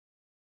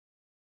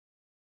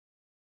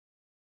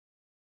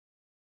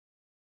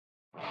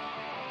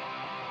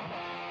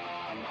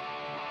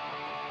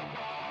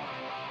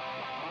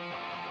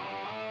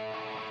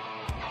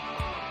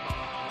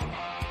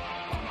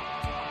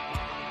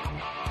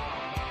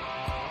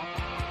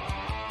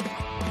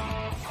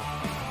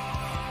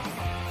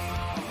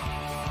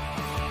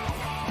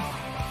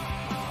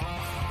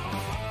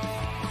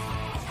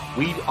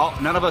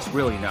none of us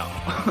really know.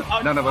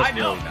 None of us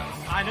really know.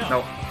 I know.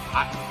 No,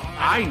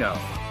 I know.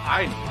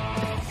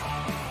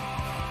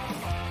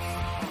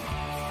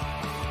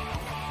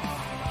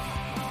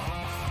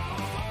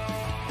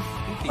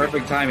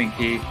 Perfect timing,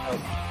 Keith.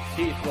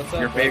 Keith, what's up?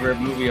 Your favorite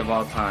movie of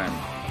all time,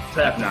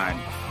 F9.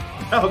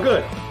 Oh,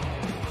 good.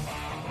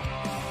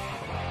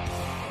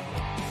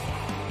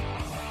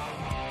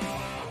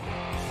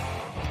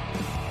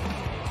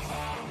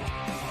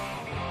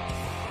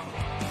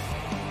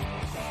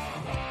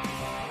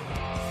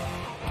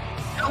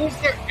 How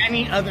is there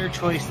any other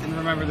choice than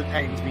Remember the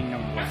Titans being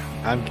number one?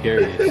 I'm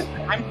curious.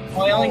 I'm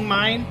spoiling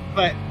mine,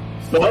 but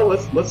Well,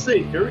 let's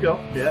see. Here we go.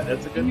 Yeah,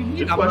 that's a good,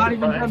 good I'm question, not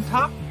even Brian. done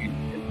talking.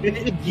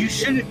 you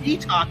shouldn't be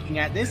talking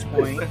at this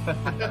point.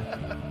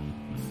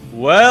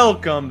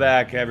 Welcome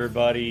back,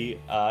 everybody.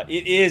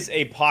 It is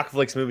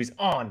Apocalypse Movies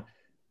on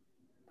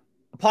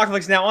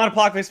Apocalypse Now on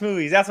Apocalypse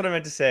Movies. That's what I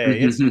meant to say.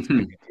 It's too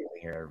confusing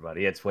here,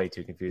 everybody. It's way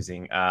too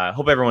confusing.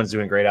 Hope everyone's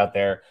doing great out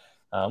there.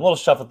 A little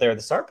shuffled there at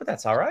the start, but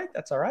that's all right.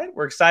 That's all right.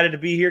 We're excited to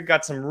be here.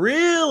 Got some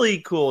really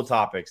cool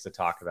topics to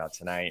talk about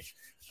tonight.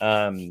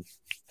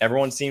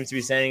 Everyone seems to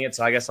be saying it,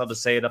 so I guess I'll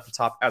just say it up the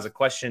top as a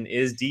question.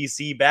 Is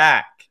DC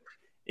back?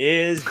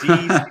 Is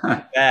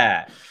DC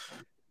back?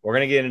 We're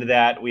going to get into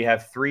that. We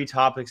have 3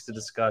 topics to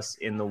discuss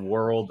in the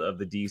world of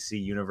the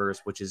DC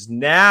universe, which is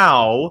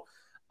now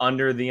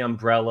under the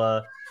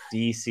umbrella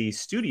DC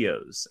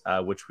Studios,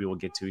 which we will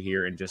get to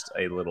here in just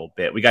a little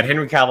bit. We got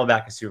Henry Cavill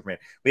back as Superman.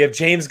 We have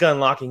James Gunn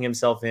locking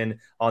himself in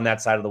on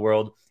that side of the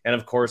world. And,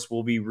 of course,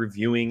 we'll be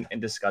reviewing and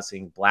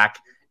discussing Black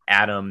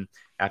Adam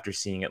after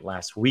seeing it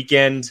last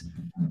weekend.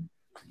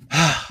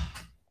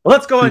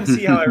 Let's go ahead and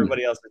see how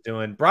everybody else is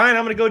doing. Brian,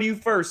 I'm going to go to you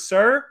first,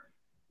 sir.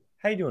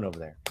 How you doing over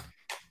there?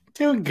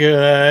 Doing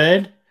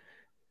good.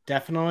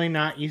 Definitely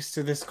not used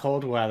to this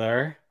cold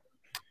weather,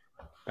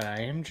 but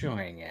I am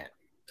enjoying it.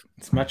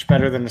 It's much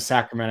better than the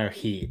Sacramento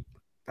heat.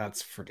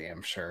 That's for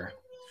damn sure.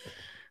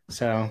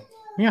 So,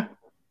 yeah,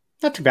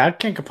 not too bad.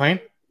 Can't complain.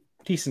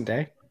 Decent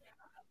day.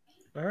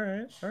 All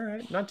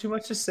right. Not too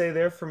much to say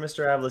there for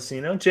Mr.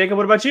 Avellino. Jacob,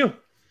 what about you?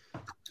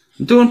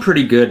 I'm doing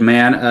pretty good,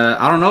 man.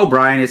 I don't know,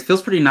 Brian. It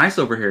feels pretty nice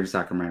over here in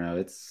Sacramento.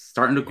 It's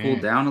starting to cool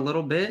down a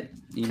little bit.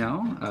 You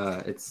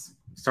know, it's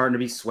starting to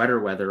be sweater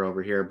weather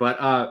over here.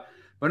 But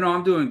no,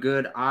 I'm doing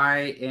good.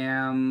 I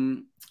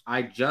don't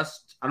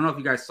know if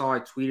you guys saw, I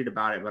tweeted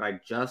about it, but I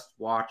just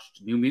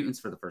watched New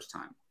Mutants for the first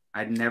time.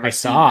 I'd never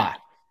seen it.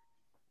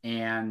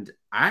 And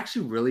I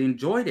actually really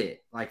enjoyed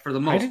it. Like, for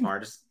the most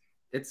part,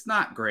 it's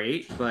not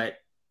great, but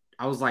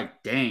I was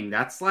like, dang,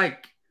 that's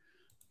like,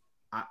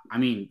 I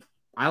mean,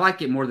 I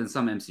like it more than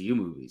some MCU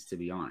movies, to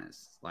be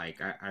honest. Like,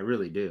 I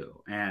really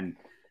do. And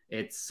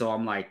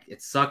I'm like,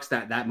 it sucks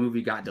that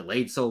movie got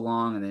delayed so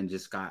long and then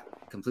just got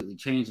completely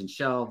changed and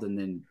shelved and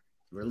then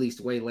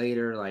released way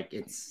later. Like,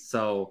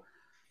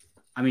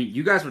 I mean,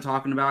 you guys were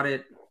talking about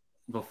it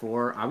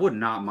before. I would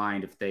not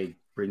mind if they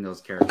bring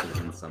those characters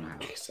in somehow.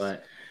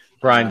 But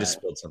Brian just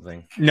spilled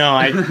something. No,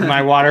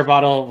 my water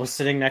bottle was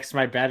sitting next to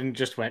my bed and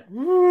just went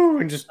woo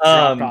and just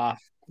dropped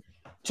off.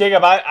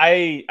 Jacob,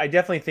 I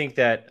definitely think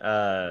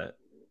that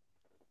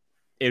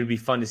it would be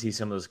fun to see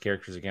some of those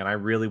characters again. I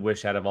really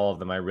wish, out of all of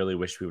them, we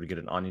would get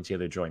an Anya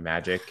Taylor-Joy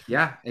Magic.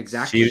 Yeah,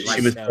 exactly.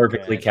 She was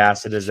perfectly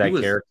casted as that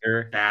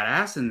character.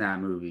 Badass in that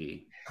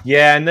movie.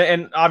 Yeah,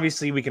 and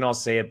obviously we can all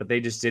say it, but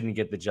they just didn't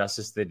get the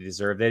justice they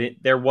deserved.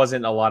 There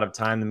wasn't a lot of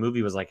time. The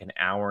movie was like an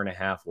hour and a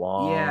half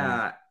long.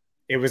 Yeah.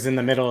 It was in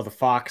the middle of the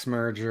Fox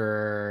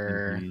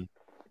merger.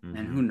 Mm-hmm.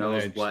 And who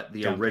knows what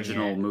the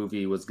original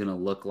movie was going to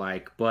look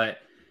like. But,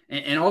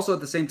 and also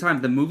at the same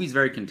time, the movie's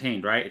very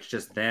contained, right? It's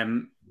just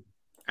them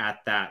at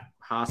that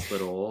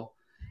hospital.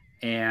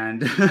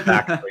 And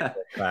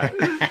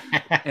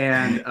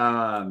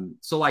and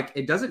so like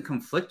it doesn't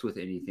conflict with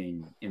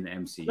anything in the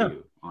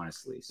MCU,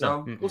 honestly.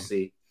 So we'll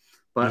see.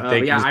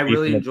 But yeah, I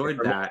really enjoyed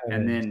that.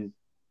 And then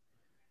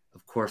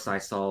of course I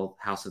saw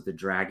House of the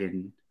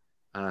Dragon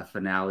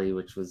finale,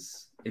 which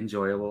was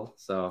enjoyable.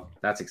 So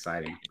that's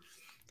exciting.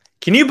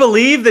 Can you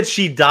believe that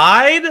she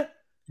died?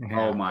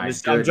 Oh my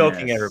goodness. I'm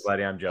joking,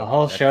 everybody. I'm joking. The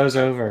whole show's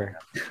over.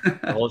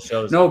 The whole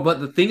show's No, over. but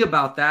the thing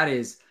about that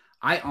is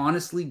I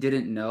honestly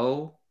didn't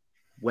know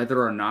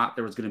whether or not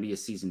there was going to be a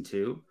season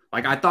 2.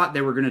 Like, I thought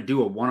they were going to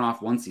do a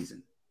one-off one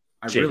season.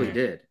 I really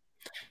did.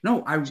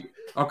 No,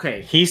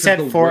 okay. He said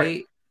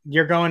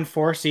you're going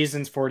 4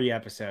 seasons, 40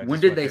 episodes. When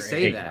did they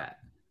say that?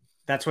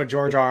 That's what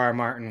George R.R.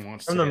 Martin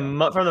wants to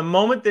do. From the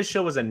moment this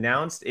show was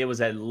announced, it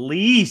was at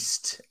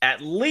least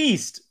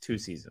 2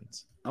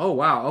 seasons. Oh,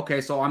 wow.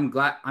 Okay, so I'm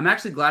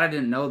actually glad I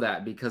didn't know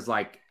that because,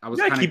 like, I was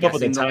kind of keep up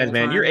with the times,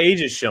 man. Your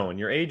age is showing.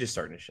 Your age is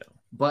starting to show.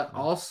 But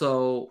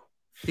also,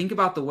 think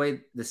about the way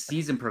the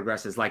season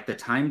progresses, like the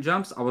time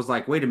jumps. I was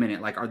like, wait a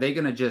minute, like, are they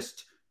going to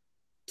just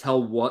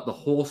tell the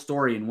whole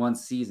story in one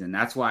season?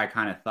 That's why I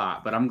kind of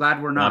thought, but I'm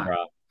glad we're not.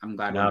 Bro. I'm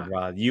glad we're not.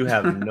 Bro. You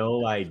have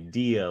no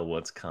idea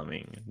what's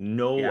coming.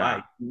 No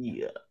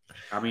idea.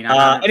 I mean,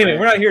 anyway,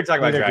 we're not here to talk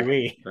about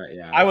dragons.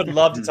 Yeah. I would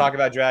love to talk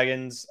about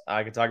dragons.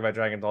 I could talk about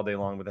dragons all day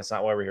long, but that's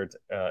not why we're here.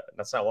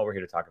 That's not what we're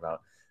here to talk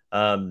about.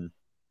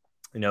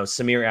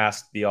 Samir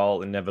asked the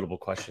all inevitable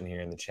question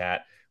here in the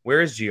chat.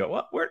 Where is Gio?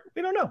 Well,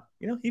 we don't know.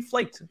 He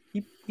flaked.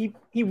 He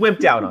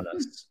wimped out on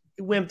us.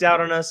 He wimped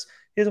out on us.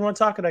 He doesn't want to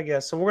talk it, I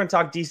guess. So we're going to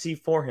talk DC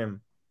for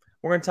him.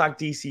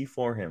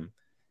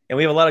 And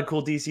we have a lot of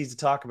cool DCs to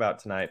talk about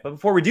tonight. But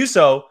before we do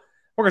so,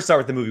 we're going to start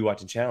with the movie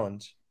watching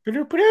challenge.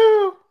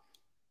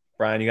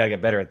 Brian, you got to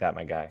get better at that,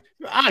 my guy.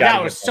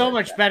 That was so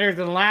much better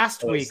than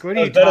last week. What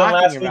are you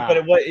talking about?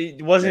 But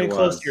it wasn't even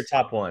close to your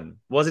top one.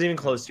 Wasn't even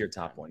close to your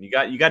top one. You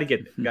got to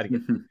get it. You got to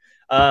get it.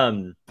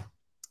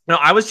 No,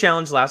 I was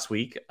challenged last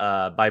week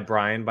by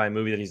Brian by a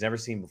movie that he's never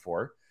seen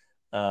before.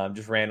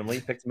 Just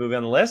randomly picked a movie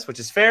on the list, which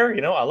is fair.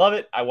 I love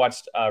it. I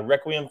watched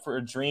Requiem of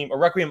a Dream,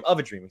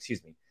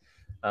 excuse me,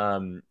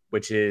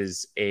 which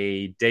is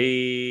a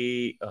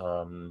day.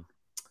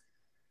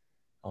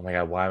 Oh my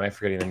God, why am I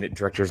forgetting the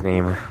director's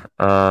name?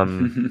 Oh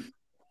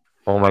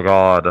my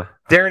God,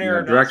 Darren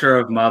Aronofsky, director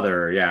of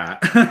Mother. Yeah,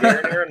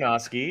 Darren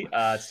Aronofsky.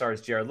 It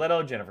stars Jared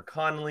Leto, Jennifer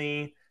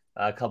Connelly,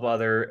 a couple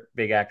other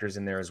big actors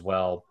in there as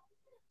well.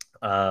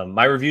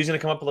 My review is going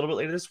to come up a little bit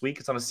later this week.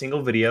 It's on a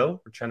single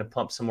video. We're trying to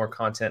pump some more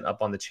content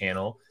up on the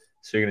channel.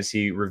 So you're going to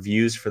see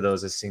reviews for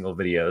those as single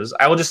videos.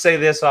 I will just say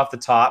this off the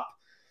top.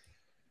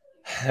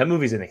 That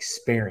movie's an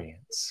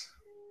experience.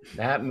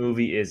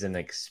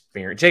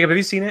 Jacob, have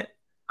you seen it?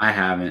 I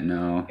haven't,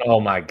 no. Oh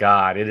my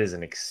God. It is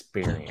an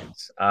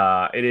experience.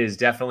 It is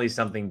definitely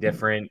something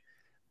different.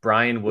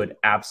 Brian would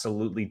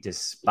absolutely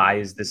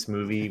despise this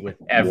movie with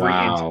every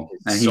inch of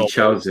his and soul. he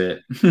chose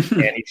it.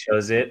 And he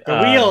chose it. The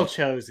wheel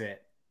chose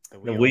it.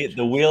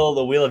 The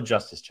wheel of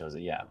justice chose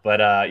it. Yeah,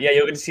 but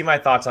you'll get to see my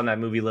thoughts on that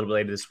movie a little bit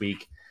later this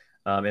week.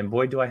 And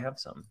boy, do I have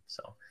some.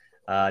 So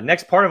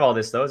next part of all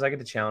this though is I get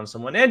to challenge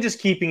someone, and just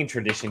keeping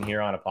tradition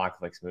here on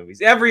Apocalypse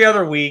Movies every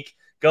other week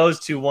goes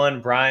to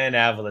one Brian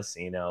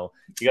Avalosino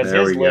because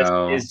his list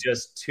is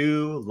just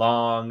too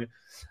long.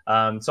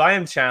 So I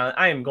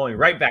am going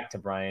right back to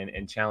Brian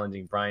and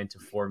challenging Brian to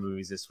 4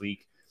 movies this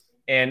week.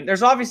 And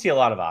there's obviously a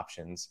lot of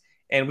options.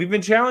 And we've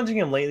been challenging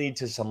him lately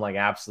to some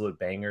absolute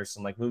bangers,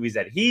 some movies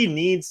that he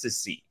needs to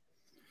see.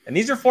 And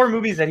these are 4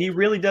 movies that he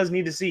really does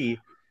need to see.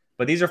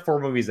 But these are 4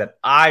 movies that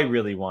I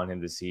really want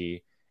him to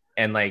see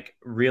and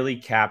really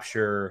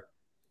capture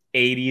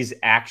 80s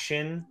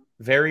action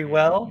very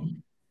well.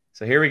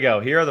 So here we go.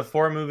 Here are the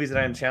 4 movies that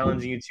I am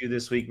challenging you to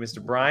this week,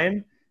 Mr.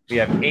 Brian. We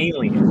have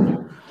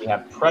Alien, we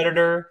have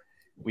Predator,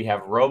 we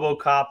have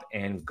RoboCop,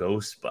 and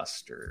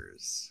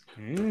Ghostbusters.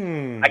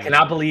 I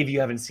cannot believe you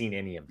haven't seen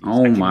any of these.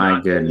 Oh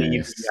my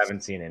goodness. You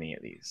haven't seen any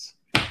of these.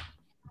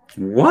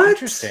 What?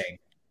 Interesting.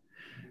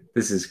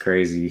 This is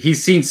crazy.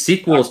 He's seen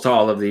sequels to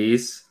all of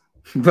these.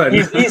 But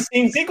he's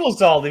seen sequels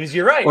to all of these.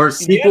 You're right. Or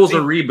sequels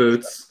or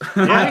reboots.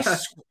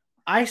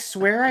 I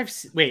swear I've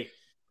seen... Wait,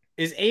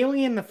 is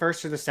Alien the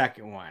first or the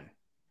second one?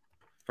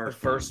 The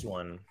first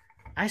one.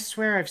 I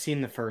swear I've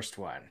seen the first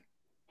one.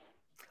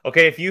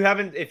 Okay, if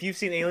you've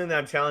seen Alien, then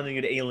I'm challenging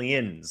you to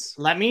Aliens.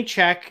 Let me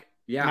check.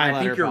 Yeah,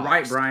 I think you're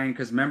right, Brian,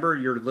 because remember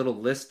your little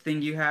list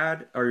thing you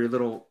had, or your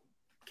little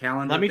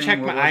calendar. Let me check.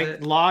 I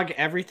it? log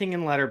everything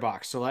in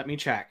Letterboxd, so let me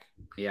check.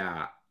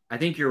 Yeah, I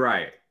think you're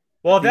right.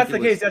 Well, if that's the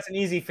case, that's an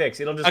easy fix.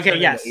 It'll just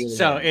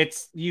So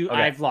it's you. Okay.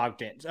 I've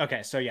logged it.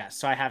 Okay, so yes,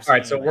 so I have. All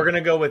right, so we're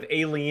gonna go with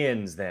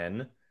Aliens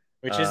then,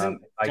 which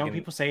isn't. Don't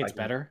people say it's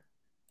better?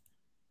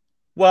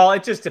 Well,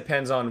 it just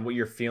depends on what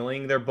you're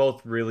feeling. They're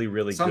both really,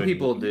 really good. Some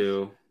people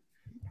do.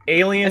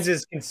 Aliens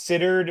is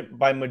considered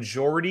by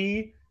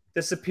majority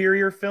the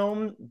superior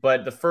film,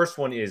 but the first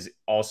one is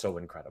also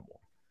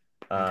incredible.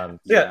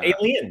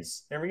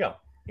 Aliens. There we go.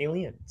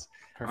 Aliens.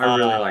 I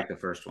really like the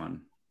first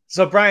one.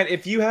 So, Brian,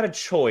 if you had a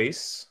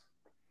choice,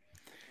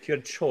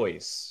 which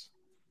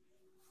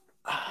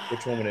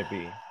one would it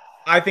be?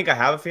 I think I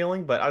have a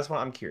feeling, but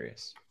I'm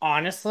curious.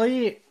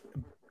 Honestly,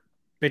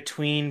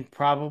 between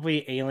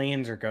probably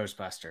Aliens or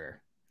Ghostbusters.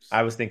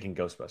 I was thinking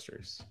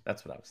Ghostbusters.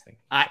 That's what I was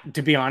thinking.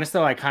 To be honest,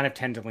 though, I kind of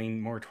tend to lean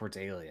more towards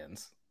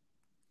Aliens.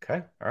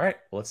 Okay. All right.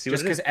 Well, let's see.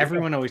 Just because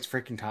everyone always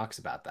freaking talks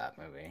about that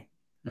movie.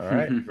 All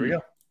right. Here we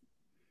go.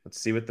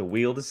 Let's see what the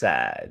wheel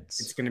decides.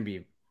 It's going to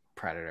be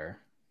Predator.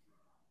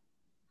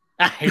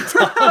 I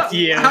told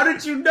you. How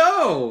did you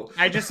know?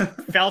 I just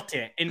felt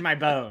it in my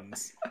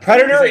bones.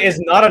 Predator is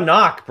not a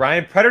knock,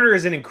 Brian. Predator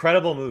is an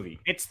incredible movie.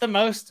 It's the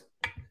most,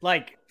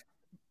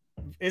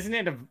 isn't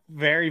it a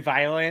very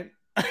violent?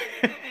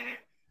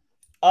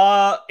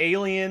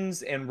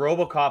 Aliens and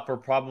RoboCop are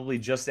probably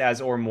just as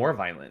or more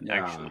violent,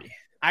 actually.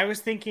 I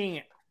was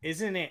thinking,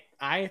 isn't it?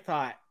 I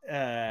thought,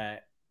 I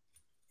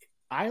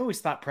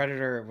always thought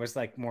Predator was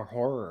more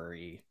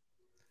horror-y.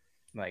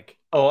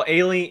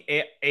 Alien.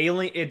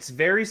 It's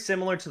very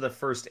similar to the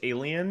first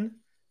Alien.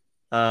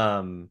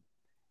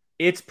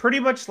 It's pretty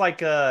much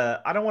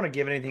I don't want to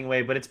give anything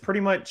away, but it's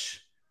pretty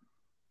much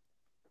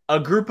a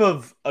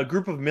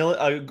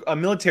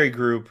military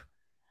group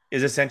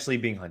is essentially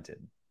being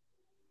hunted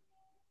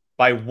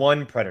by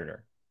one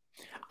predator.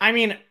 I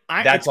mean,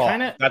 that's all.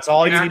 That's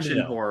all you need to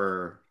know.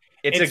 Horror.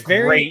 It's a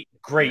great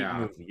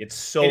movie. It's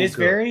so. It is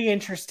very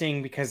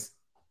interesting because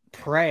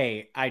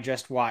Prey I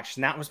just watched,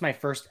 and that was my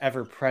first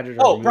ever Predator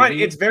movie. Brian,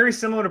 it's very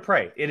similar to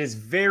Prey. It is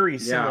very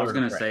similar. Yeah, I was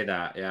going to say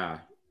that. Yeah.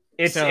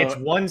 It's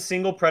one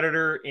single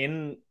predator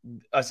in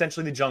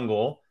essentially the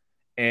jungle,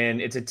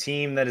 and it's a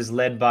team that is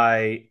led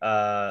by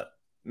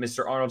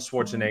Mr. Arnold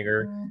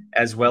Schwarzenegger,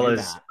 as well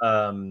as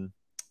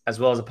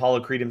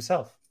Apollo Creed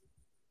himself.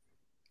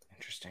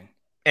 Interesting.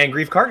 And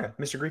Grief Karga,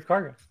 Mr. Grief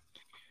Karga.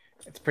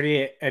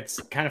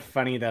 It's kind of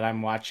funny that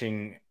I'm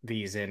watching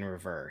these in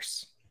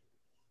reverse.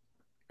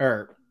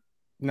 Or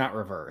not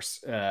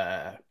reverse.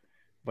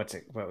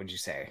 What would you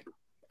say?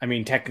 I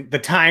mean, the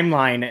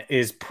timeline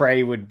is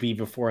Prey would be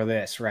before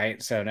this,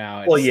 right? So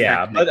now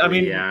but I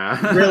mean,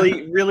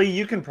 really,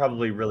 you can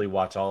probably really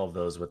watch all of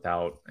those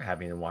without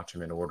having to watch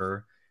them in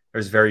order.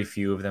 There's very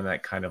few of them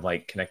that kind of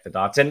like connect the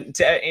dots. And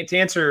to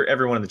answer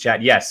everyone in the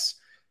chat, yes,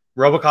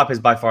 RoboCop is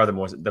by far the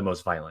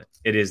most violent.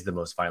 It is the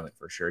most violent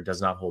for sure. It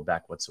does not hold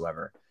back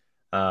whatsoever.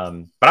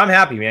 But I'm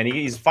happy, man.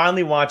 He's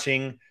finally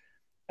watching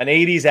an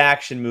 80s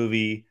action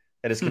movie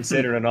that is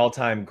considered an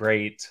all-time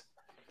great.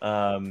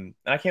 And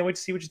I can't wait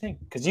to see what you think,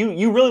 because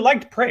you really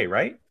liked Prey,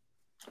 right?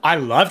 I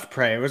loved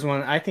Prey. It was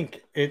one. I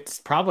think it's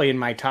probably in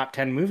my top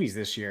 10 movies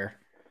this year.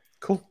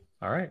 Cool.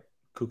 All right.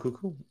 Cool.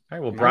 All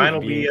right. Well, Brian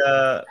will be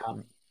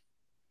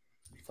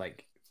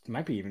it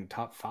might be even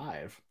top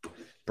 5.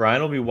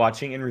 Brian will be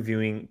watching and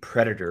reviewing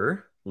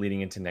Predator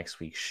leading into next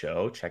week's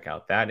show. Check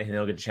out that, and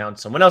he'll get to challenge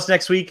someone else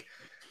next week.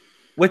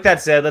 With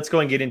that said, let's go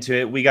and get into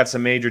it. We got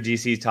some major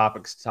DC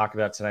topics to talk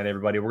about tonight,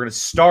 everybody. We're going to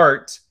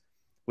start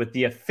with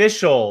the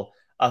official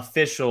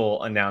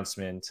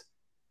announcement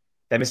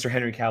that Mr.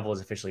 Henry Cavill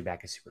is officially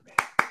back as Superman.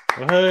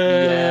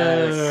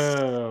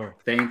 Yes.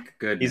 Thank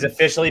goodness. He's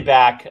officially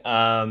back.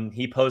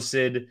 He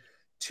posted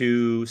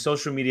to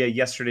social media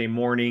yesterday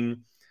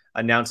morning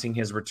announcing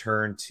his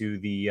return to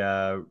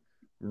the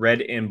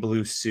red and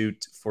blue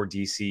suit for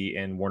DC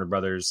and Warner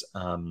Brothers.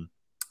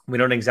 We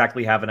don't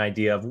exactly have an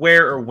idea of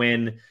where or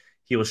when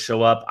he will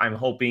show up. I'm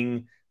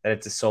hoping that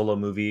it's a solo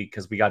movie,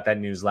 because we got that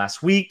news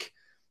last week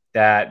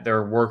that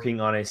they're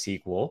working on a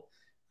sequel.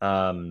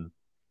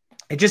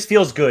 It just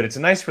feels good. It's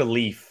a nice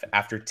relief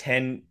after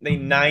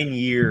 9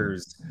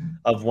 years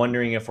of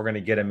wondering if we're going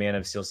to get a Man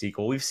of Steel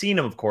sequel. We've seen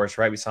him, of course,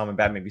 right? We saw him in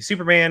Batman v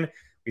Superman.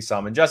 We saw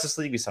him in Justice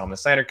League. We saw him in the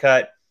Snyder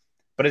Cut.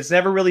 But it's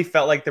never really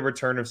felt like the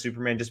return of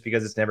Superman, just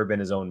because it's never been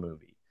his own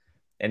movie.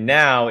 And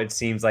now it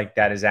seems like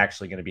that is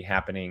actually going to be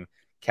happening.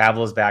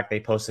 Cavill is back. They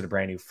posted a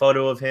brand new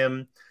photo of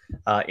him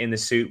in the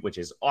suit, which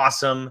is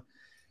awesome.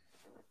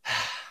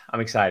 I'm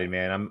excited,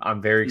 man.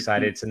 I'm very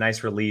excited. It's a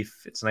nice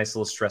relief. It's a nice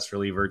little stress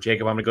reliever.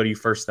 Jacob, I'm going to go to you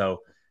first,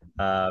 though.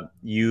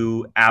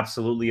 You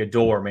absolutely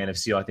adore Man of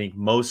Steel. I think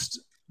out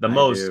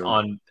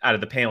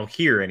of the panel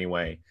here,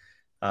 anyway.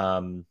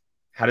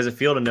 How does it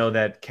feel to know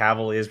that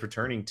Cavill is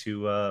returning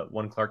to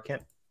one Clark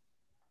Kent?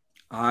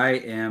 I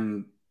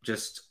am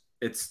just,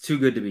 it's too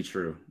good to be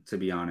true, to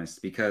be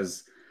honest,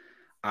 because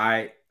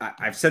I've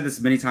said this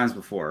many times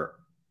before.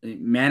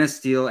 Man of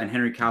Steel and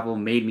Henry Cavill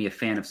made me a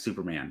fan of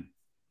Superman.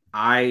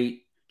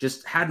 I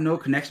just had no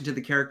connection to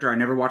the character. I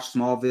never watched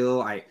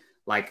Smallville.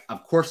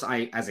 Of course,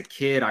 as a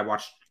kid, I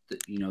watched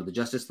the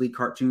Justice League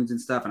cartoons and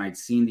stuff, and I'd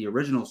seen the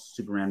original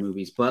Superman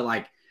movies, but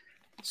like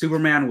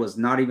Superman was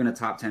not even a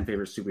top 10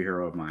 favorite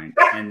superhero of mine.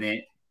 And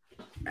then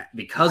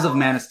because of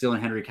Man of Steel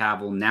and Henry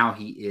Cavill, now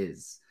he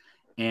is.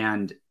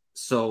 And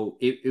so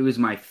it was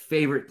my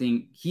favorite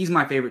thing. He's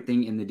my favorite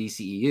thing in the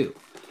DCEU.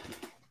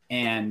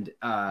 And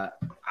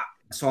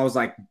so I was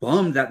like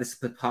bummed that this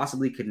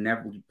could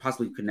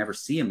never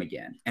see him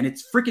again. And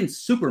it's freaking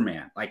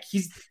Superman. Like,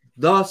 he's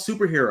the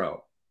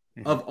superhero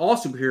of all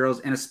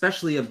superheroes, and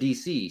especially of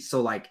DC.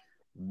 So like,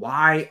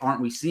 why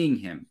aren't we seeing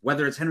him,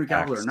 whether it's Henry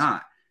Cavill or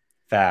not?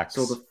 Facts.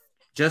 So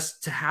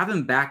just to have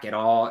him back at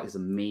all is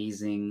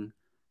amazing.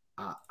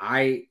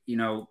 I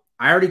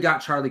already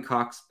got Charlie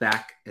Cox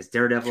back as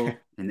Daredevil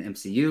in the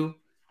MCU.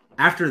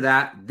 After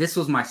that, this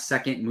was my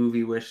second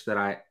movie wish that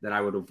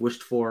I would have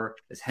wished for,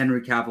 is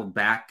Henry Cavill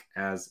back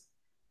as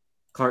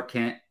Clark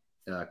Kent,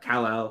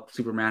 Kal-El,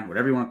 Superman,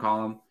 whatever you want to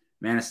call him,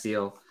 Man of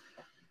Steel.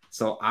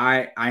 So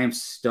I am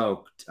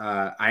stoked.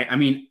 I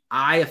mean,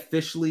 I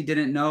officially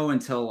didn't know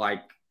until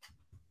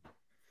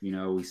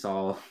we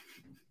saw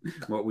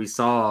what we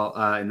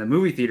saw in the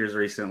movie theaters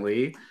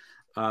recently.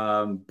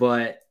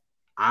 But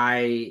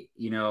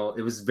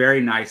it was a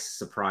very nice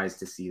surprise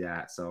to see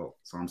that. So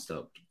I'm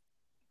stoked.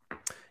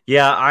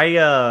 Yeah,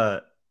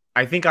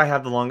 I think I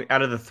have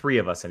out of the three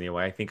of us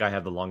anyway, I think I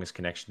have the longest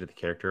connection to the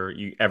character.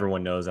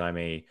 Everyone knows that I'm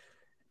a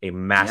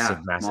massive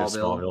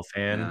Smallville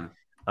fan.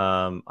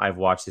 Yeah. I've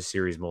watched the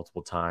series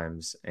multiple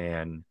times,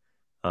 and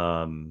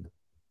I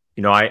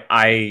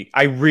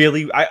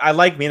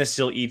like Man of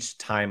Steel each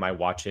time I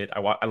watch it.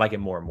 I like it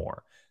more and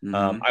more.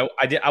 Mm-hmm.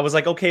 I was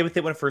like okay with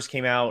it when it first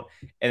came out,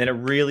 and then it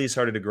really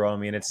started to grow on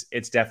me, and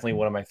it's definitely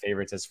one of my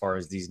favorites as far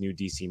as these new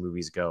DC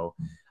movies go.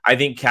 I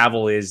think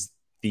Cavill is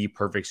the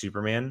perfect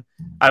Superman.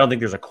 I don't think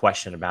there's a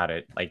question about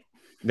it. Like,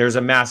 there's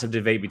a massive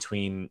debate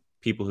between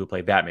people who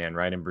play Batman,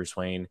 right, and Bruce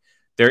Wayne.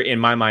 In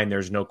my mind,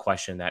 there's no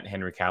question that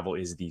Henry Cavill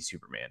is the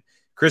Superman.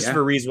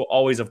 Christopher Reeves will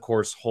always, of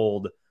course,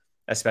 hold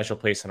a special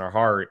place in our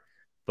heart.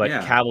 But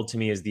Yeah. Cavill to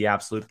me is the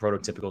absolute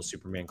prototypical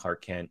Superman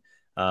Clark Kent.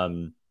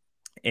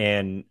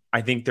 And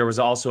I think there was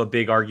also a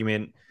big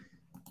argument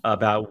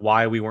about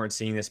why we weren't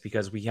seeing this,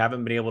 because we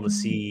haven't been able to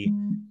see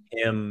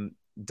him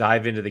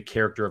dive into the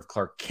character of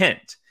Clark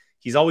Kent.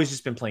 He's always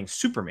just been playing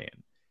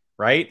Superman,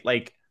 right?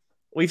 Like,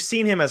 we've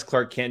seen him as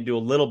Clark Kent do a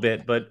little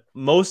bit, but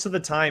most of the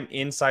time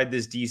inside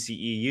this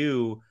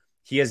DCEU,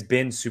 he has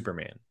been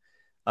Superman.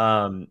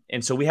 And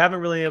so we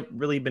haven't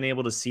really been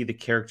able to see the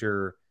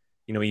character,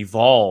 you know,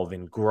 evolve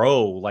and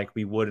grow like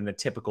we would in a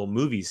typical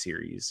movie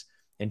series.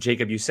 And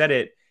Jacob, you said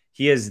it,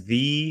 he is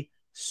the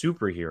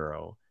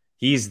superhero.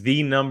 He's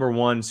the number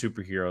one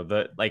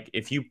superhero. Like,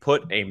 if you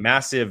put a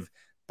massive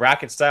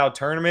bracket style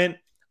tournament,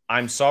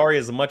 I'm sorry,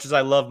 as much as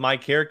I love my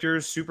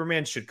characters,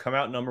 Superman should come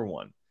out number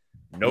one.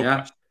 No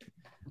question.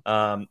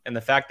 And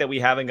the fact that we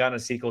haven't gotten a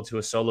sequel to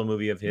a solo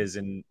movie of his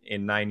in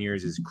 9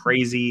 years is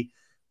crazy,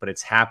 but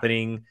it's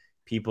happening.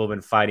 People have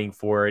been fighting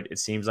for it. It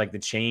seems like the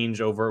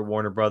change over at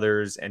Warner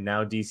Brothers and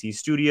now DC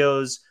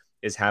Studios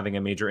is having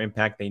a major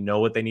impact. They know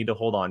what they need to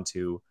hold on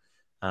to.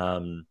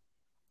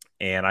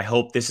 And I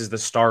hope this is the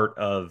start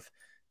of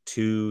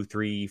 2,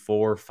 3,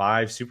 4,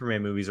 5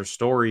 Superman movies or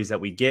stories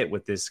that we get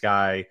with this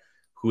guy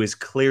who is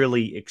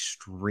clearly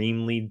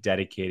extremely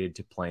dedicated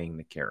to playing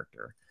the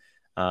character.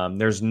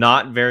 There's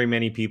not very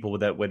many people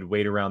that would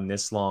wait around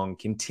this long,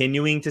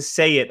 continuing to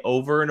say it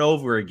over and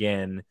over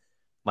again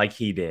like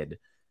he did.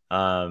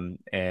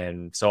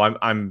 And so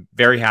I'm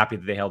very happy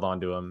that they held on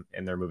to him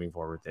and they're moving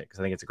forward with it, because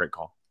I think it's a great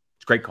call.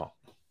 It's a great call.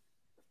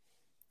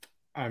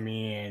 I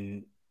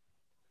mean,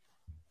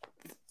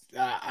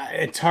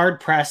 it's hard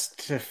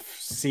pressed to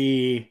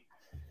see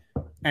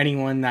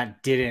anyone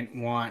that didn't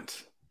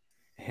want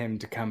him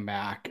to come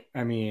back.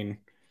 I mean,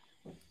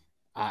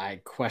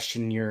 I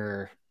question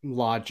your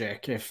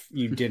logic if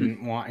you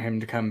didn't want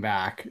him to come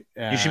back.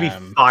 You should be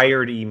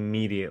fired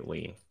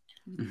immediately.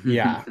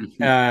 Yeah.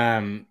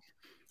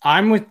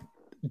 I'm with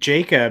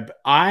Jacob.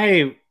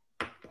 I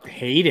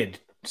hated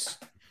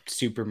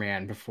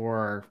Superman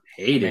before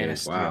Man of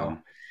Steel.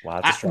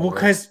 Wow. Well,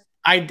 because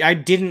I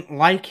didn't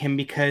like him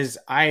because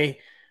I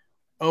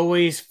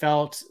always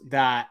felt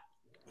that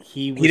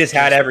he just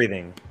had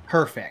everything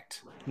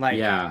perfect. Like,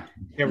 yeah,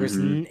 there was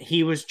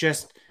he was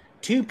just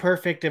too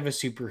perfect of a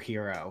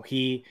superhero.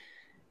 He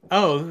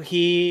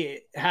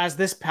has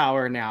this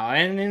power now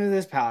and into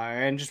this power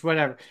and just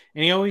whatever.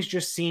 And he always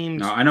just seemed.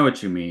 No, I know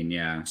what you mean.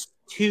 Yeah,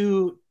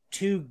 too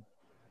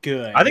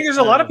good. I think there's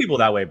a lot of people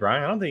that way,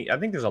 Brian. I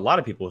think there's a lot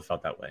of people who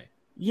felt that way.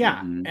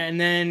 Yeah, and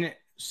then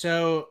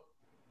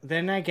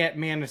I get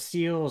Man of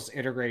Steel's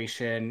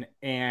iteration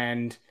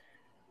and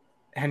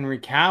Henry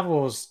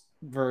Cavill's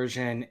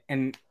version,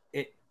 and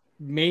it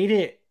made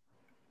it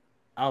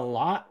a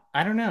lot.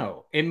 I don't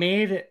know. It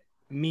made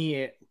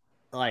me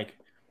like,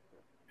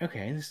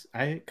 okay,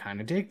 I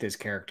kind of dig this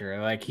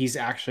character. Like, he's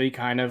actually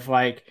kind of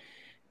like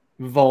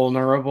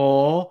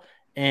vulnerable,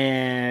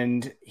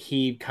 and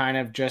he kind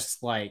of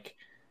just like,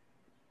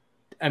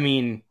 I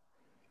mean,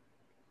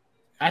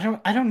 I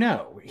don't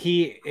know.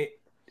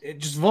 It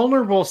just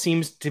vulnerable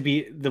seems to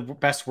be the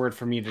best word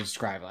for me to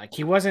describe it. Like,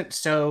 he wasn't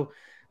so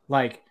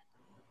like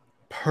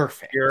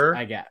perfect. Pure?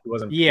 I get. He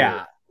wasn't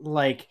pure.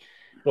 Like,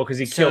 well, because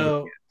he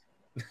killed him.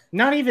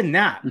 Not even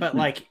that, but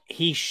like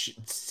he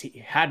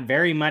had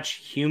very much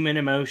human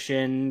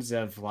emotions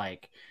of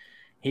like,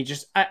 he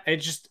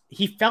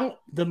felt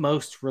the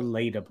most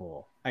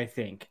relatable, I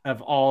think,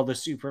 of all the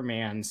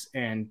Supermans.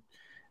 And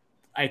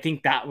I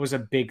think that was a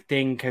big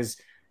thing, because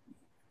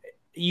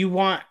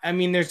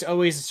there's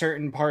always a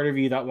certain part of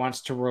you that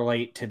wants to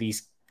relate to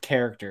these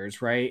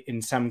characters, right?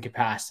 In some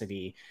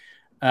capacity.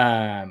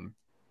 And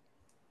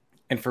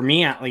for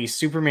me, at least,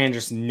 Superman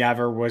just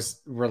never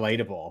was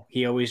relatable.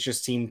 He always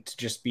just seemed to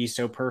just be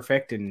so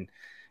perfect, and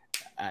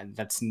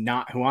that's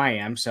not who I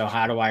am. So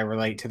how do I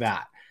relate to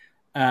that?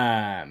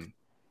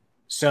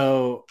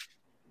 So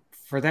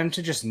for them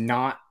to just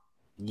not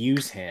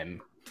use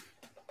him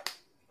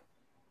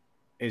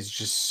is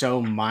just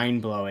so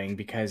mind-blowing,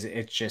 because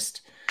it's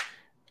just,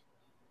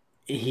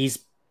 he's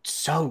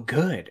so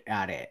good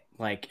at it.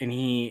 Like, and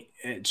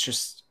it's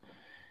just,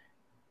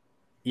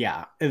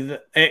 yeah,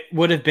 it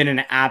would have been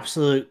an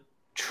absolute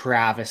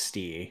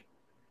travesty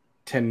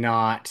to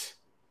not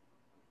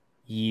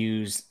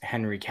use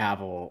Henry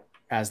Cavill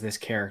as this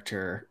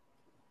character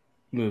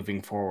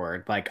moving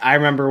forward. Like, I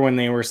remember when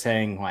they were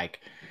saying like,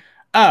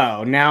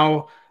 oh,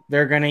 now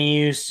they're going to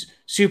use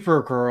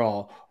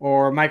Supergirl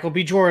or Michael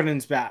B.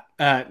 Jordan's not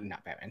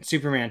Batman,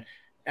 Superman.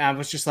 I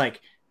was just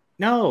like,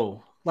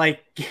 no,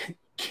 like,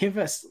 give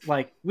us,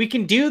 like, we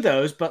can do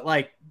those, but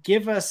like,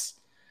 give us.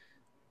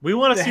 We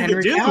want to see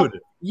the dude. Cavill.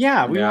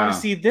 Yeah, we want to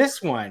see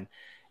this one.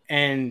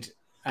 And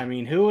I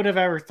mean, who would have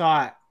ever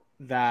thought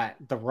that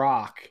The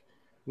Rock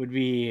would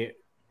be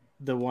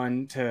the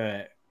one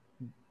to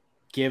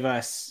give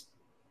us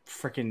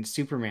freaking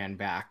Superman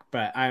back?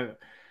 But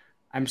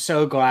I'm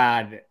so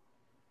glad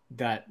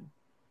that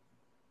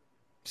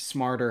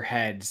smarter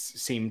heads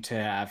seem to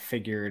have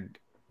figured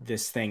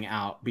this thing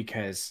out,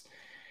 because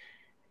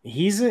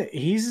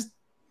he's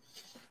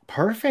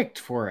perfect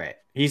for it.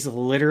 He's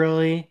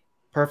literally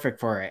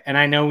perfect for it. And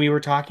I know we were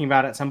talking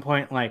about at some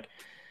point, like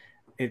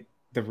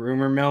the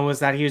rumor mill was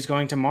that he was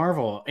going to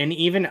Marvel. And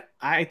even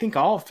I think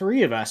all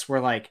three of us were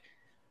like,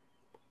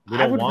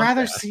 I would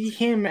rather see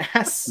him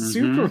as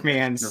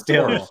Superman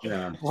still.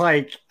 Yeah.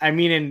 Like, I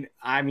mean,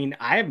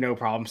 I have no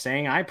problem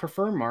saying I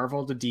prefer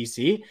Marvel to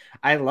DC.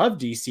 I love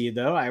DC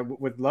though. I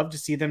would love to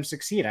see them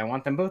succeed. I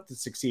want them both to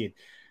succeed.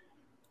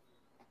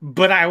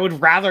 But I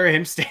would rather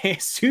him stay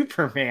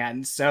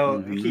Superman.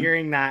 So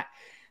hearing that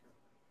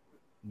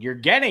you're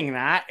getting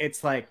that,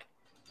 it's like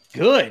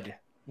good.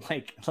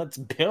 Like, let's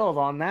build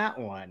on that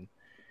one.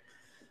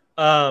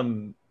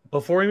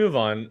 Before we move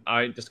on,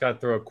 I just got to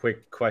throw a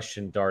quick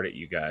question dart at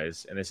you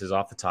guys, and this is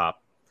off the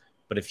top.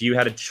 But if you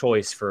had a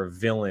choice for a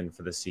villain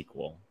for the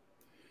sequel,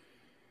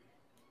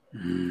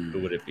 who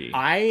would it be?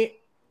 I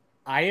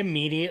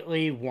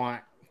immediately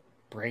want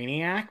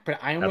Brainiac, but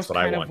I almost that's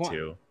what I want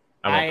too.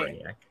 I want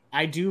Brainiac.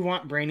 I do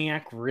want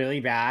Brainiac really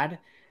bad,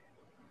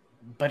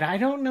 but I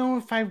don't know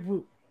if I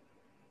would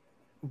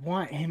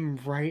want him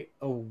right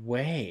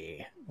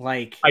away.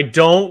 Like, I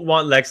don't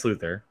want Lex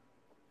Luthor.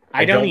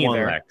 I don't either.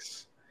 Want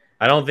Lex.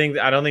 I don't think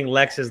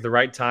Lex is the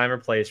right time or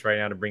place right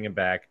now to bring him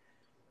back.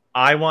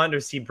 I want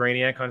to see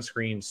Brainiac on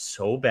screen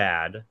so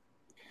bad.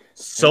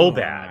 It's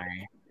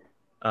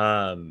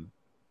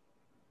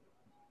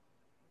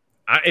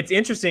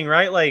interesting,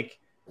 right? Like,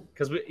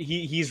 because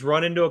he's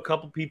run into a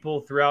couple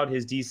people throughout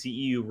his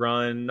DCEU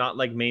run, not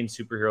like main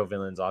superhero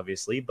villains,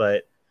 obviously,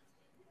 but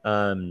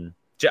I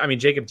mean,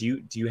 Jacob,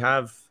 do you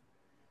have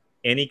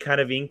any kind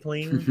of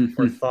inkling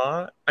or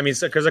thought? I mean,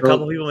 because a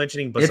couple people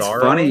mentioning Bizarro.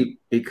 It's funny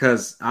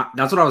because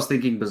that's what I was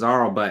thinking,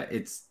 Bizarro, but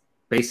it's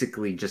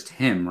basically just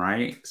him,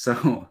 right?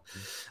 So,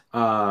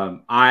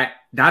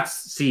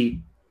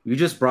 you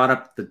just brought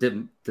up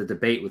the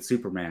debate with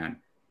Superman.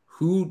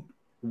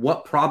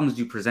 What problems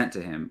do you present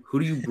to him? Who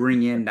do you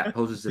bring in that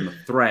poses him a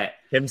threat?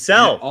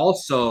 Himself. And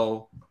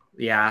also,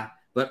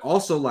 but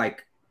also,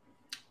 like,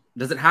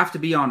 does it have to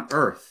be on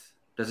Earth?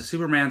 Does a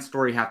Superman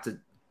story have to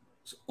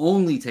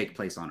only take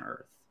place on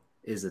Earth?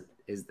 Is the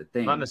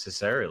thing? Not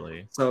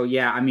necessarily. So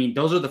yeah, I mean,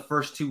 those are the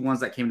first two ones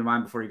that came to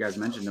mind before you guys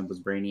mentioned them, was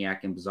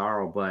Brainiac and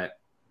Bizarro. But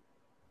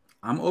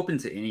I'm open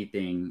to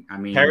anything. I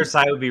mean,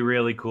 Parasite would be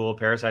really cool.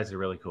 Parasite's a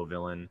really cool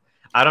villain.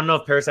 I don't know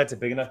if Parasite's a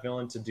big enough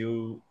villain to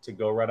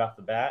go right off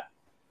the bat.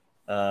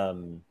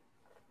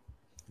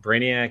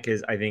 Brainiac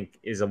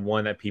is a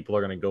one that people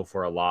are going to go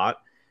for a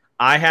lot.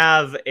 I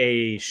have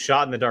a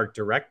shot in the dark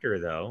director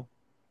though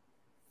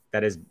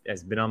that has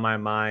been on my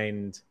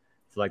mind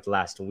for like the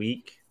last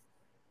week.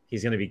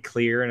 He's going to be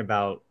clear in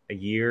about a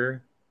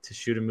year to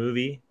shoot a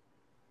movie.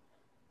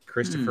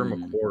 Christopher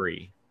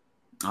McQuarrie.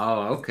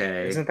 Oh,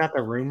 okay. Isn't that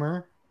the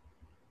rumor?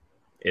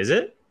 Is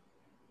it?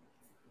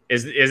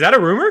 Is that a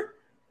rumor?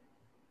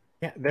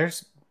 Yeah,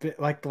 there's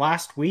like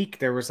last week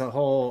there was a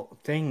whole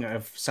thing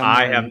of someone.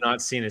 I have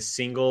not seen a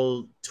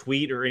single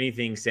tweet or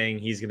anything saying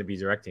he's going to be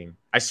directing.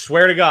 I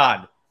swear to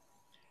God.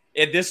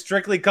 This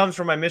strictly comes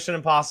from my Mission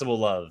Impossible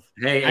love.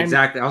 Hey,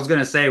 exactly. I was going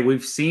to say,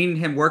 we've seen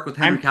him work with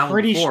Henry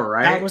Cavill before,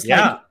 right?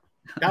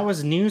 That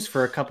was news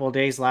for a couple of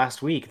days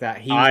last week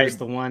that he was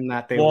the one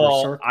that they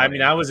were circling. I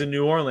mean, I was in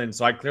New Orleans,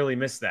 so I clearly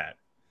missed that.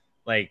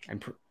 Like, I'm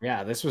pretty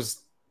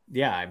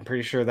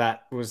sure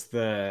that was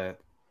the.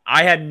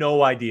 I had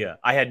no idea.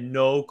 I had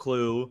no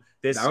clue.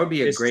 That would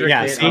be a great.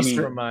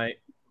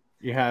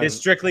 This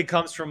strictly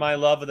comes from my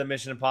love of the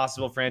Mission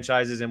Impossible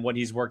franchises and what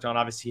he's worked on.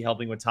 Obviously,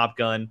 helping with Top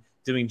Gun,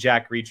 doing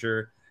Jack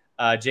Reacher.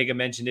 Jacob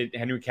mentioned it.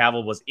 Henry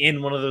Cavill was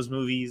in one of those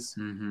movies.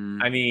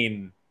 I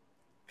mean,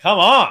 come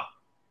on.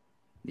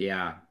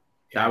 Yeah,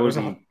 it was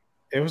a whole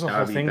thing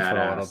for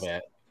a little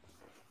bit.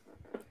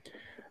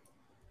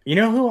 You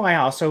know who I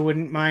also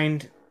wouldn't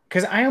mind,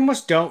 because I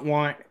almost don't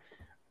want.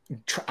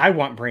 I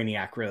want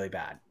Brainiac really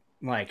bad.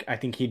 Like, I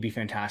think he'd be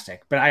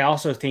fantastic, but I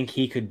also think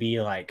he could be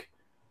like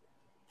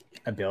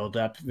a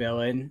build-up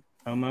villain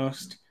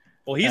almost.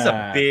 Well, he's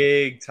a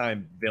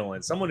big-time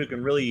villain, someone who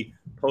can really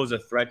pose a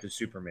threat to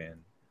Superman.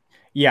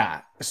 Yeah.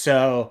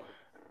 So,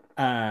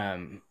 oh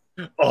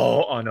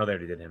no, they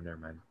already did him. Never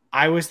mind.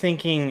 I was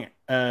thinking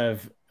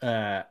of.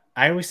 I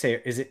always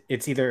say,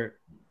 it's either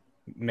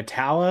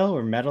Metallo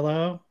or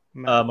Metallo.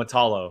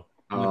 Metallo.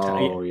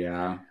 Oh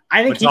yeah.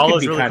 I think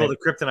Metallo's really cool. The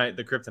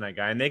Kryptonite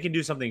guy, and they can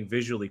do something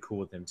visually cool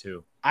with him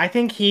too. I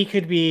think he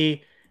could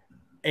be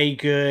a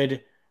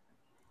good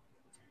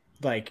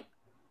like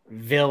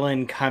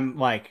villain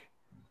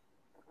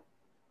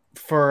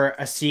for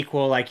a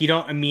sequel. Like, you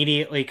don't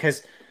immediately,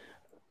 because,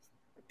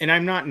 and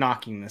I'm not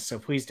knocking this, so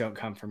please don't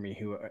come for me,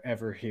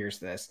 whoever hears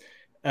this.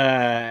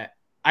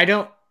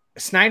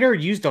 Snyder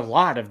used a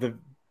lot of the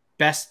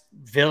best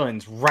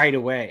villains right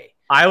away.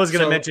 I was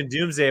going to mention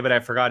Doomsday, but I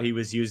forgot he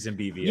was used in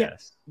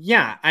BVS.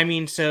 Yeah. I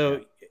mean,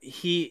 so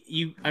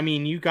you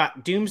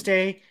got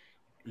Doomsday,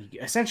 you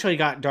essentially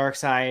got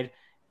Darkseid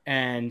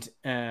and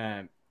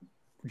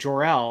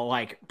Jor-El,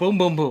 like boom,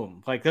 boom,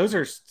 boom. Like, those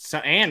are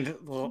like a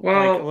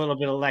little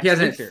bit of Lex He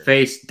hasn't Luthor.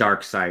 faced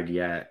Darkseid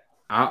yet.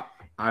 I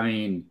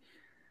mean,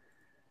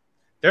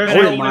 There's I no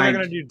wouldn't way they're mind-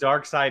 going to do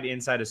Darkseid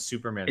inside a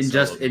Superman. in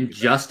solo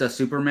just movie. a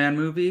Superman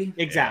movie.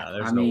 Exactly. Yeah,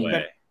 there's I no mean,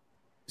 way.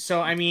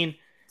 So I mean,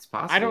 It's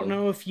possible. I don't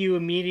know if you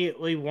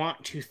immediately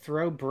want to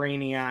throw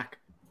Brainiac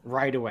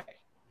right away.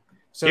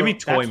 So Give me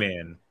that's-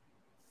 Toyman.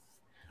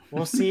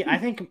 We'll see. I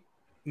think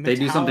They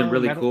do something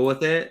really Metal- cool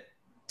with it.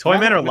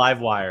 Toyman or Metal-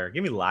 Livewire?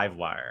 Give me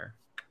Livewire.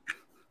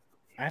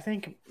 I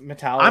think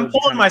Metallo. I'm would be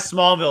pulling kinda- my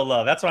Smallville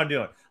love. That's what I'm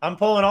doing. I'm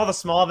pulling all the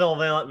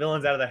Smallville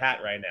villains out of the hat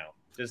right now.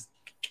 Just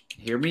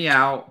Hear me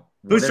out.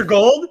 What Booster if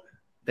Gold.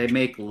 They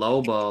make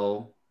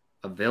Lobo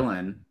a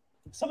villain,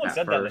 Someone at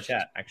said that in the first.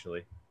 chat,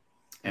 actually.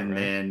 and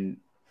then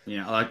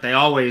like they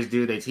always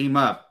do, they team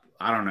up.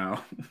 I don't know.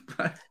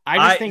 I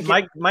just think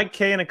Mike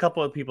K and a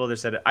couple of people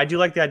just said it. I do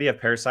like the idea of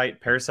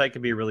Parasite. Parasite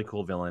could be a really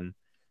cool villain.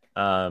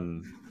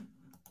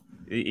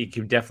 It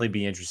could definitely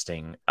be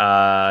interesting.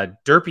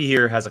 Derpy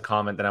here has a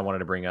comment that I wanted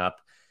to bring up.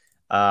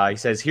 He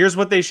says, "Here's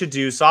what they should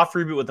do: soft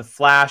reboot with the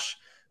Flash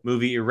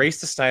movie,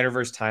 erase the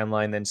Snyderverse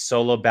timeline, then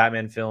solo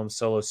Batman film,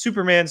 solo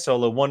Superman,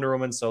 solo Wonder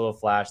Woman, solo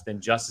Flash, then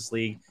Justice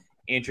League,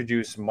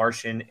 introduce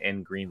Martian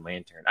and Green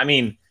Lantern." I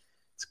mean,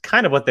 it's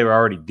kind of what they were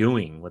already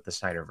doing with the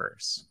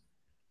Snyderverse,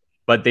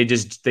 but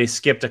they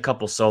skipped a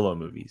couple solo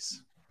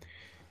movies.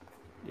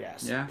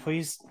 yes. Yeah.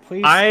 Please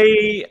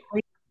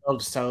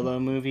build solo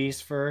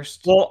movies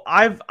first. Well,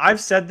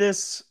 I've said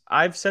this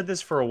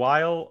for a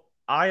while.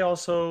 I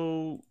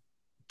also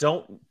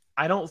don't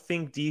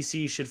think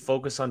DC should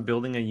focus on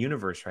building a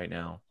universe right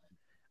now.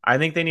 I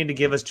think they need to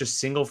give us just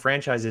single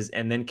franchises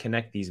and then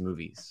connect these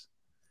movies.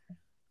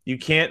 You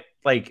can't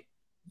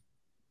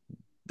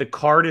the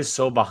card is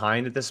so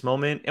behind at this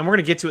moment, and we're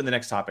going to get to it in the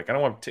next topic. I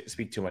don't want to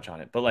speak too much on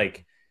it, but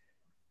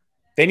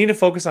they need to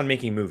focus on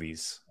making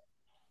movies,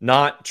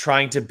 not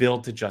trying to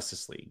build to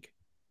Justice League.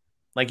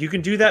 You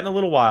can do that in a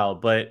little while,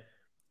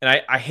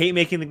 and I hate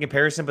making the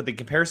comparison, but the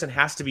comparison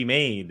has to be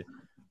made.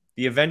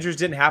 The Avengers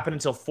didn't happen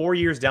until 4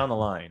 years down the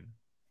line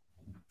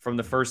from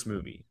the first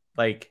movie.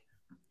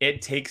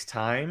 It takes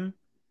time,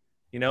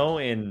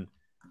 and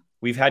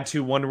we've had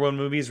 2 Wonder Woman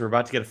movies. We're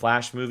about to get a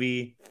Flash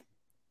movie.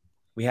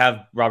 We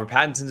have Robert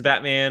Pattinson's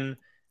Batman,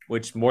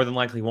 which more than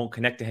likely won't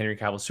connect to Henry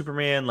Cavill's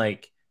Superman. They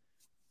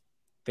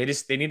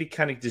need to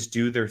kind of just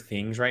do their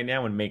things right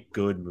now and make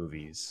good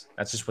movies.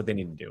 That's just what they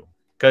need to do.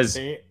 Because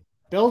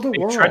build a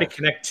world. They tried to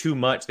connect too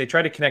much. They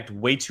tried to connect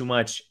way too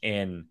much,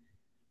 and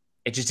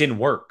it just didn't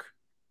work.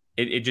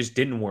 It just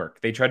didn't work.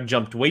 They tried to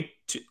jump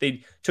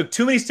they took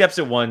too many steps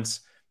at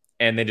once,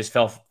 and they just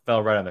fell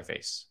right on their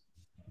face.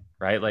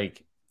 Right?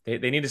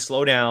 They need to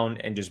slow down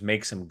and just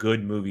make some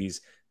good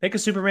movies. Make a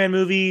Superman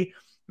movie,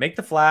 make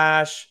the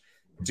Flash,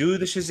 do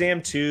the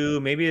Shazam 2,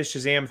 maybe a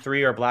Shazam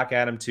 3 or Black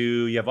Adam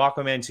 2. You have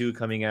Aquaman 2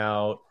 coming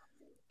out,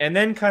 and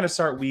then kind of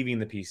start weaving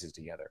the pieces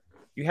together.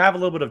 You have a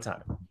little bit of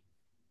time.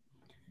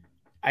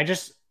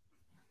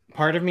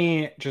 Part of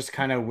me just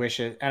kind of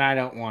wishes, and I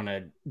don't want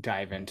to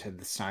dive into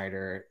the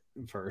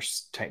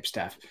Snyderverse type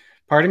stuff.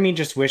 Part of me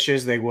just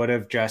wishes they would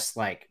have just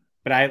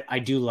but I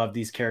do love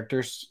these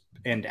characters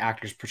and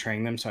actors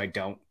portraying them, so I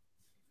don't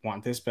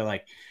want this,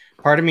 but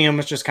part of me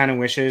almost just kind of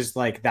wishes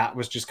that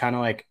was just kind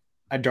of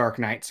a Dark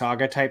Knight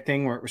saga type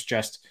thing where it was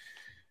just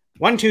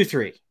 1, 2,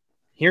 3.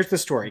 Here's the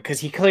story, because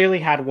he clearly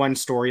had one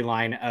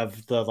storyline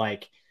of the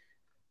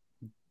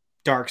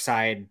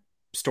Darkseid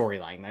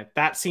storyline.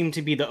 That seemed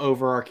to be the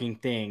overarching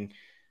thing.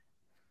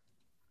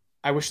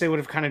 I wish they would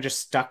have kind of just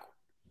stuck.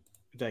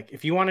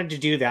 If you wanted to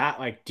do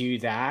that, do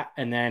that,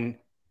 and then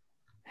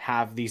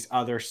have these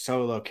other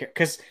solo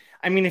characters. Because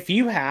I mean, if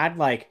you had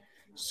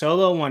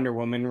solo Wonder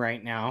Woman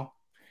right now,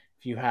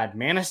 if you had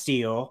Man of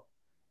Steel,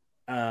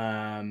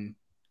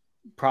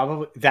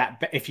 probably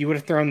that. If you would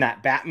have thrown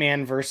that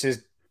Batman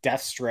versus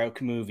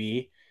Deathstroke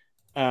movie,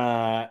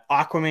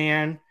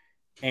 Aquaman,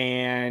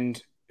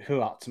 and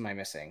who else am I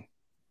missing?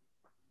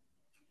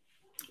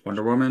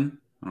 Wonder Woman.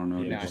 I don't know.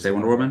 No, Did you say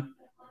Wonder Woman?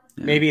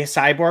 Yeah. Maybe a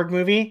Cyborg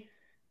movie.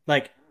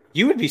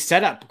 You would be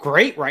set up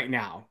great right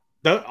now.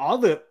 All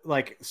the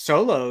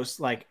solos,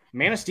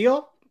 Man of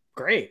Steel,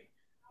 great.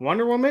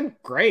 Wonder Woman,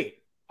 great.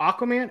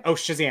 Aquaman,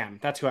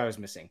 Shazam. That's who I was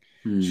missing.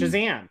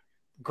 Shazam,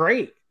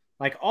 great.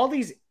 All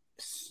these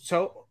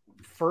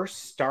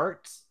first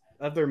starts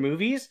of their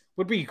movies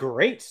would be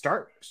great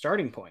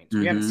starting points.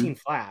 We haven't seen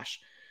Flash,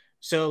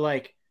 so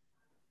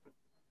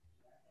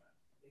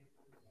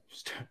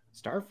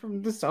start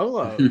from the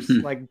solos.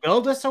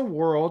 Build us a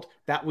world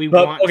that we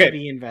want to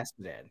be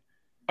invested in.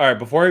 All right,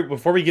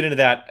 before we get into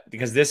that,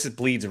 because this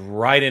bleeds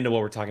right into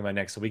what we're talking about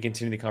next, so we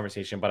continue the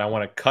conversation, but I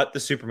want to cut the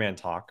Superman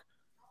talk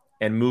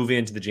and move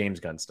into the James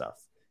Gunn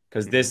stuff,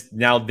 because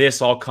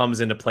this all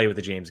comes into play with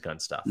the James Gunn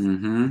stuff.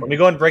 Let me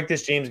go and break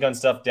this James Gunn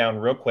stuff down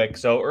real quick.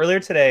 So earlier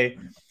today,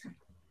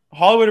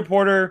 Hollywood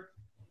Reporter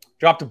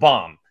dropped a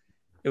bomb.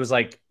 It was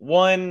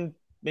 1,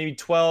 maybe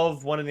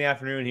 12, 1 in the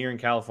afternoon here in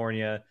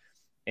California,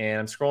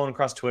 and I'm scrolling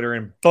across Twitter,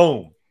 and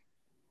boom,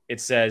 it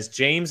says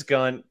James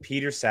Gunn,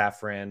 Peter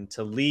Safran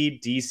to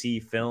lead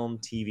DC film,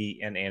 TV,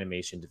 and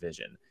animation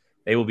division.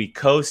 They will be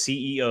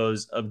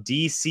co-CEOs of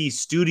DC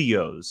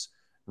Studios,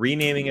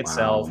 renaming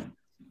itself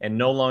and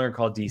no longer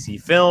called DC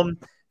Film.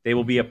 They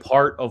will be a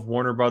part of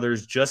Warner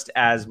Brothers, just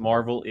as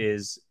Marvel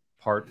is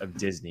part of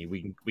Disney.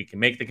 We can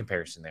make the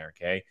comparison there.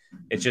 Okay,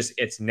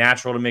 it's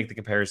natural to make the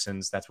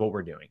comparisons. That's what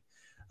we're doing.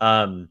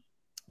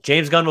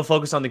 James Gunn will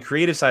focus on the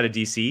creative side of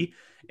DC,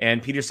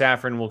 and Peter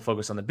Safran will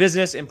focus on the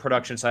business and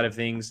production side of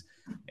things.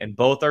 And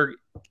both are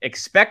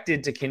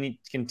expected to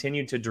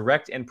continue to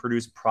direct and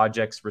produce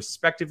projects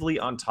respectively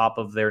on top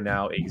of their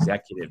now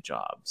executive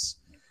jobs.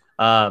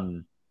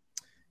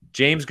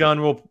 James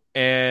Gunn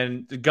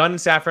and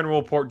Safran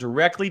will report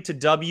directly to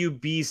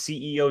WB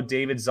CEO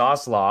David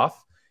Zaslav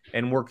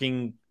and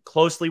working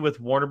closely with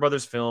Warner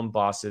Brothers film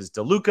bosses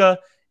DeLuca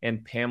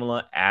and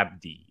Pamela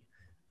Abdi.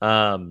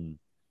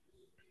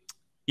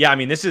 Yeah, I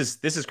mean, this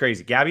is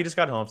crazy. Gabby just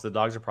got home, so the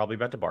dogs are probably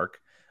about to bark.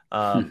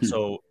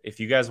 So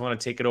if you guys want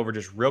to take it over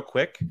just real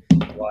quick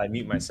while I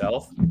mute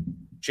myself.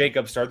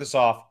 Jacob, start this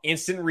off.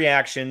 Instant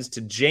reactions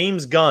to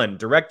James Gunn,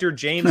 director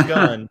James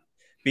Gunn,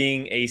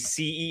 being a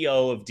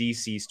CEO of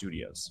DC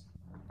Studios.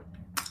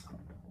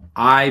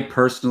 I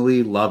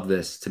personally love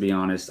this, to be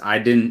honest. I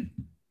didn't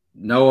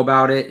know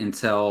about it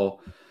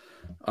until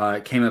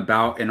it came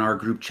about in our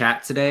group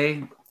chat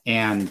today.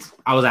 And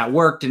I was at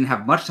work, didn't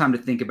have much time to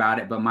think about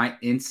it, but my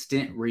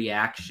instant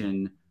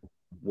reaction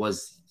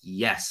was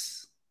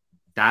yes,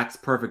 that's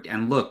perfect.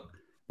 And look,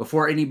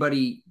 before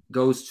anybody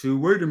goes to,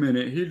 wait a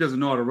minute, he doesn't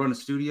know how to run a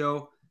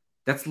studio.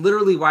 That's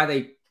literally why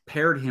they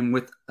paired him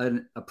with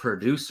a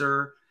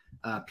producer,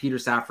 Peter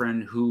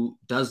Safran, who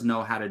does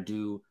know how to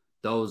do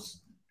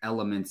those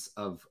elements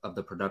of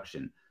the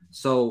production.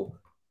 So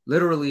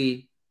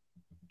literally,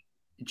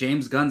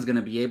 James Gunn's going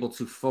to be able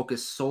to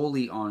focus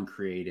solely on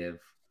creative,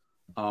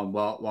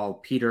 while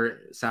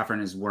Peter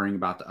Safran is worrying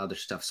about the other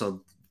stuff.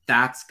 So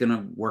that's going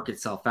to work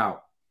itself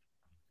out.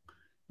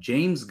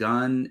 James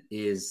Gunn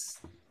is,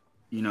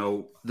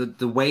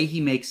 the way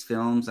he makes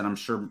films, and I'm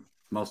sure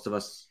most of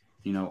us,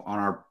 on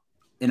our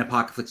in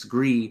Apocalypse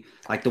agree,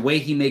 like the way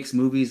he makes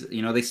movies,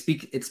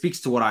 it speaks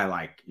to what I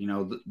like,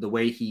 the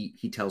way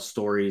he tells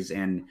stories,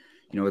 and,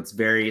 it's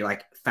very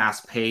like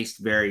fast paced,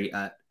 very,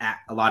 a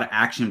lot of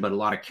action, but a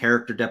lot of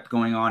character depth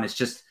going on. It's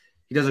just,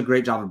 he does a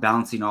great job of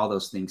balancing all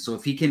those things. So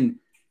if he can,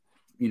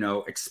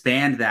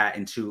 expand that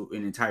into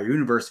an entire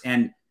universe,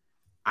 and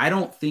I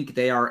don't think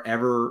they are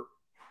ever,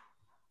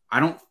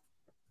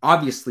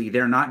 obviously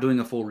they're not doing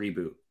a full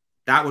reboot.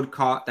 That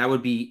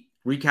would be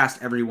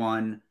recast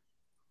everyone.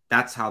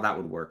 That's how that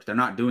would work. They're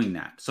not doing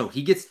that. So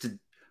he gets to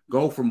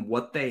go from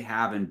what they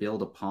have and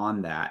build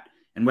upon that.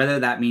 And whether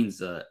that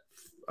means a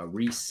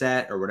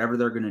reset or whatever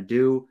they're going to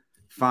do,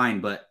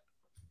 fine. But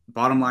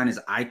bottom line is,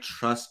 I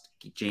trust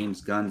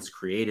James Gunn's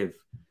creative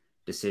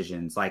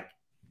decisions. Like,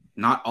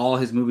 not all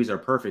his movies are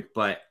perfect,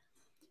 but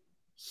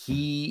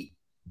he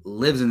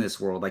lives in this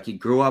world. Like, he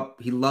grew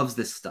up, he loves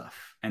this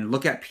stuff. And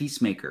look at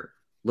Peacemaker.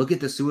 Look at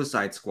the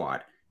Suicide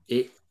Squad.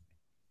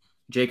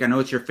 Jake, I know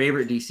it's your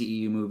favorite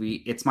DCEU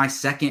movie. It's my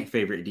second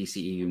favorite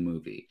DCEU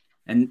movie.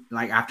 And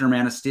like after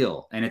Man of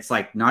Steel. And it's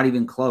like not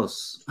even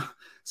close.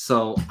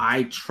 So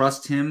I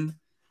trust him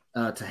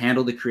to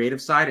handle the creative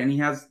side. And he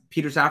has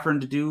Peter Safran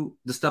to do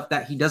the stuff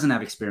that he doesn't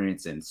have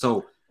experience in.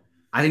 So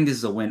I think this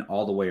is a win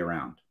all the way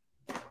around.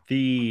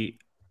 The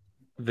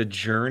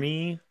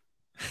journey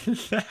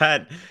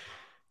that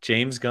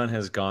James Gunn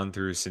has gone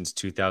through since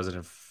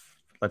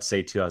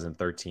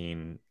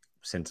 2013,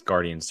 since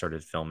Guardians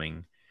started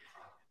filming,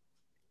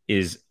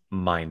 is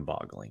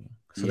mind-boggling.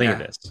 So think of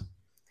this.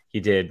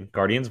 He did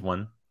Guardians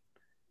 1.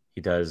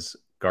 He does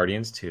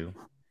Guardians 2.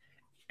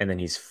 And then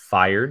he's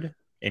fired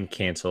and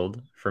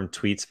canceled from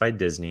tweets by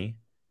Disney.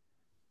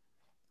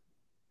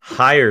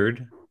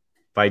 Hired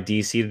by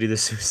DC to do the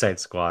Suicide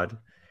Squad.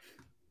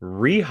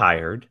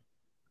 Rehired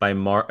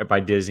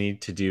by Disney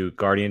to do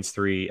Guardians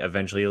 3,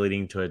 eventually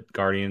leading to a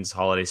Guardians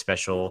holiday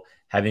special,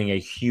 having a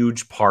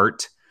huge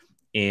part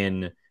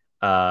in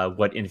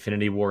what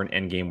Infinity War and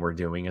Endgame were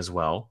doing as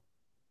well.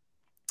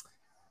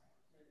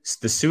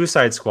 The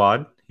Suicide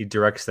Squad, he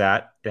directs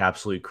that. It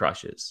absolutely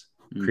crushes.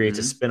 Creates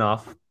a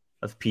spinoff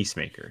of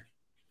Peacemaker.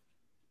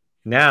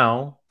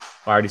 Now,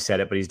 I already said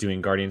it, but he's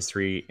doing Guardians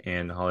 3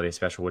 and the holiday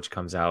special, which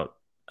comes out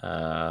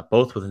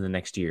both within the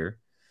next year.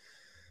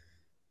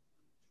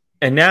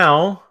 And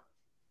now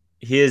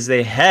he is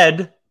the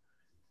head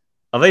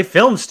of a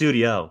film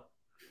studio.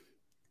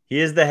 He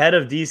is the head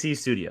of DC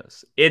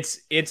Studios. It's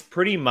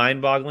pretty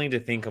mind-boggling to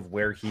think of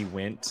where he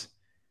went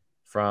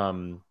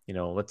from,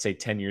 let's say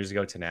 10 years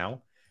ago to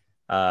now.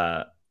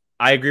 I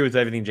agree with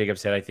everything Jacob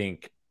said. I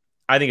think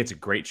it's a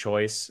great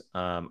choice.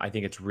 I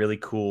think it's really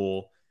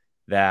cool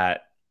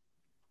that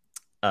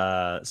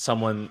a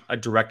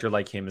director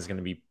like him is going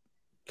to be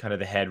kind of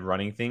the head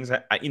running things.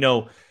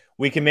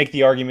 We can make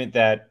the argument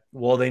that,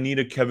 well, they need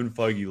a Kevin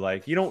Feige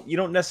like. You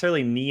don't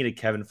necessarily need a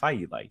Kevin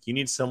Feige like. You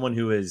need someone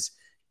who is,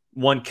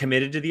 one,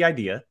 committed to the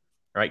idea,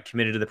 right?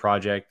 Committed to the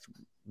project,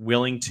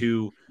 willing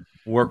to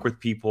work with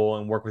people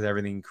and work with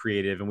everything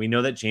creative. And we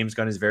know that James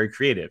Gunn is very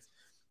creative.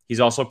 He's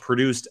also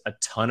produced a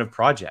ton of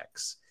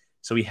projects.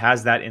 So he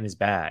has that in his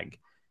bag.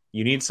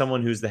 You need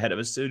someone who's the head of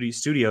a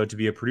studio to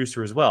be a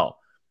producer as well.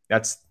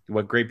 That's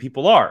what great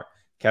people are.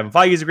 Kevin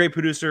Feige is a great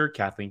producer.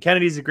 Kathleen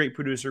Kennedy is a great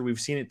producer.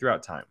 We've seen it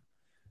throughout time.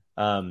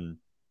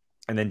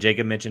 And then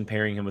Jacob mentioned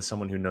pairing him with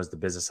someone who knows the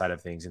business side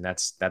of things, and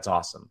that's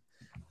awesome.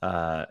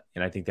 And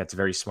I think that's a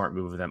very smart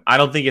move of them. I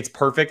don't think it's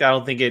perfect. I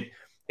don't think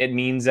it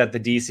means that the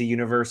DC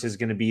universe is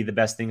going to be the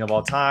best thing of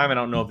all time. I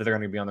don't know if they're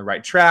going to be on the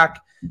right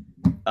track.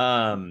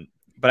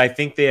 But I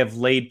think they have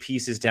laid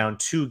pieces down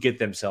to get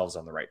themselves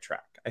on the right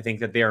track. I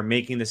think that they are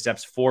making the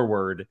steps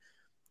forward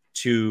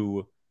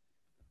to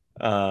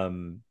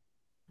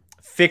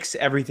fix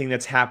everything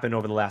that's happened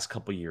over the last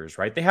couple of years,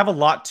 right? They have a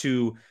lot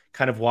to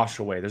kind of wash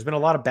away. There's been a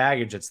lot of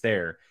baggage that's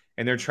there,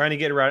 and they're trying to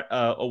get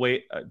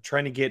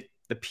trying to get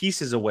the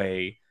pieces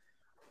away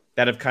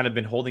that have kind of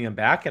been holding them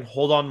back and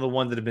hold on to the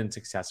ones that have been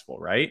successful,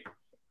 right?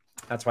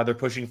 That's why they're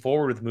pushing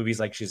forward with movies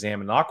like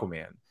Shazam and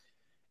Aquaman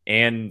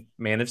and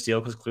Man of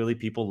Steel, because clearly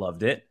people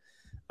loved it.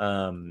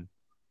 I'm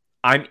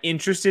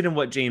interested in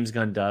what James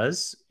Gunn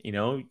does. You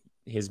know,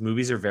 his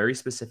movies are very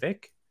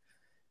specific.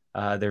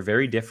 They're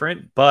very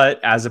different,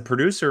 but as a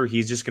producer,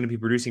 he's just going to be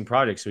producing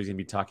projects. So he's going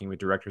to be talking with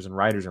directors and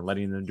writers and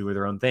letting them do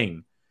their own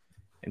thing.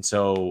 And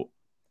so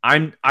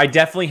I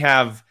definitely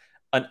have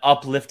an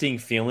uplifting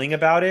feeling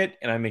about it,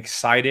 and I'm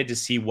excited to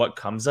see what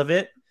comes of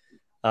it.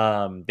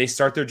 They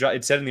start their job.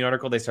 It said in the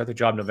article, they start their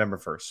job November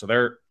 1st. So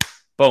they're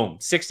boom,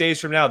 6 days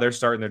from now, they're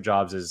starting their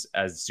jobs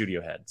as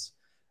studio heads.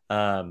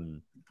 But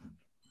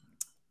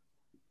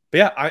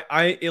yeah,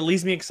 it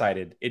leaves me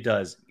excited. It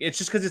does. It's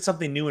just because it's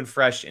something new and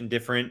fresh and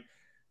different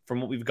from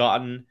what we've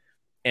gotten,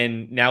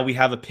 and now we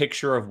have a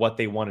picture of what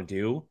they want to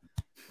do.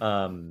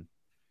 So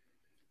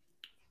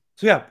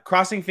yeah,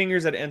 crossing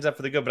fingers that it ends up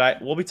for the good.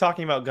 But we'll be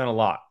talking about Gunn a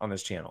lot on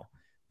this channel.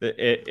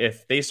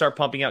 If they start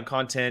pumping out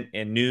content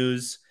and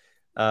news,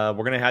 we're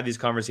going to have these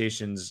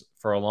conversations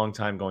for a long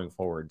time going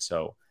forward.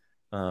 So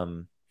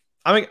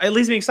it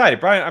leaves me excited.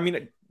 Brian, I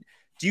mean,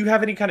 do you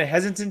have any kind of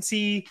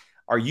hesitancy?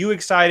 Are you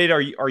excited?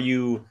 Are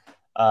you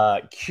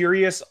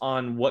curious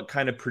on what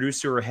kind of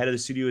producer or head of the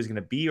studio is going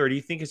to be, or do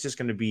you think it's just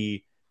going to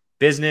be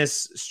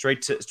business,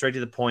 straight to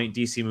the point,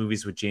 DC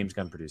movies with James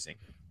Gunn producing?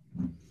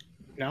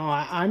 No,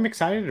 I'm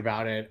excited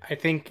about it. I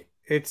think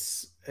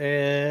it's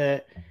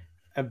a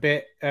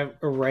bit of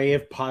a ray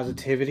of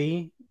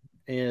positivity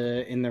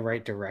in the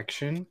right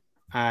direction.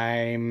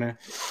 I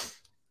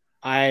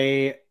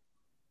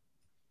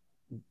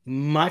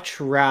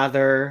much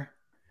rather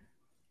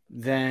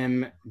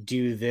them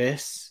do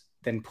this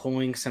than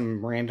pulling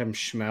some random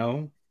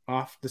schmo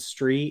off the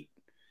street.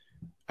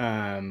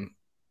 I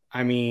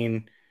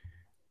mean,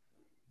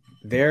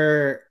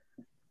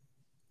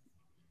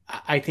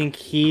 I think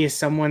he is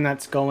someone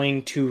that's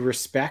going to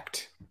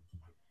respect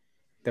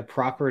the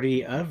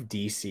property of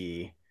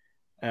DC.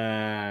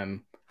 I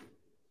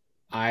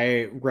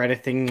read a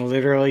thing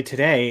literally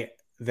today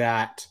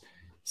that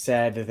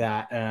said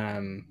that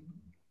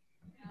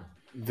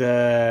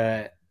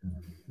the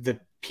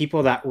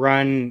people that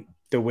run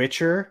The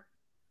Witcher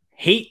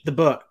hate the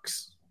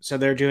books, so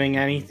they're doing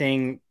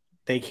anything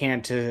they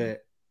can to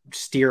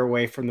steer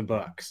away from the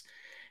books.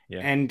 Yeah.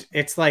 And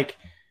it's like,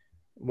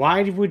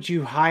 why would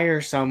you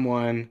hire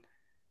someone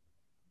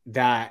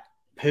that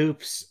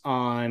poops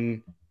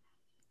on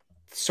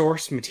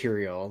source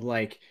material?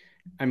 Like,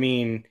 I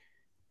mean,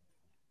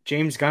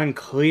 James Gunn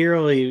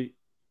clearly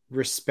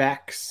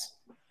respects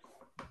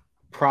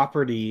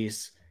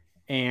properties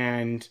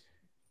and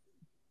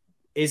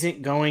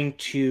isn't going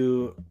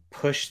to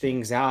push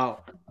things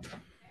out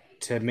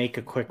to make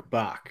a quick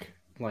buck.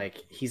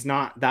 Like, he's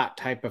not that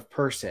type of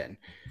person.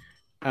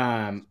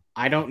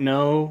 I don't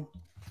know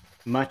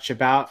much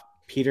about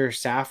Peter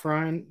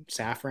Safran.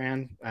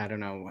 I don't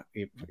know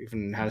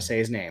even how to say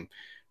his name.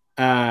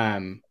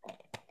 But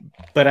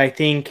I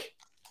think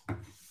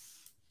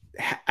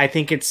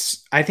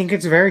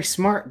it's very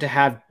smart to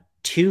have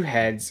two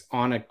heads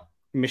on a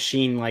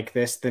machine like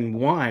this than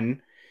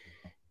one,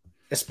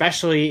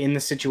 especially in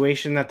the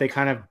situation that they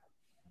kind of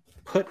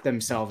put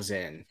themselves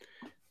in.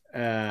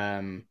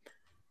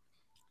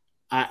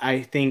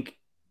 I think,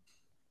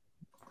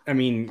 I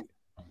mean,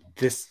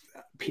 this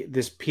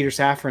Peter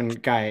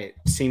Safran guy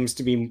seems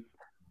to be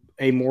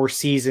a more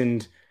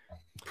seasoned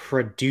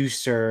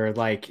producer.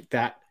 Like,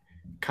 that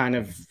kind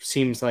of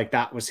seems like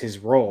that was his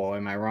role.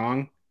 Am I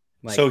wrong?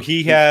 Like, so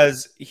he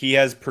has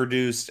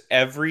produced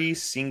every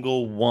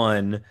single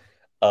one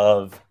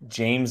of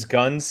James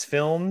Gunn's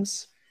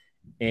films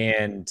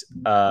and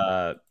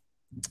the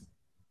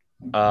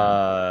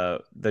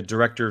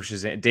director of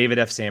Shazam, David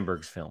F.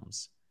 Sandberg's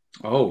films.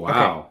 Oh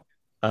wow!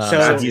 Okay.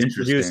 So he's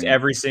produced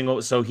every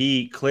single. So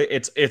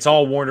it's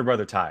all Warner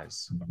Brothers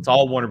ties. It's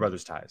all Warner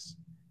Brothers ties.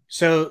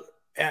 So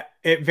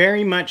it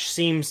very much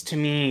seems to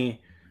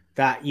me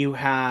that you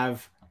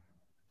have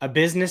a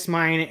business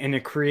mind and a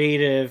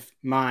creative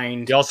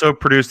mind. He also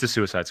produced the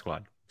Suicide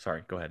Squad.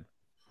 Sorry, go ahead.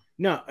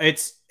 No,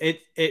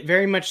 it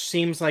very much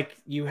seems like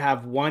you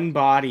have one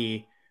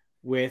body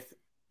with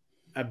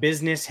a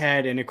business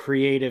head and a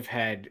creative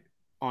head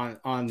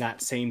on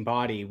that same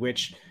body,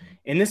 which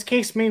in this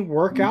case may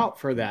work out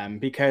for them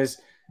because,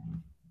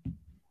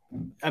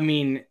 I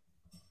mean,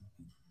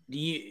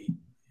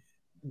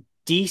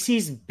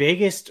 DC's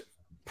biggest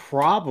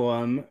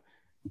problem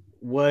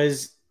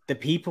was the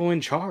people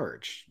in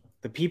charge.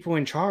 The people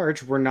in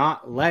charge were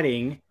not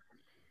letting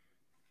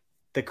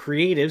the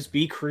creatives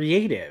be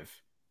creative.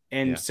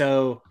 And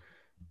so,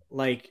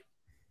 like,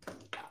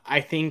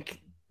 I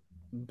think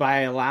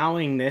by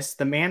allowing this,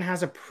 the man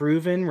has a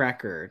proven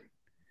record.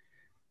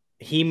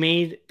 He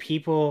made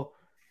people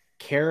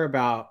care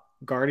about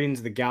Guardians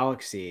of the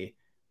Galaxy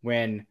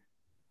when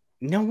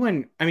no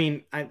one, I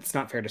mean, it's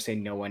not fair to say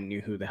no one knew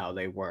who the hell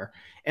they were.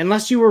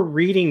 Unless you were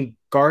reading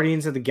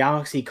Guardians of the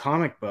Galaxy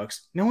comic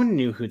books, no one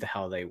knew who the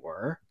hell they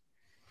were.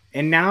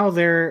 And now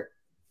they're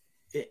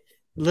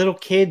little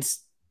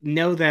kids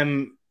know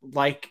them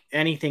like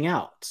anything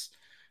else.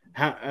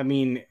 I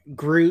mean,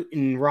 Groot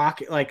and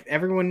Rocket, like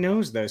everyone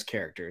knows those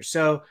characters.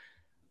 So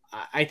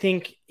I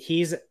think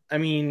he's,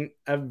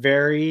 a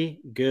very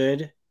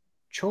good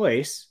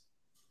choice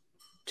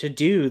to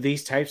do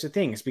these types of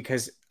things,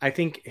 because I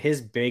think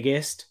his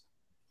biggest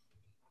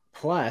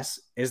plus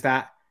is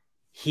that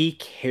he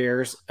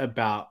cares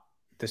about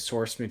the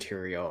source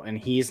material, and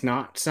he's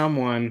not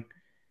someone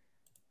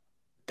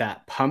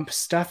that pumps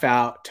stuff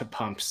out to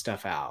pump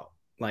stuff out.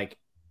 Like,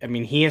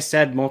 he has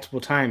said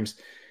multiple times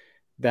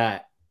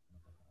that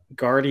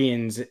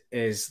Guardians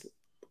is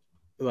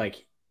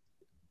like,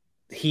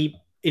 he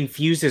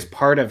infuses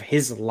part of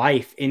his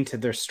life into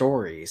their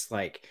stories.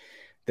 Like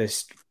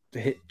this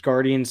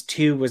Guardians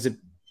 2 was a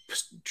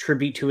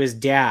tribute to his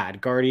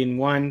dad. Guardian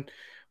 1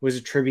 was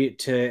a tribute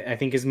to, I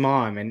think, his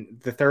mom. And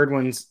the third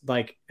one's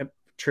like a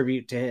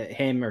tribute to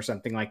him or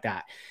something like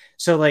that.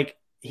 So like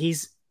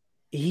he's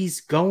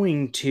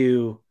going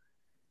to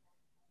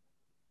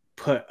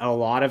put a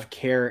lot of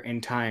care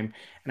and time.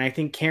 And I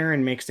think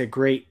Karen makes a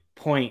great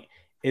point,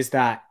 is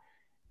that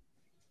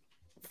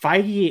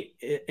Feige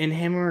and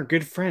him are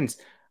good friends.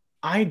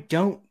 I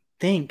don't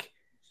think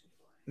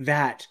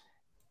that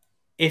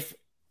if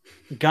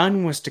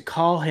Gunn was to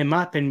call him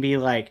up and be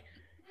like,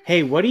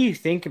 hey, what do you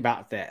think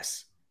about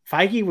this?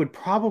 Feige would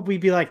probably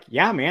be like,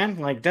 yeah, man,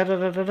 like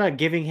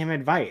giving him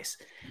advice.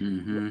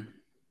 Mm-hmm.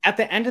 At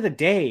the end of the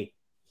day,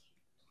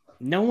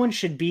 no one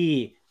should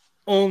be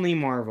only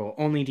Marvel,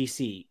 only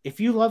DC. If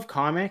you love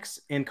comics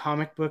and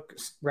comic book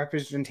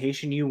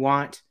representation, you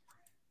want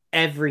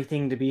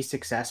everything to be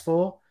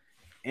successful.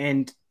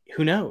 And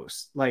who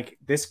knows? Like,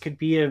 this could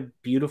be a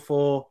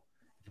beautiful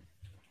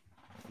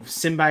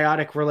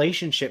symbiotic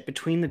relationship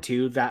between the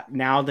two, that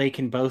now they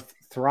can both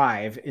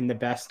thrive in the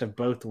best of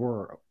both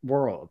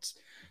worlds.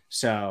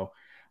 So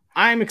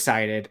I'm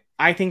excited.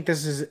 I think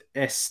this is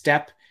a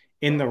step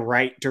in the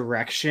right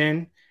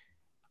direction.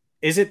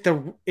 Is it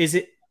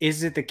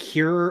the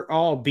cure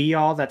all be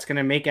all that's going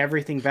to make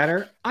everything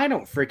better? I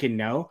don't freaking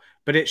know,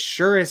 but it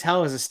sure as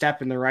hell is a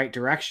step in the right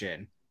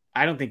direction.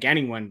 I don't think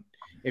anyone,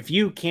 if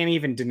you can't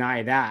even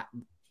deny that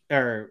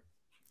or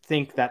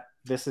think that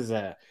this is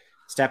a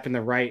step in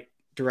the right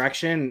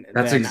direction,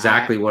 that's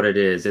exactly what it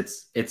is.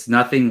 It's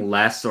nothing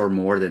less or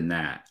more than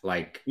that.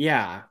 Like,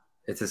 yeah,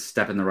 it's a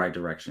step in the right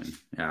direction.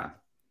 Yeah.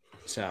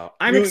 So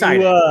I'm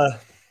excited.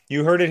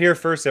 You heard it here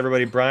first,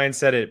 everybody. Brian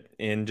said it.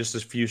 In just a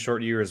few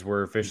short years,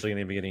 we're officially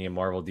going to be getting a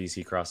Marvel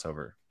DC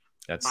crossover.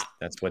 That's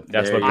what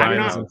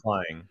Brian was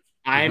implying.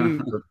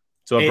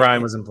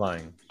 Brian was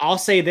implying. I'll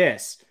say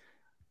this: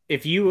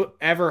 if you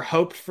ever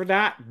hoped for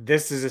that,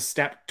 this is a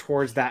step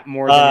towards that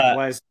more than it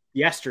was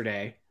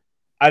yesterday.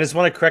 I just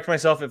want to correct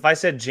myself. If I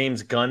said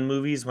James Gunn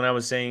movies when I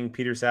was saying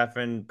Peter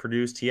Safran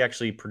produced, he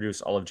actually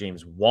produced all of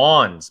James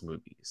Wan's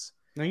movies.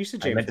 No, you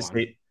said James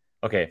Wan.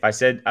 Okay, if I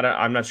said,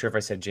 I'm not sure if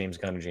I said James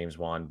Gunn or James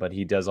Wan, but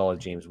he does all of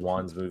James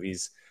Wan's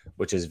movies,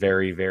 which is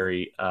very,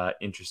 very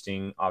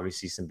interesting.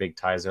 Obviously, some big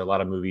ties there. A lot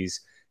of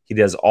movies. He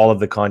does all of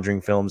the Conjuring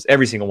films,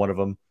 every single one of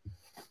them.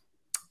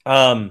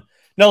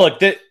 No,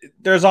 look,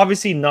 there's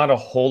obviously not a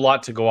whole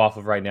lot to go off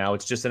of right now.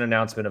 It's just an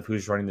announcement of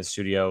who's running the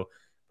studio,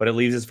 but it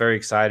leaves us very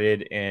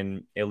excited,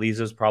 and it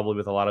leaves us probably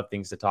with a lot of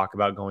things to talk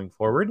about going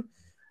forward.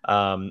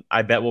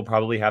 I bet we'll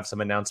probably have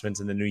some announcements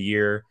in the new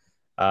year.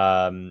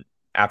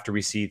 After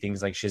we see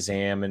things like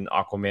Shazam and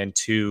Aquaman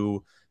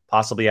 2,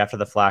 possibly after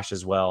The Flash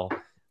as well.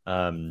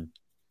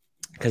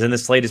 Because then the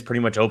slate is pretty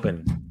much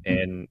open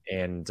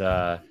and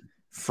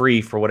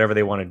free for whatever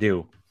they want to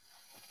do.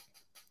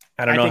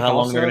 I don't know how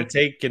long they're going to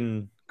take,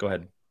 and go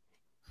ahead.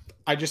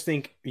 I just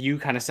think you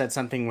kind of said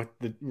something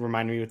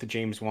reminded me with the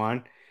James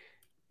Wan.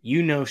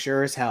 You know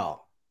sure as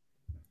hell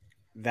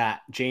that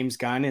James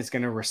Gunn is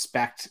going to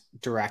respect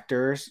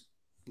directors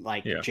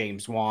like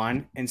James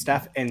Wan and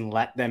stuff and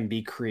let them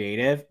be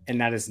creative, and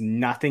that is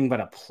nothing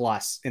but a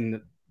plus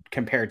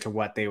compared to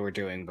what they were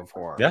doing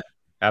before. Yeah,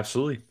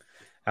 absolutely.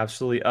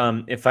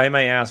 If I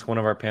may ask one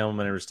of our panel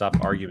members to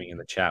stop arguing in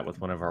the chat with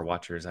one of our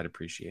watchers, I'd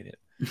appreciate it.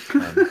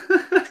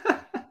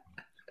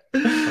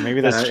 Or maybe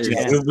that's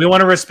we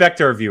want to respect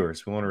our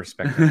viewers. We want to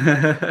respect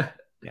them.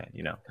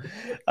 Yeah,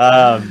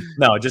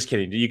 no, just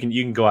kidding. You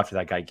can go after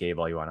that guy Gabe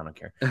all you want. I don't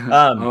care.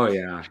 Oh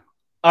yeah.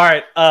 All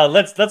right,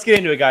 let's get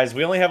into it, guys.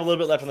 We only have a little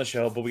bit left on the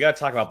show, but we got to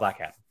talk about Black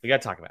Hat. We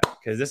got to talk about it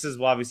because this is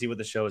obviously what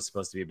the show is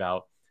supposed to be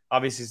about.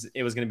 Obviously,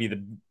 it was going to be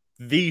the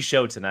the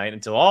show tonight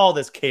until all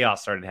this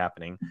chaos started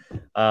happening.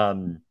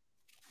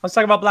 Let's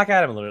talk about Black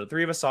Adam a little bit. The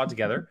three of us saw it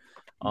together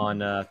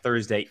on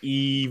Thursday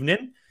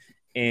evening,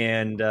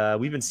 and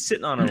we've been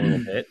sitting on it a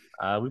little bit.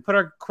 We put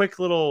our quick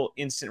little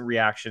instant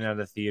reaction out of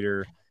the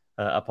theater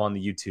up on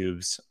the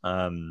YouTubes.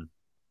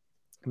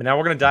 But now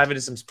we're going to dive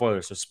into some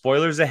spoilers. So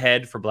spoilers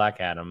ahead for Black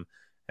Adam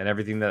and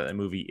everything that the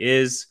movie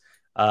is.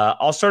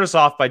 I'll start us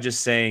off by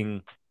just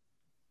saying,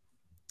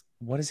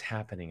 what is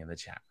happening in the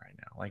chat right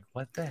now? Like,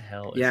 what the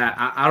hell?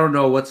 I don't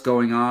know what's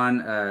going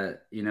on.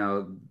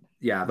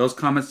 Those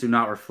comments do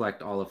not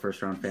reflect all of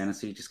First Round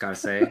Fantasy. Just gotta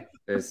say,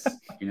 it's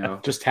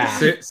just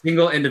half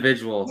single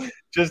individual,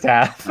 just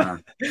half. No,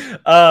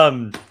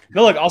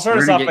 look, I'll start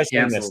us off by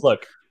saying this.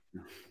 Look,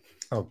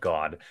 oh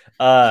God,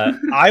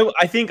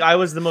 I think I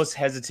was the most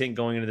hesitant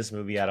going into this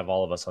movie out of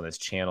all of us on this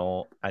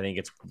channel. I think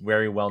it's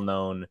very well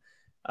known.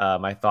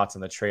 My thoughts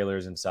on the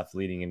trailers and stuff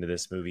leading into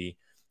this movie.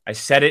 I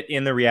said it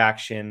in the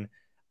reaction.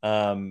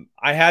 I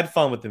had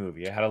fun with the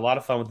movie. I had a lot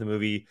of fun with the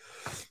movie.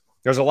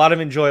 There's a lot of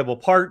enjoyable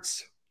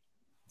parts.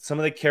 Some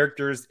of the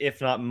characters,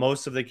 if not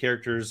most of the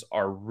characters,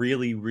 are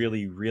really,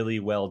 really, really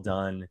well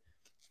done.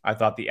 I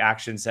thought the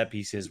action set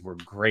pieces were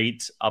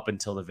great up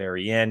until the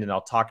very end, and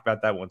I'll talk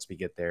about that once we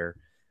get there.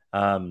 It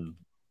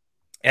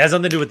has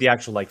nothing to do with the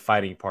actual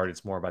fighting part.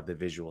 It's more about the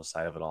visual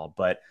side of it all.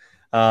 But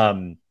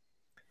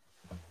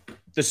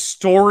the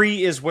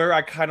story is where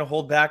I kind of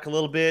hold back a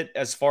little bit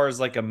as far as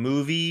a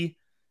movie,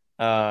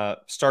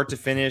 start to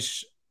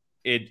finish.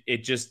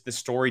 It just, the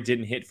story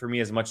didn't hit for me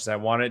as much as I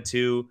wanted it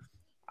to.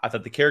 I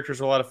thought the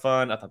characters were a lot of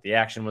fun. I thought the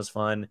action was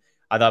fun.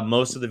 I thought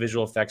most of the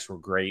visual effects were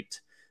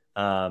great.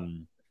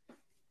 And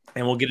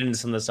we'll get into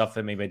some of the stuff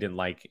that maybe I didn't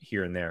like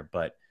here and there,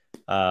 but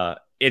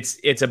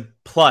it's a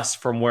plus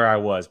from where I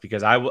was,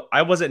 because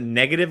I wasn't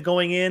negative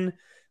going in,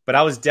 but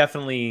I was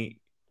definitely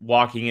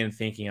walking in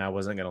thinking I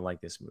wasn't going to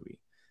like this movie.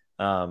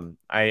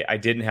 I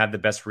didn't have the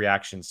best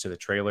reactions to the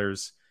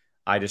trailers.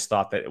 I just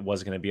thought that it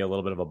was going to be a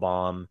little bit of a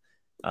bomb.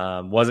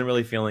 Wasn't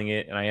really feeling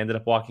it, and I ended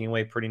up walking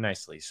away pretty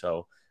nicely.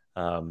 So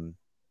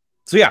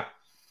yeah.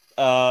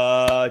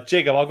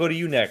 Jacob, I'll go to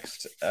you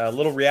next. A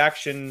little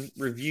reaction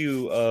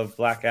review of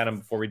Black Adam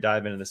before we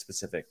dive into the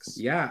specifics.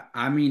 Yeah,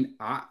 I mean,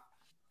 I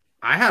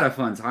had a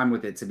fun time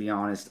with it, to be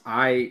honest.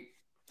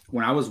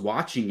 When I was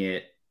watching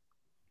it,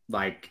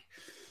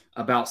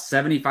 about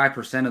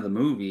 75% of the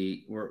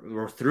movie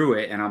we're through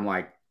it, and I'm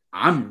like,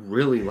 I'm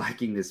really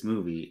liking this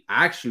movie.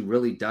 I actually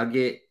really dug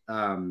it.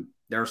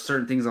 There are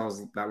certain things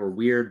that were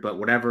weird, but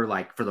whatever,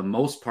 for the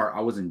most part, I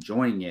was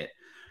enjoying it.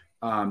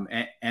 And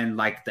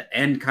the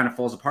end kind of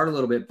falls apart a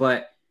little bit,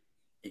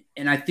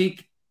 and I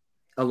think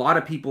a lot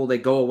of people, they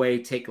go away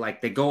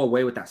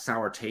with that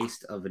sour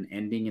taste of an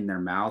ending in their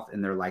mouth,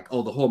 and they're like,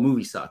 oh, the whole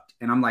movie sucked.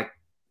 And I'm like,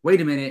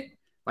 wait a minute.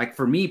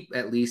 For me,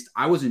 at least,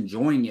 I was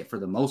enjoying it for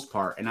the most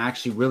part, and I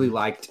actually really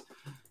liked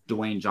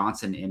Dwayne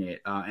Johnson in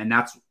it. And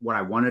that's what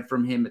I wanted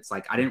from him. It's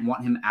I didn't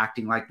want him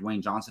acting like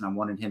Dwayne Johnson. I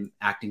wanted him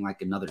acting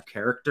like another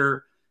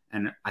character.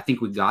 And I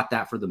think we got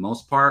that for the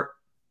most part.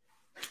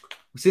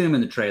 We've seen him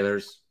in the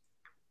trailers.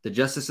 The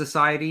Justice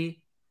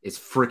Society is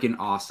freaking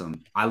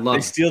awesome. I love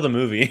They steal the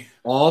movie.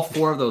 All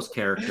four of those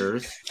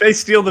characters. They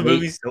steal the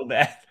movie so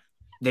bad.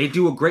 They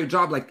do a great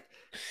job.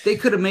 They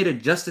could have made a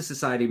Justice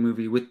Society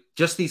movie with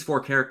just these four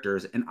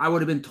characters, and I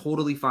would have been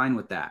totally fine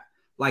with that.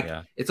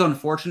 It's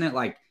unfortunate.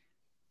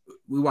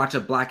 We watch a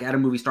Black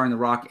Adam movie starring The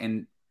Rock,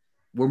 and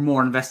we're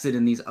more invested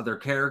in these other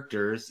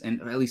characters,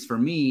 and at least for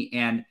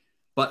me,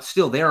 but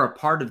still, they are a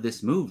part of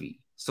this movie.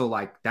 So,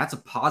 that's a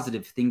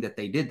positive thing that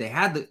they did. They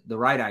had the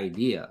right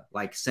idea,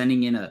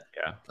 sending in a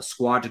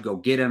squad to go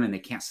get him, and they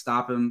can't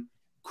stop him.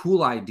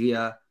 Cool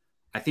idea.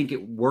 I think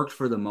it worked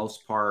for the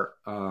most part,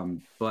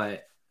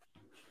 but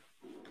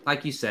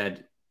like you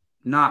said,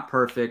 not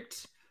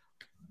perfect.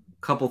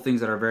 Couple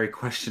things that are very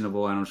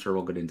questionable, and I'm sure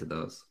we'll get into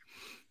those.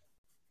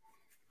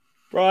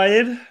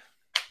 Brian,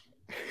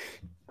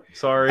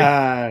 sorry.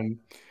 Yeah,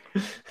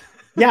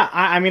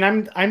 I mean,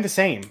 I'm the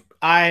same.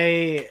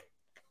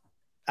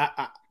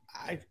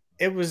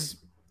 It was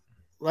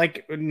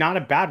not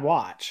a bad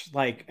watch.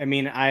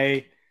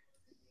 It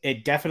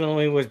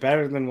definitely was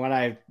better than what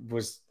I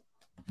was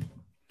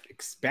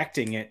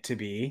expecting it to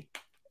be.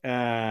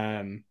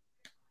 I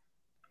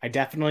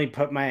definitely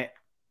put my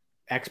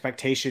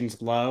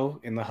expectations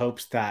low in the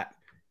hopes that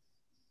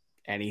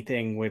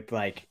anything would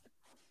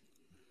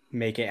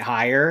make it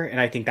higher. And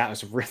I think that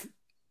was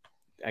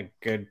a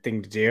good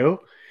thing to do.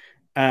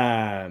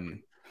 I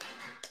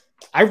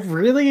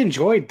really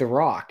enjoyed The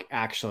Rock,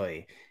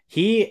 actually.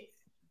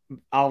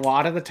 A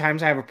lot of the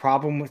times I have a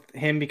problem with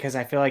him because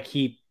I feel like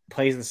he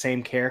plays the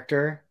same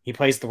character. He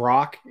plays The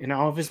Rock in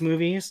all of his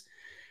movies.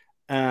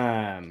 But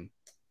I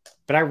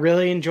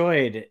really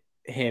enjoyed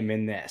him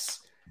in this.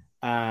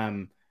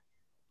 I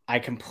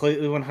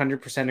completely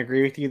 100%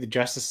 agree with you. The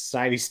Justice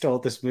Society stole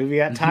this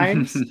movie at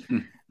times.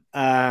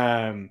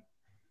 But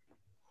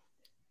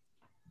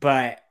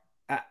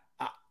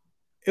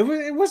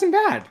it wasn't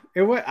bad.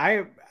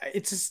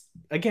 It's just,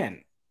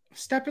 again,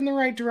 step in the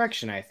right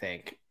direction, I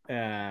think.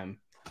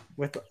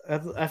 With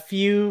a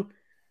few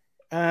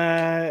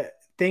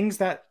things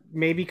that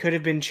maybe could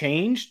have been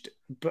changed,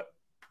 but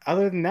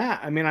other than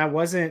that, I mean,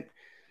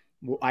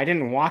 I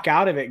didn't walk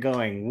out of it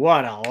going,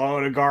 what a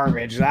load of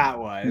garbage that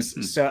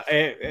was. So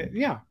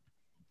yeah.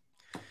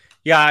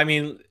 I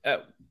mean,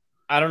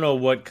 I don't know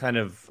what kind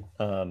of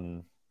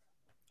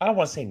I don't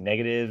want to say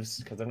negatives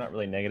because they're not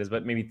really negatives,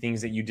 but maybe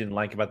things that you didn't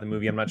like about the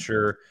movie. I'm not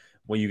sure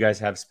what you guys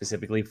have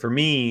specifically. For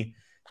me,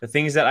 the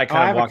things that I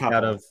kind of walked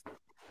out of,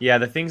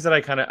 the things that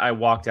I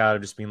walked out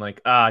of just being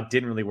like, it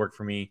didn't really work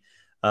for me.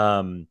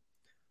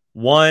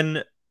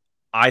 One,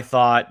 I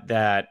thought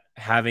that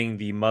having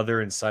the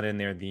mother and son in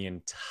there the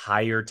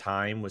entire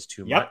time was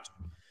too much.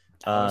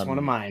 That was one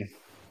of mine.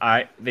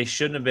 They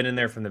shouldn't have been in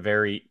there from the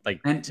very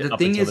and the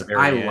thing is,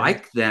 I end.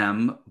 like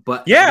them,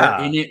 but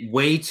they're in it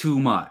way too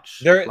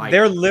much.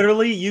 They're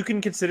literally, you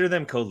can consider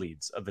them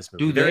co-leads of this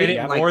movie. They're in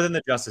it more than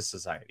the Justice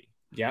Society.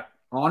 Yeah.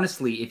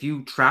 Honestly, if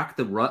you track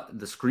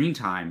the screen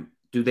time,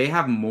 do they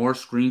have more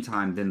screen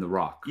time than The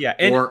Rock? Yeah,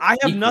 and I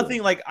have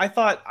nothing like I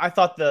thought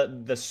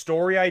the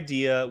story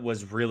idea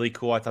was really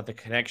cool. I thought the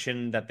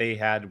connection that they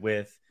had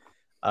with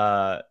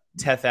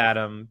Teth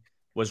Adam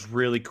was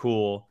really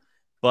cool,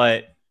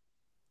 but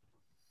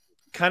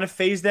kind of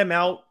phased them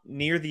out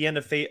near the end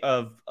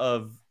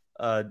of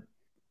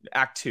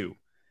Act 2.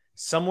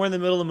 Somewhere in the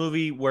middle of the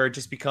movie where it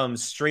just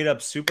becomes straight up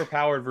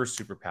superpowered versus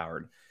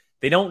superpowered.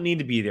 They don't need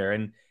to be there.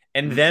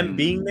 And them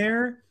being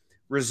there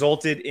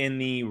resulted in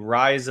the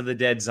Rise of the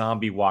Dead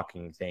zombie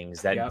walking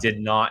things that did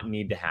not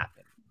need to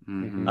happen.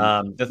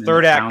 The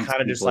third act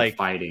kind of just like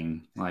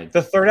fighting.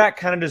 The third act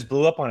kind of just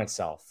blew up on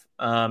itself.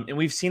 And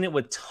we've seen it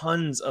with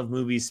tons of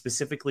movies,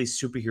 specifically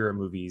superhero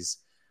movies,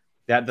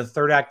 that the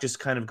third act just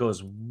kind of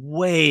goes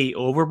way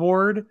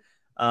overboard.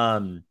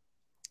 And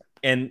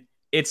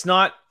it's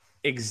not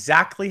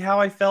exactly how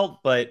I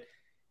felt, but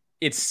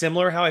it's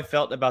similar how I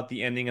felt about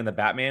the ending of the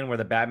Batman, where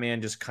the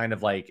Batman just kind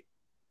of like,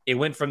 it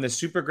went from the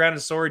super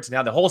grounded story to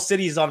now the whole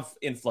city is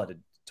in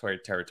flooded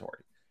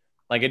territory.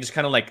 Like it just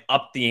kind of like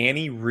upped the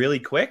ante really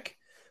quick.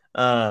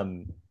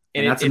 And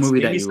that's a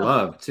movie that you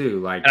love too.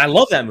 Like, and I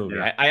love that movie.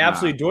 I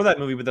absolutely adore that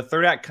movie, but the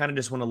third act kind of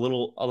just went a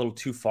little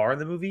too far in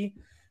the movie.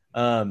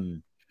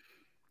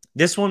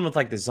 This one with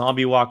like the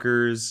zombie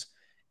walkers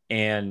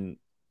and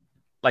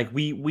like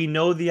we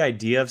know the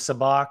idea of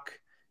Sabak,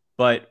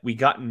 but we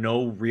got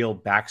no real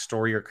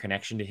backstory or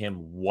connection to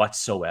him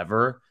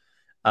whatsoever.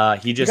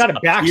 He just got a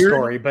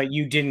backstory, but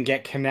you didn't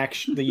get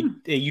connection.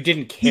 You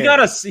didn't care.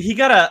 He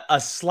got a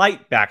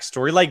slight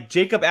backstory. Like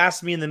Jacob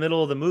asked me in the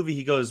middle of the movie,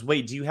 he goes,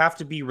 "Wait, do you have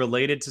to be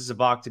related to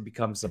Sabak to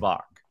become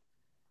Sabak?"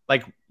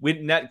 Like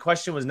that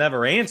question was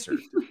never answered.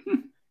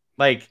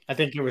 Like I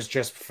think it was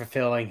just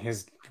fulfilling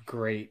his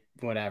great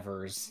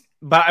whatevers.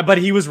 But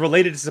he was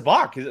related to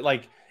Sabak.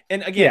 Like,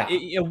 and again,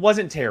 it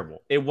wasn't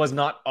terrible. It was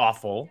not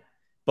awful,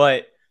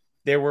 but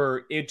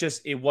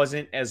it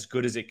wasn't as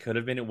good as it could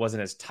have been. It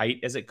wasn't as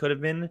tight as it could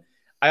have been.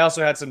 I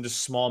also had some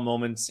just small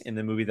moments in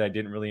the movie that I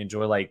didn't really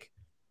enjoy. Like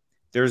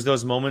there's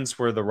those moments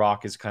where The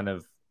Rock is kind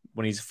of,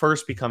 when he's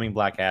first becoming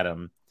Black Adam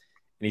and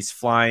he's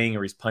flying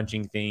or he's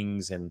punching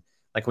things, and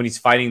like when he's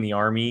fighting the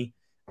army.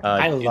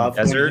 I love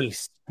when he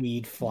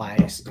speed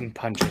flies and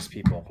punches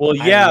people. Well,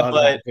 yeah,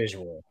 but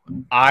visual.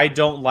 I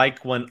don't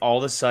like when all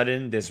of a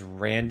sudden this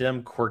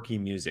random quirky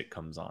music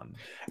comes on.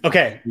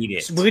 Okay,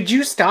 would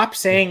you stop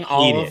saying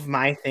all of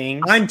my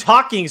things? I'm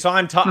talking, so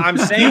I'm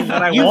saying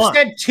what I want.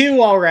 You said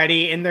two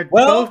already, and they're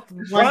both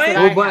ones that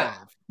I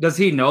have. Does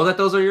he know that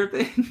those are your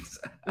things?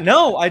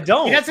 No, I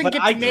don't. He doesn't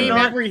get to name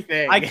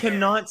everything. I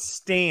cannot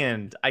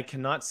stand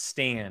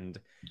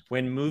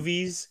when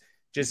movies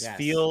just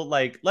feel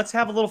like, let's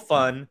have a little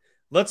fun.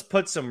 Let's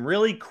put some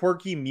really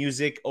quirky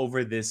music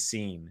over this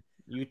scene.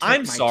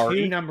 I'm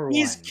sorry.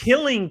 He's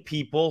killing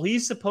people.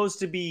 He's supposed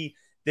to be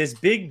this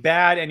big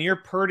bad, and you're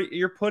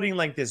putting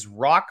like this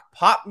rock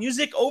pop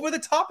music over the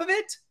top of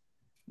it?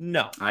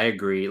 No. I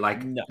agree.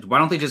 Like, why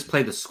don't they just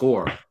play the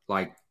score?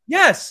 Like,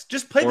 yes,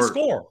 just play the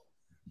score.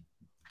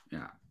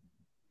 Yeah.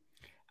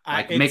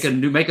 Like make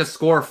a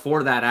score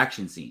for that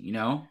action scene, you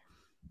know?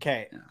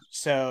 Okay. Yeah.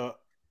 So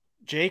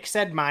Jake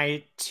said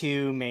my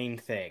two main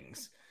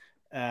things.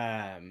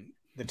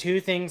 The two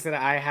things that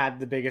I had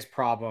the biggest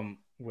problem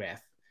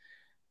with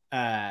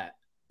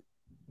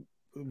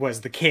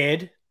was the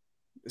kid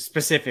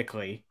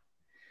specifically.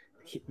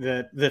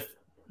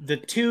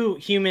 The two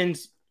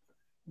humans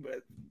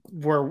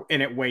were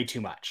in it way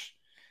too much.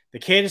 The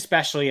kid,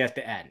 especially at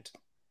the end,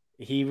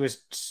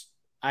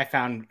 I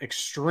found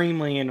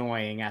extremely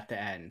annoying at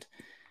the end.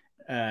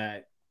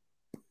 That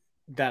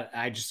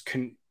I just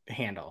couldn't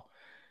handle.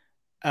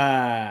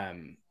 I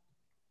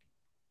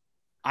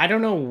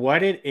don't know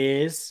what it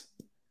is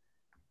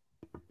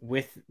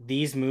with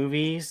these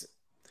movies,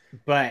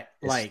 but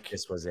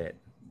this was it.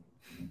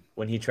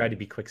 When he tried to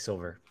be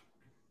Quicksilver.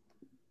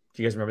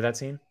 Do you guys remember that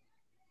scene?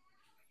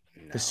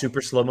 No. The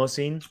super slow-mo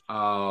scene?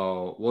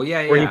 Oh, well,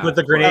 yeah. Where he put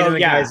the grenade in the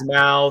guy's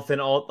mouth and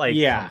all, like,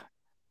 yeah.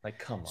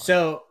 Come on.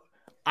 So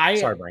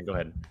sorry, Brian, go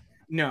ahead.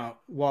 No,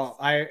 well,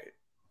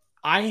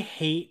 I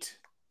hate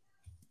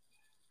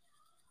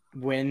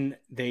when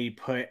they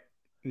put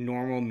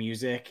normal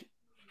music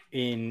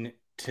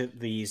into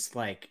these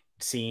like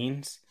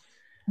scenes.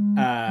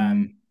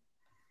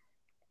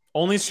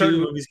 Only certain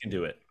movies can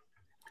do it.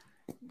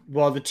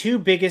 Well, the two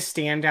biggest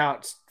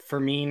standouts for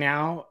me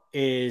now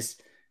is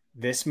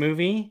this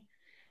movie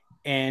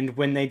and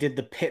when they did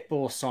the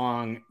Pitbull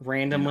song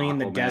randomly in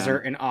the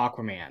desert in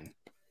Aquaman.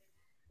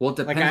 Well, it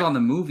depends on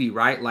the movie,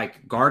 right?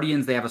 Like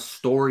Guardians, they have a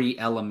story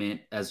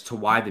element as to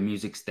why the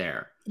music's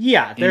there.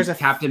 Yeah, there's a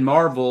Captain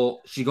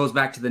Marvel. She goes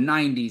back to the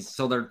 90s,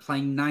 so they're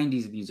playing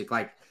 90s music.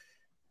 Like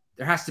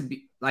there has to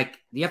be, like,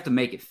 you have to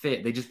make it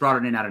fit. They just brought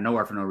it in out of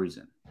nowhere for no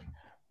reason.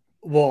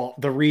 Well,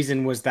 the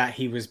reason was that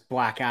he was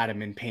Black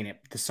Adam and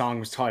the song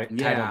was titled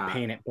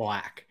Paint It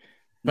Black.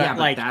 But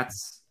like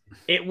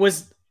it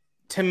was,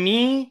 to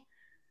me,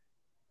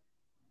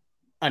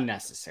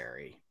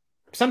 unnecessary.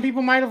 Some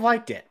people might have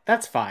liked it.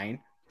 That's fine.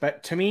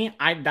 But to me,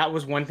 that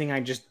was one thing I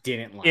just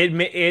didn't like.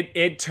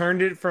 It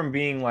turned it from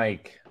being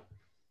like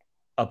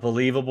a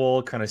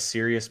believable kind of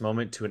serious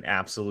moment to an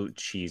absolute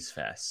cheese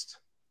fest.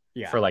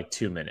 Yeah. For like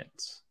 2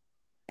 minutes.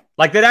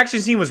 Like that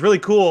action scene was really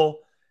cool.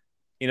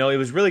 You know, it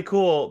was really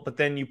cool, but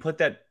then you put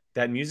that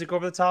music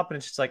over the top and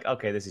it's just like,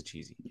 okay, this is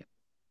cheesy.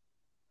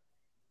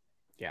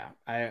 Yeah.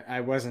 I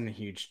wasn't a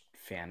huge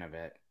fan of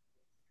it.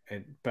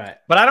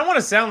 But I don't want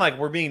to sound like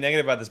we're being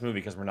negative about this movie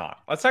because we're not.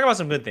 Let's talk about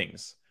some good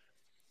things.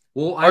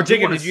 Well,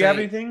 Jacob, did you have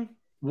anything?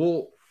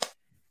 Well,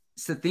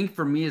 the thing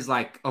for me is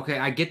like, okay,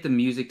 I get the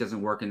music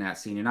doesn't work in that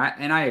scene, and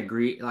I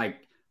agree.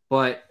 Like,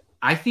 but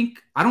I think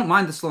I don't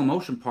mind the slow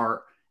motion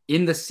part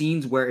in the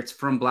scenes where it's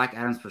from Black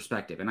Adam's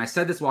perspective. And I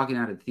said this walking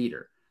out of the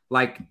theater,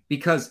 like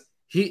because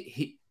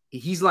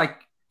he's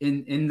like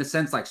in the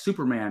sense like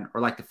Superman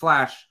or like the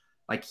Flash,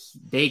 like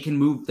they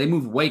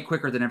move way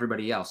quicker than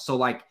everybody else. So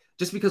like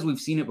just because we've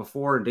seen it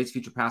before in Days of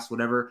Future Past,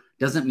 whatever,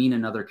 doesn't mean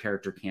another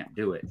character can't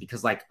do it.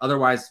 Because like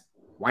otherwise,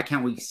 why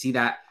can't we see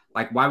that?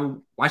 Like,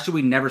 why should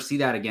we never see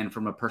that again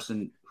from a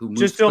person who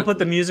moves just don't quickly? Put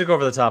the music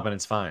over the top and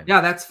it's fine.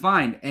 Yeah, that's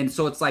fine. And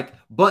so it's like,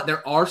 but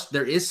there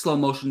is slow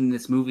motion in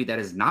this movie that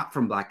is not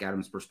from Black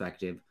Adam's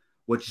perspective,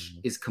 which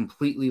is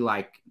completely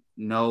like,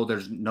 no,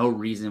 there's no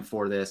reason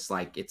for this.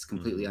 Like, it's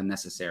completely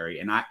unnecessary.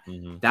 And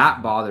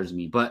that bothers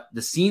me. But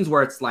the scenes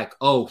where it's like,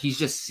 oh, he's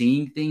just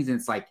seeing things and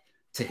it's like,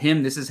 to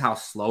him, this is how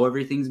slow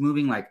everything's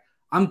moving. Like,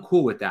 I'm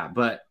cool with that.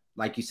 But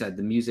like you said,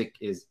 the music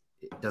it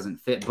doesn't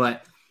fit.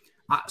 But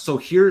so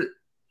here,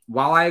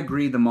 while I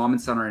agree the mom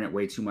and son are in it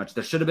way too much,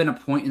 there should have been a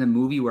point in the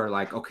movie where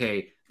like,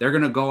 okay, they're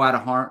going to go out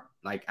of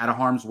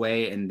harm's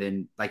way. And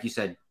then, like you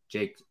said,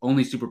 Jake,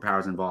 only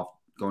superpowers involved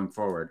going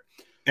forward.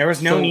 There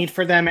was no need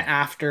for them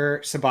after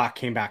Sabbac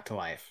came back to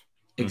life.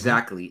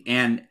 Exactly.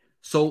 And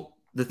so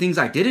the things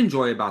I did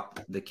enjoy about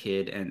the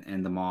kid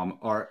and the mom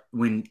are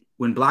when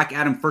Black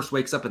Adam first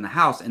wakes up in the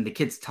house and the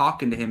kid's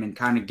talking to him and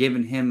kind of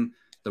giving him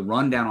the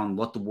rundown on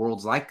what the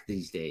world's like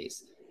these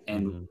days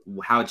and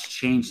how it's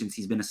changed since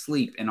he's been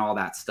asleep and all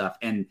that stuff.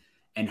 And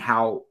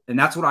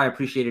that's what I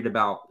appreciated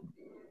about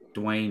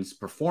Dwayne's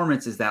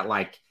performance is that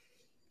like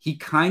he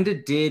kind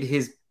of did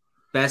his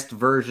best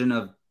version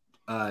of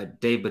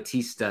Dave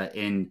Bautista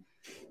in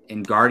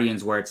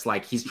Guardians, where it's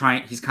like he's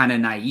kind of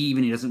naive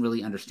and he doesn't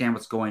really understand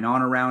what's going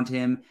on around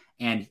him.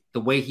 And the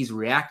way he's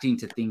reacting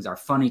to things are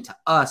funny to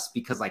us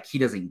because like he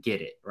doesn't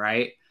get it.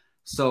 Right.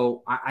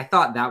 So I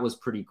thought that was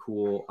pretty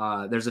cool.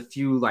 There's a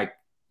few like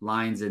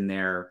lines in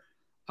there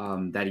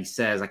that he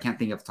says, I can't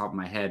think off the top of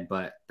my head,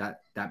 but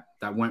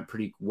that went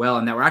pretty well.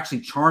 And that were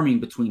actually charming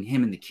between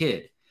him and the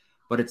kid.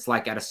 But it's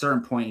like at a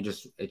certain point,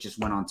 it just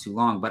went on too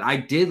long. But I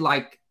did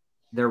like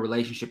their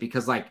relationship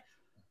because like,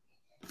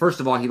 first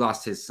of all, he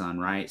lost his son,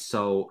 right?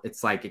 So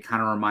it's like it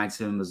kind of reminds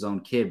him of his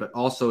own kid, but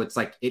also it's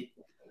like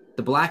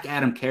the Black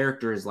Adam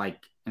character is like,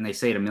 and they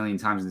say it a million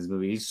times in this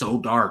movie, he's so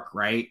dark,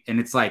 right? And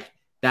it's like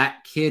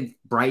that kid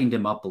brightened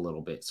him up a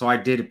little bit. So I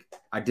did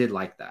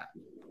like that.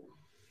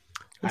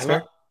 That's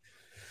fair.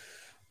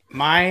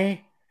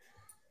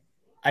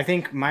 I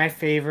think my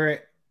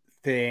favorite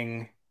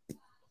thing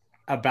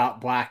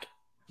about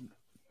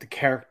the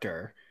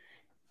character,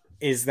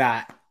 is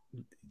that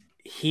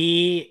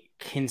he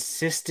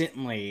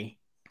consistently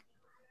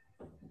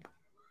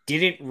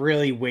didn't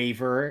really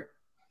waver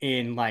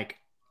in like,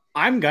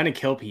 I'm gonna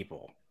kill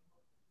people.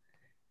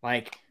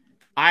 Like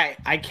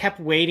I kept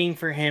waiting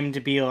for him to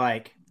be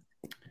like,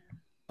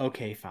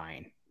 okay,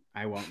 fine,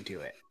 I won't do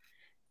it.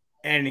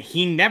 And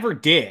he never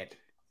did.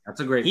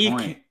 That's a great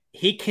point.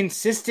 He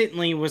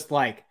consistently was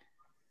like,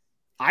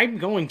 I'm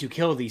going to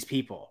kill these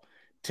people,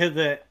 to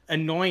the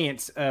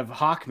annoyance of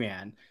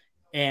Hawkman.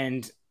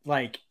 And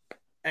like,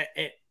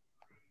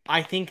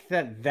 I think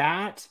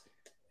that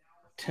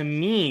to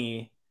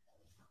me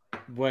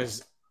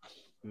was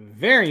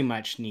very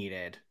much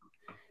needed,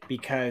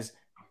 because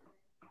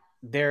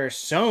there are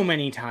so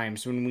many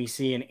times when we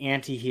see an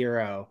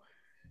anti-hero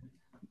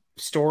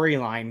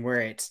storyline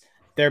where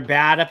they're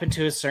bad up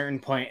until a certain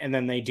point and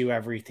then they do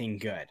everything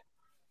good.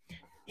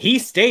 He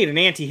stayed an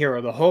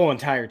anti-hero the whole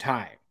entire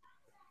time.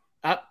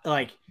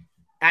 Like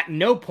at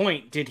no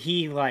point did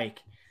he like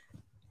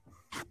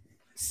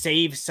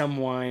save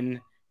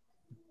someone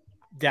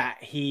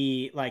that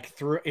he like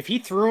threw. If he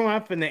threw him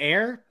up in the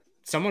air,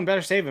 someone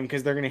better save him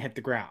because they're going to hit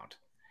the ground.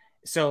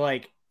 So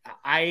like,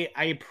 I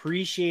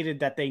appreciated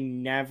that they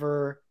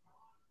never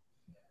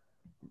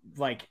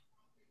like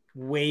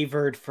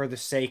wavered for the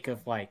sake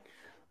of like,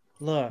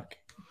 look,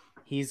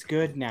 he's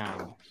good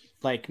now.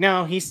 Like,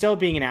 no, he's still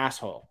being an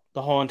asshole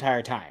the whole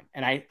entire time.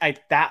 And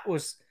that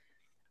was,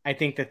 I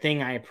think, the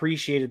thing I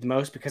appreciated the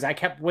most, because I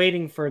kept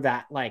waiting for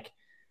that, like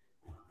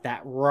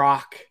that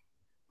Rock,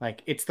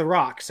 like it's the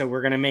Rock. So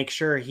we're going to make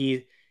sure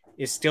he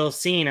is still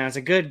seen as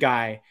a good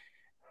guy,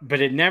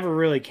 but it never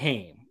really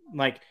came.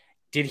 Like,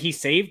 did he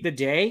save the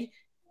day?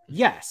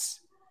 Yes.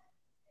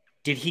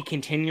 Did he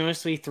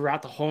continuously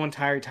throughout the whole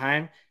entire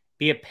time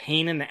be a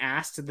pain in the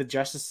ass to the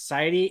Justice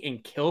Society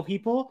and kill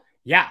people?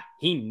 Yeah,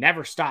 he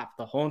never stopped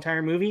the whole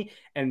entire movie.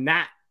 And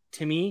that,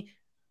 to me,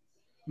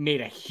 made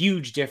a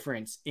huge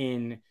difference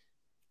in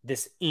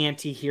this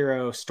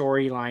anti-hero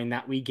storyline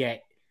that we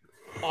get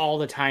all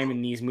the time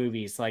in these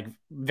movies, like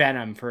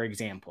Venom, for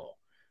example,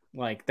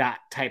 like that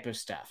type of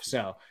stuff.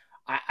 So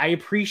I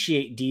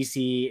appreciate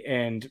DC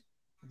and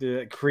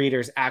the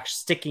creators actually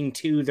sticking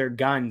to their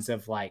guns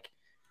of like,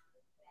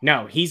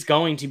 no, he's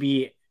going to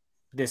be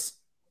this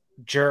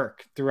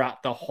jerk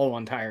throughout the whole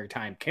entire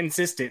time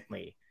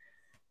consistently.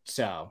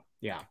 So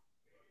yeah.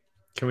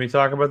 Can we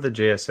talk about the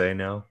JSA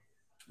now?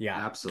 Yeah,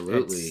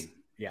 absolutely.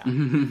 Yeah.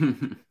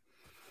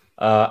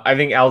 I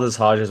think Aldous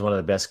Hodge is one of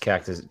the best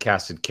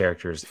casted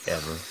characters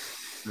ever.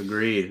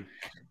 Agreed.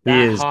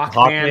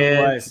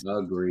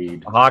 Hawkman.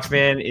 Agreed.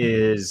 Hawkman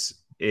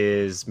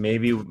is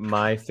maybe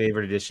my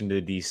favorite addition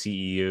to the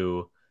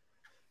DCEU.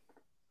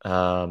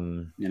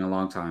 In a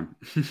long time.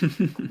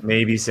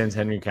 Maybe since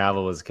Henry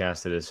Cavill was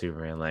casted as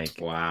Superman. Like,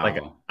 wow.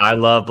 Like, I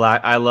love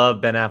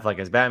Ben Affleck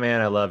as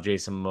Batman. I love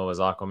Jason Momoa as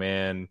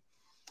Aquaman.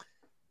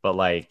 But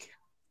like,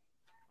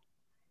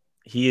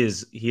 he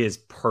is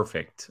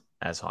perfect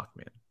as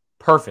Hawkman.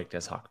 Perfect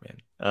as Hawkman.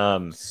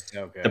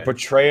 So good. The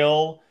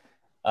portrayal,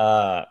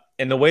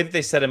 and the way that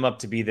they set him up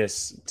to be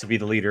the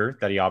leader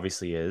that he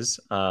obviously is.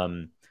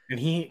 And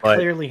he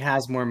clearly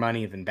has more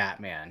money than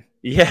Batman.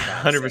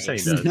 Yeah, 100%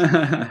 he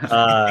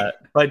does.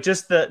 But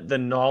just the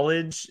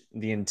knowledge,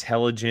 the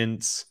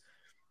intelligence,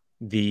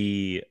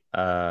 the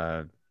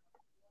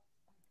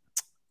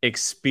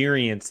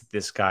experience that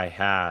this guy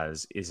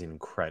has is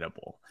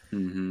incredible.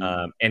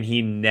 Mm-hmm. And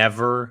he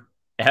never,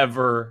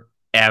 ever,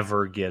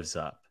 ever gives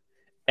up.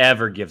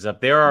 Ever gives up.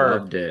 There are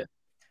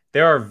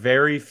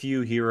very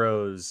few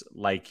heroes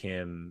like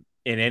him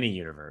in any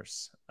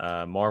universe.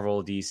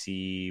 Marvel,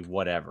 DC,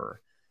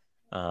 whatever.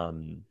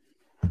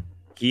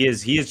 He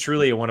is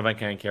truly a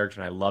one-of-a-kind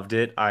character, and I loved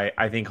it.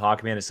 I think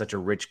Hawkman is such a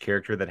rich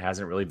character that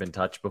hasn't really been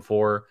touched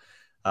before.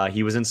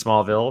 He was in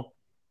Smallville.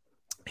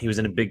 He was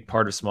in a big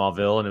part of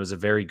Smallville, and it was a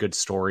very good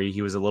story.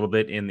 He was a little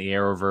bit in the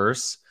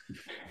Arrowverse.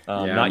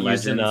 Not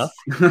used enough.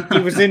 He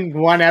was in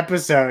one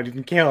episode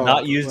and killed.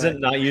 Not used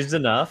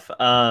enough.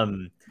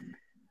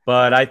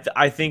 But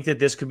I think that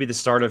this could be the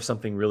start of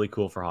something really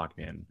cool for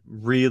Hawkman.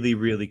 Really,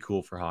 really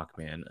cool for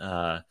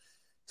Hawkman.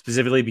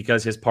 Specifically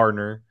because his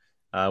partner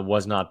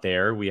was not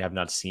there. We have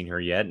not seen her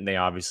yet, and they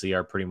obviously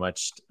are pretty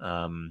much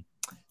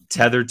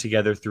tethered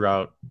together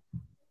throughout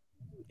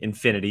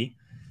infinity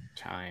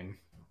time.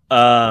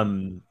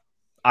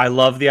 I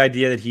love the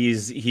idea that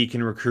he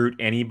can recruit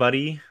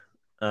anybody.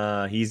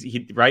 Right.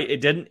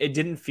 It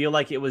didn't feel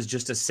like it was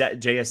just a set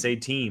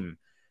JSA team.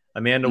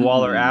 Amanda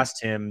Waller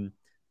asked him,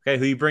 "Okay,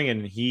 who you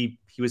bringing?" He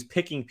was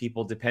picking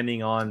people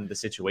depending on the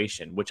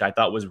situation, which I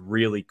thought was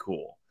really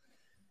cool.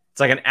 It's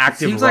like an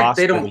active roster. Like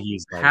they don't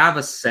have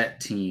a set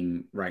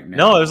team right now.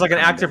 No, it was like an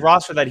active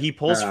roster that he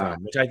pulls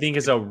from, which I think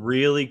is a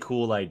really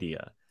cool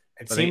idea.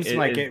 It seems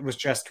like it was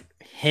just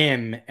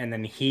him, and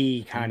then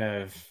he kind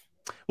of.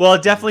 Well,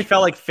 it definitely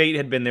felt like Fate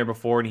had been there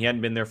before, and he hadn't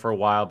been there for a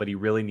while, but he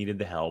really needed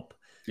the help.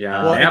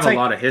 Yeah, they have a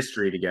lot of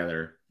history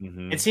together.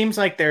 Mm-hmm. It seems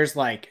like there's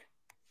like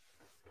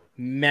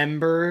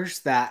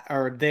members that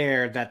are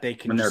there that they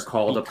can when they're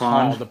called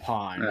upon.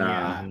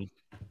 Yeah.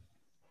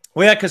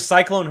 Well, yeah, because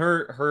Cyclone,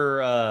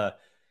 her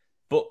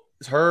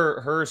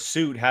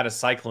suit had a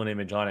Cyclone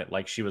image on it,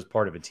 like she was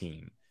part of a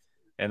team,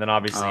 and then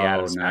obviously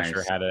Atom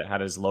Smasher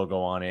had his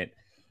logo on it.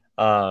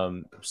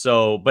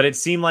 But it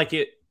seemed like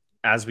it,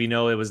 as we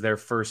know, it was their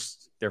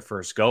first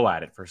go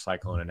at it for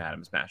Cyclone and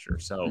Atom Smasher.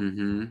 So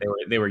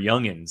they were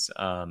youngins.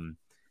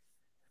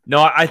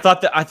 No, I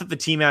thought the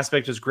team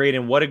aspect was great,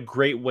 and what a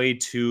great way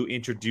to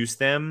introduce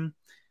them.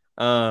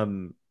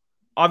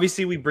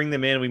 Obviously, we bring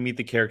them in, we meet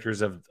the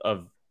characters of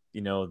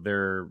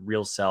their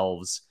real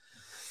selves,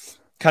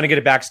 kind of get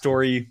a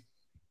backstory.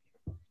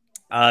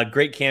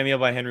 Great cameo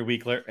by Henry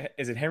Winkler.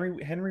 Is it Henry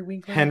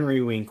Winkler?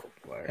 Henry Winkler,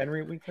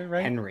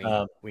 right? Henry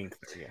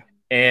Winkler,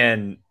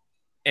 yeah.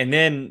 And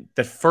then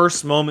the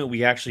first moment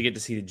we actually get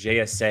to see the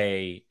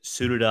JSA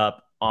suited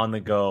up on the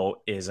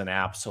go is an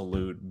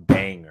absolute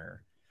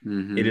banger.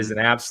 Mm-hmm. It is an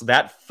absolute,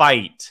 that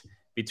fight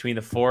between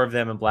the four of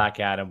them and Black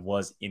Adam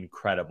was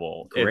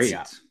incredible. Great.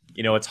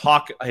 It's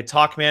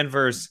Hawkman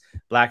versus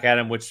Black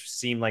Adam, which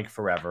seemed like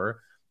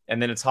forever.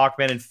 And then it's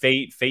Hawkman and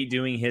Fate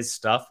doing his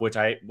stuff, which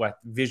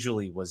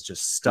visually was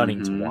just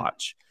stunning to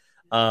watch.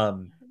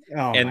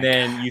 and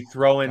then you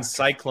throw in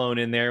Cyclone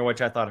in there,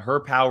 which I thought her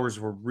powers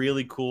were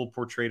really cool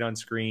portrayed on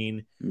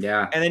screen.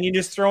 Yeah. And then you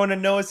just throw in a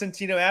Noah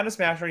Centineo Atom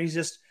Smasher, and he's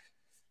just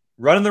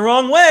running the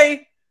wrong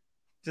way.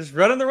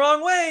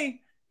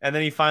 And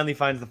then he finally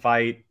finds the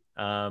fight,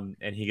 and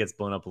he gets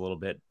blown up a little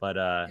bit. But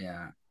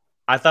yeah,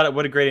 I thought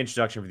what a great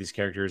introduction for these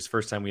characters.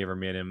 First time we ever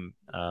met him.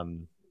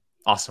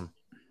 Awesome.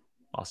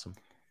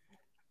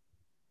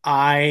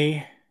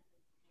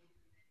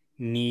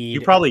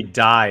 You probably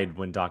died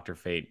when Dr.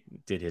 Fate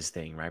did his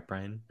thing, right,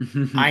 Brian?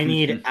 I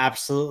need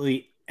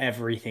absolutely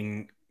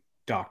everything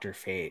Dr.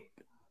 Fate.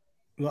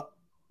 Well,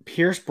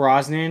 Pierce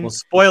Brosnan. Well,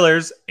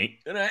 spoilers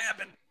ain't gonna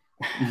happen.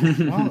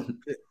 Well,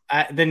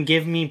 then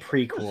give me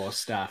prequel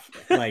stuff,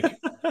 like,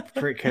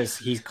 because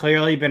he's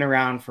clearly been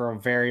around for a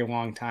very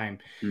long time.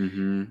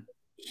 Mm-hmm.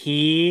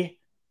 He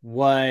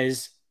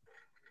was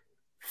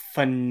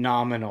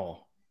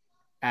phenomenal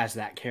as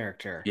that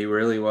character. He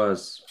really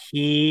was.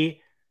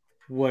 He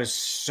was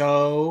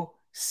so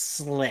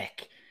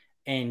slick,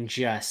 and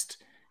just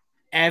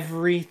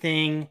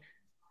everything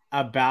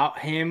about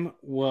him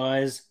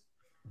was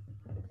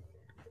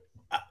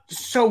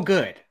so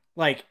good.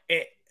 Like,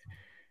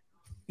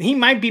 he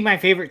might be my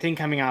favorite thing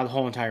coming out of the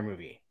whole entire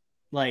movie.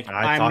 Like,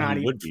 I thought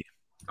he would be.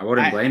 I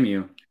wouldn't blame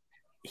you.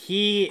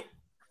 He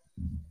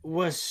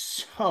was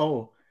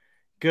so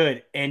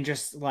good, and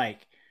just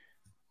like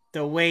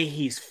the way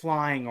he's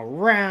flying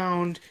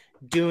around,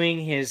 doing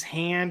his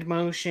hand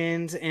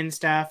motions and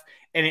stuff,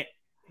 and it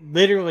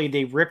literally,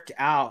 they ripped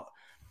out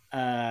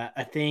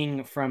a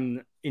thing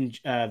from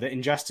the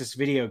Injustice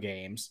video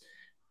games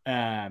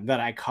that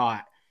I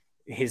caught.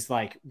 His,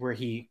 like, where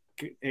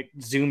it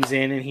zooms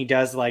in and he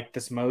does like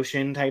this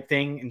motion type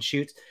thing and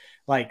shoots,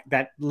 like,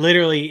 that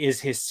literally is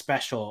his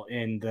special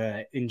in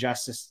the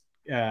Injustice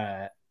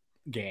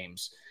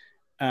games.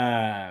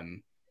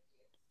 I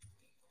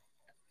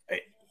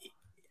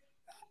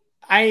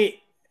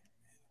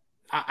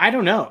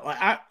don't know.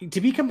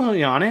 To be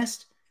completely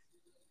honest,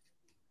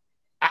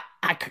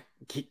 I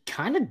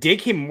kind of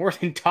dig him more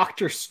than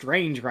Doctor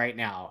Strange right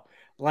now.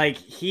 Like,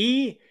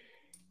 he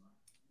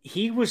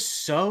was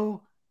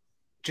so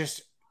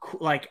just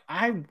like,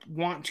 I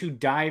want to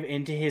dive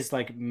into his,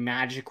 like,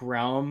 magic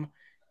realm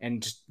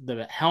and just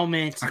the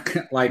helmet.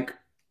 Like,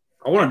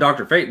 I want a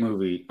Dr. Fate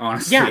movie,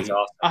 honestly. Yeah,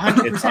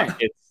 100%.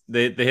 It's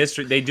the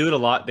history. They do it a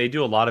lot. They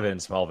do a lot of it in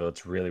Smallville.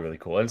 It's really, really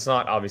cool. And it's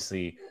not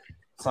obviously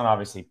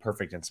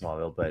perfect in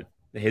Smallville, but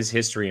his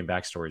history and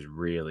backstory is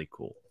really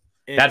cool.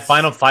 That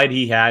final fight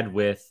he had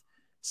with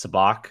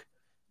Sabbac,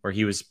 where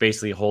he was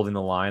basically holding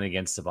the line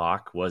against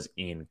Sabbac, was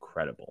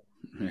incredible.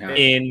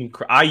 Yeah.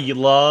 I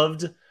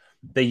loved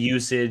the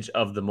usage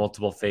of the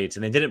multiple fates,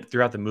 and they did it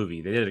throughout the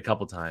movie. They did it a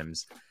couple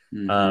times.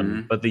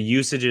 Mm-hmm. But the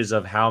usages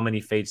of how many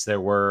fates there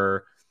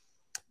were,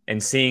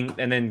 and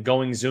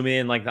then zoom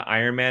in, like the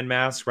Iron Man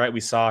mask, right?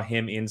 We saw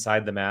him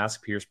inside the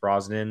mask, Pierce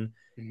Brosnan,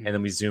 and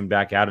then we zoomed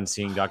back out and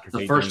seeing Dr.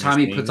 Fate. The first time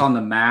he puts on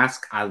the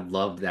mask, I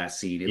loved that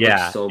scene. It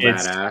looks so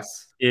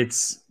badass.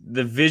 It's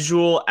the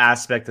visual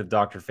aspect of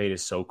Dr. Fate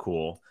is so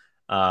cool.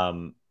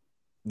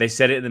 They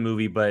said it in the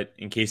movie, but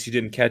in case you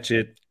didn't catch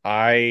it,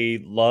 I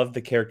love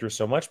the character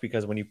so much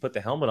because when you put the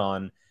helmet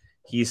on,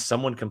 he's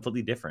someone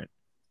completely different.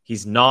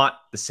 He's not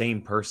the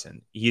same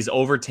person. He's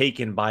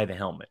overtaken by the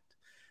helmet.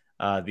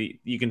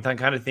 You can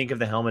kind of think of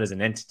the helmet as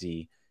an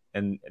entity,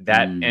 and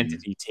that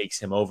entity takes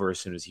him over as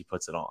soon as he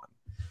puts it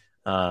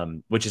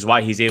on, which is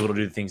why he's able to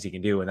do the things he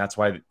can do. And that's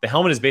why the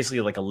helmet is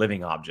basically like a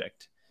living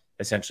object,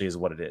 essentially, is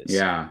what it is.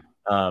 Yeah.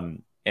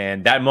 And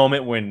that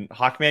moment when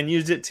Hawkman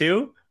used it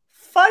too,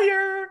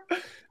 fire!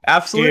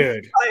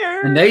 Absolute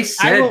fire! And they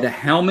said the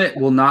helmet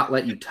will not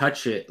let you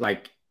touch it.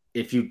 Like,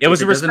 if you, it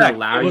was a respect.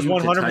 Allow it was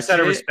 100%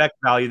 a respect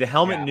value. The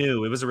helmet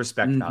knew it was a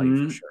respect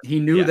value for sure. He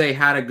knew they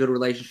had a good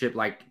relationship.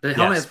 Like, the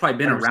helmet has probably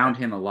been 100%. Around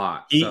him a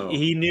lot.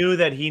 He knew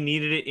that he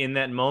needed it in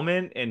that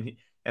moment, and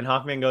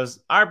Hawkman goes,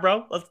 "All right,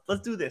 bro,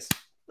 let's do this.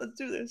 Let's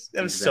do this."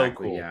 That was so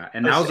cool. Yeah,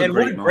 and that was a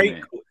great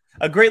moment.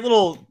 A great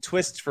little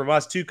twist from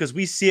us too, because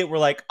we see it. We're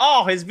like,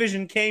 "Oh, his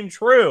vision came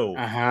true."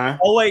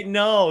 Oh wait,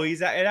 no,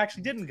 it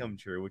actually didn't come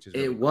true, which is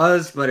really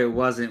cool. But it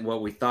wasn't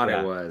what we thought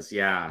it was.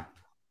 Yeah,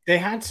 they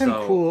had some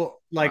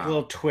cool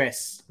little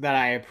twists that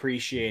I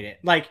appreciated.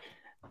 Like,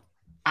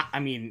 I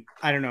mean,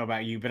 I don't know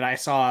about you, but I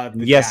saw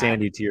dad.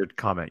 Andy, to your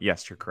comment,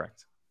 yes, you're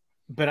correct.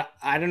 But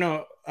I don't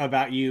know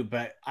about you,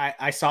 but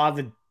I saw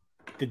the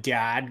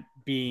dad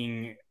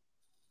being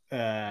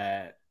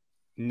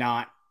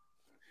not.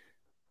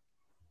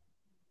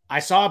 I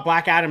saw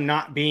Black Adam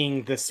not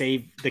being the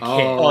kid.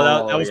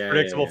 Oh, that was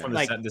predictable from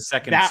the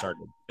second it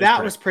started.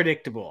 That was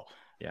predictable.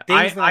 Yeah,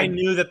 I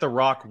knew that The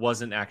Rock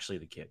wasn't actually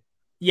the kid.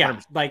 Yeah,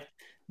 100%. Like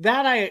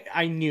that.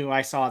 I knew.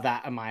 I saw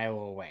that a mile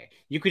away.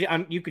 You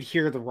could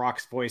hear The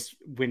Rock's voice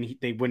when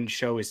they wouldn't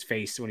show his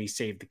face when he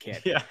saved the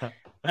kid.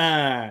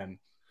 Yeah.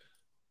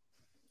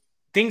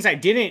 Things I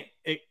didn't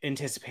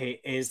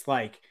anticipate is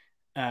like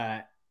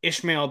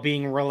Ishmael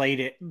being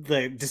related,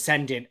 the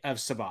descendant of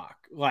Sabbac.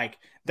 like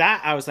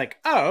that. I was like,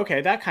 oh,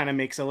 okay, that kind of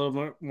makes a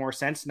little more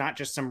sense. Not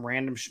just some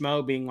random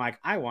schmo being like,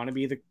 I want to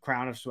be the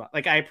crown of SWAT.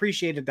 Like I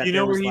appreciated that. You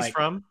know where he's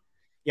from?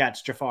 Yeah,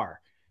 it's Jafar.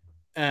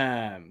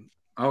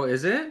 Oh,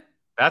 is it?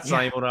 That's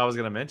not even what I was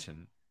gonna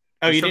mention.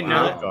 Oh, you didn't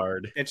know that?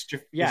 Guard. It's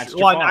Jafar.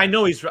 Well, I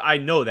know I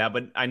know that,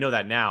 but I know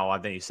that now.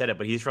 Then you said it,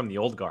 but he's from the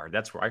old guard.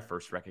 That's where I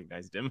first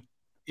recognized him.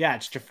 Yeah,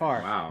 it's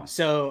Jafar. Wow.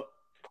 So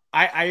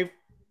I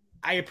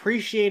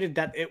appreciated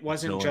that it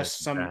wasn't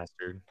just some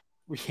bastard.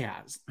 Yeah,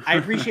 I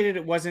appreciated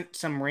it wasn't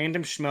some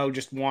random schmo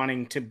just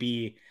wanting to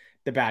be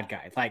the bad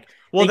guy. Like,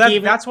 well,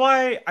 that's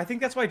why I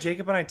think that's why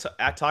Jacob and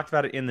I talked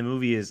about it in the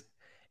movie. Is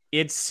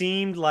it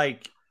seemed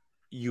like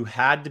you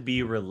had to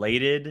be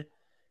related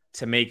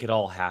to make it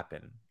all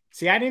happen.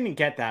 See, I didn't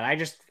get that.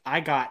 I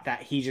got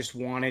that he just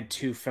wanted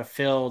to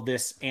fulfill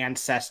this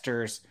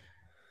ancestor's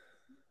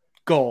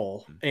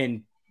goal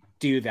and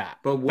do that.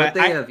 But would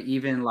they have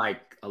even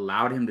like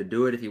allowed him to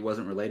do it if he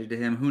wasn't related to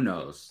him? Who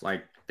knows?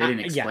 Like they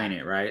didn't explain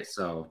it, right?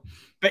 So,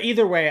 but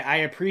either way, I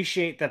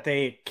appreciate that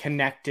they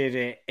connected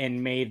it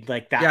and made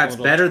like that. Yeah, it's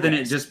better than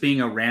it just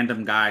being a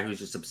random guy who's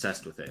just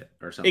obsessed with it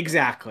or something.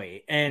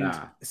 Exactly, and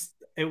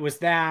it was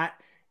that,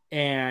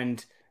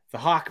 and the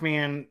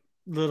Hawkman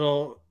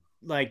little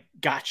like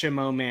gotcha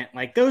moment,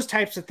 like those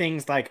types of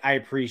things. Like I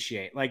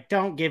appreciate. Like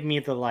don't give me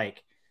the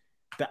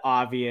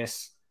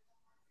obvious,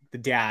 the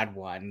dad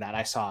one that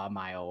I saw a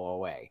mile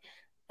away.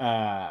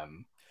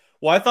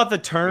 Well, I thought the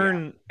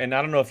turn, and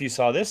I don't know if you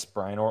saw this,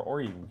 Brian,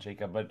 or even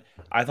Jacob, but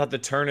I thought the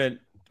turn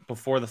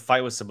before the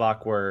fight with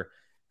Sabak where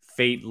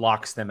Fate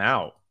locks them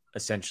out,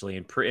 essentially,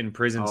 and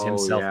imprisons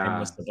himself in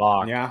with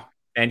Sabak. Yeah.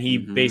 And he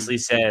basically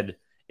said,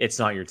 it's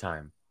not your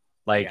time.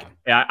 Like,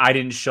 I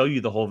didn't show you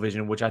the whole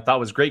vision, which I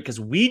thought was great because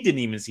we didn't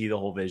even see the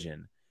whole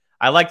vision.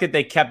 I like that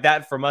they kept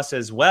that from us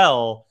as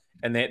well,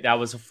 and that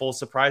was a full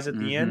surprise at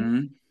the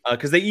end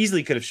because they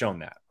easily could have shown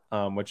that.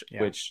 Which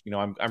you know,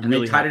 I'm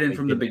really they tied it in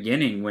from the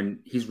beginning when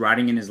he's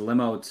riding in his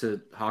limo to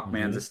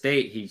Hawkman's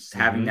estate. He's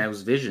having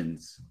those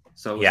visions,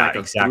 so it was like a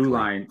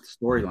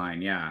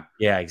storyline.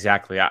 Yeah,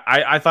 exactly.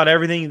 I thought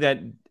everything that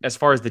as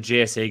far as the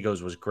JSA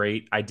goes was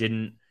great.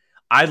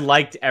 I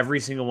liked every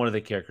single one of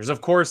the characters.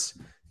 Of course,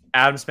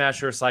 Atom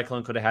Smasher or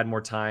Cyclone could have had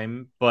more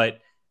time,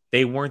 but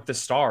they weren't the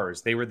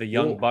stars. They were the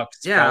young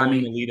bucks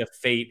following the lead of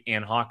Fate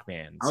and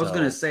Hawkman. I was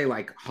gonna say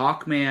like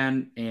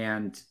Hawkman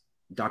and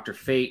Dr.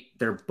 Fate,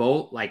 they're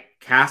both like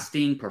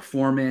casting,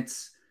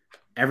 performance,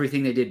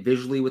 everything they did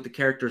visually with the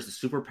characters,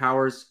 the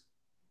superpowers,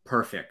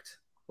 perfect.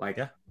 Like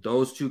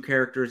those two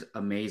characters,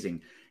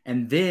 amazing.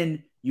 And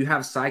then you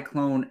have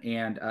Cyclone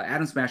and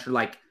Atom Smasher,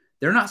 like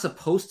they're not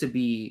supposed to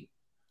be,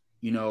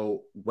 you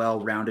know,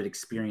 well-rounded,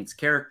 experienced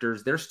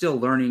characters. They're still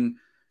learning,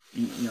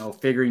 you know,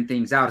 figuring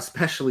things out,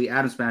 especially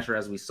Atom Smasher,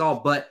 as we saw.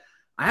 But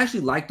I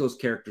actually like those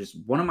characters.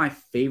 One of my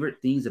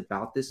favorite things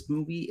about this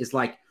movie is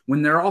like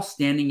when they're all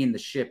standing in the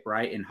ship,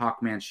 right, in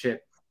Hawkman's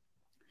ship,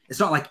 it's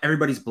not like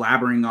everybody's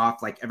blabbering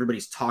off, like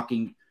everybody's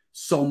talking,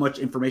 so much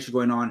information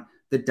going on.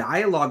 The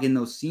dialogue in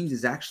those scenes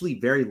is actually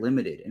very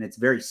limited and it's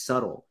very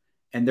subtle.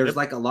 And there's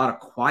like a lot of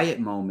quiet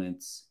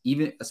moments,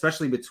 even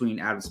especially between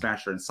Atom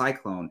Smasher and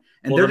Cyclone.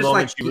 And they're just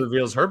like she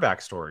reveals her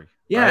backstory.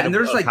 Yeah, right? And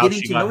they're just like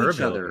getting to know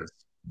each other.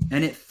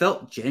 And it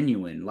felt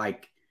genuine.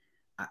 Like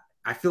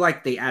I feel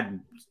like they add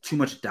too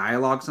much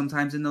dialogue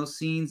sometimes in those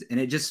scenes, and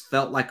it just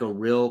felt like a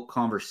real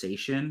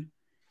conversation.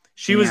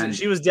 She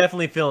was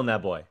definitely feeling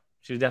that boy.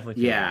 She was definitely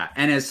feeling that.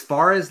 And as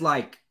far as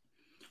like,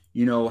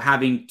 you know,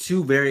 having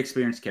two very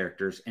experienced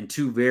characters and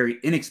two very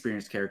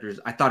inexperienced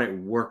characters, I thought it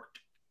worked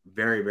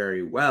very,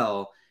 very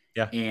well.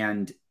 Yeah.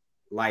 And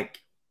like,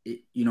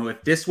 you know,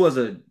 if this was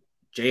a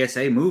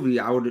JSA movie,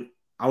 I would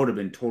have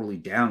been totally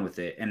down with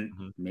it.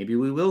 And maybe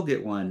we will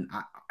get one.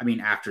 I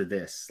mean, after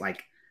this,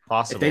 like,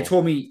 possible. If they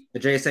told me a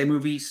JSA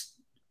movie,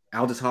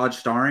 Aldous Hodge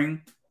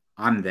starring,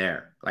 I'm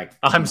there. Like,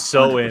 I'm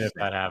so in if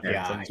that happens.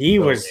 Yeah,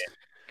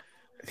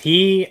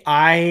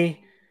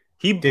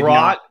 he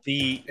brought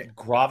the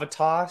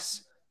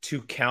gravitas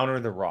to counter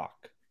The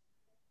Rock.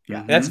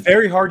 Yeah, that's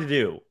very hard to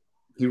do.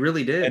 He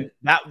really did. And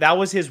that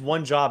was his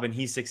one job, and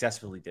he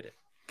successfully did it.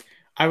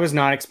 I was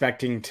not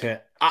expecting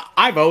to.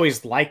 I've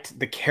always liked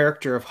the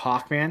character of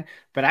Hawkman,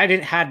 but I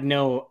had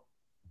no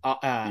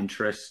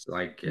interest.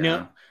 Like,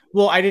 no.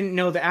 Well, I didn't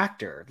know the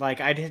actor.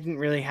 Like, I didn't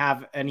really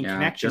have any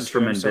connection. Just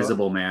from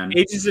Invisible Man,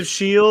 Agents of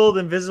S.H.I.E.L.D.,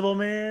 Invisible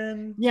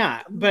Man.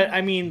 Yeah, but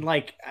I mean,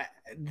 like,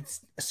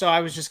 so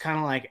I was just kind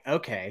of like,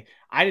 okay,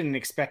 I didn't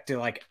expect to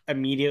like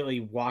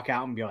immediately walk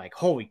out and be like,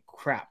 holy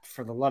crap!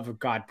 For the love of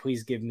God,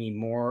 please give me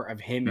more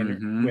of him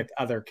and with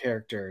other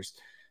characters.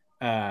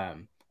 They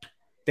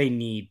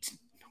need,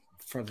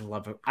 for the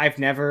love of, I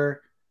can't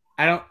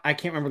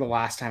remember the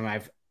last time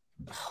I've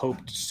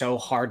hoped so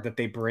hard that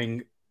they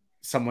bring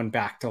someone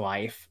back to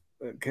life.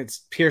 Because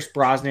Pierce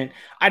Brosnan,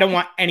 I don't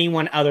want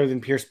anyone other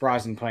than Pierce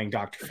Brosnan playing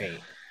Dr. Fate.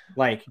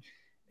 Like,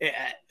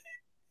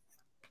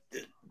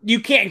 you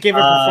can't give a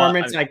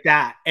performance like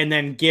that and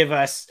then give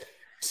us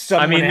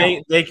someone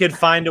else. They could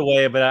find a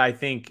way, but I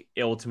think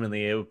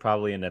ultimately it would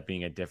probably end up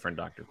being a different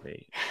Dr.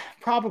 Fate.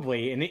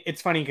 Probably. And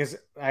it's funny because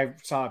I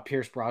saw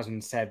Pierce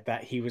Brosnan said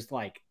that he was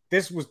like,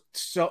 this was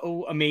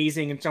so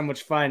amazing and so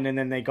much fun, and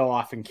then they go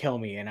off and kill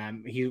me.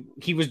 And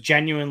he was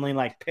genuinely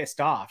like pissed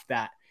off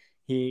that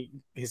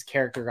his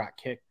character got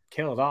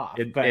killed off.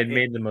 It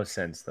made the most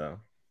sense though.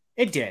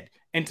 It did.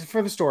 And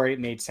for the story, it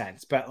made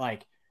sense. But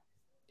like,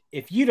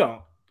 if you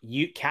don't,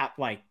 you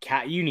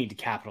need to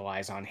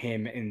capitalize on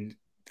him in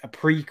a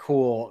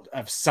prequel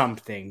of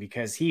something,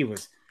 because he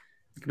was.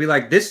 It could be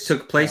like, this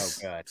took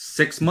place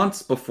 6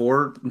 months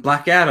before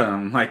Black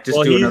Adam. Like,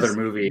 just do another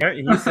movie.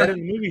 He said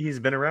in the movie he's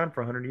been around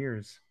for 100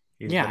 years.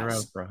 He's been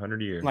around for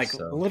 100 years. Like,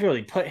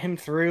 literally put him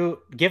through.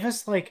 Give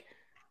us like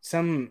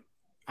some,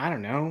 I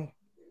don't know.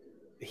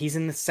 He's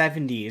in the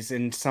 70s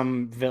and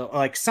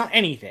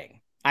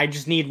anything. I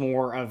just need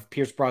more of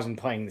Pierce Brosnan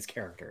playing this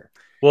character.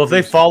 Well, if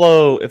they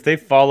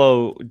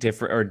follow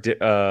different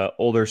or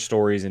older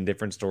stories and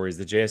different stories,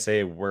 the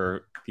JSA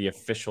were the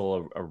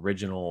official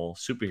original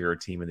superhero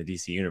team in the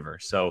DC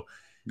universe. So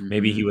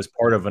maybe he was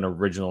part of an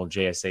original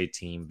JSA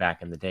team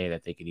back in the day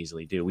that they could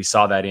easily do. We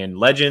saw that in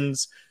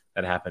Legends.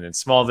 That happened in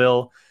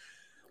Smallville.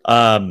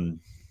 So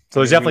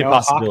there's definitely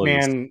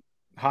possibilities.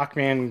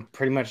 Hawkman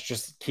pretty much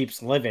just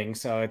keeps living,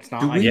 so it's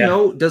not. Do we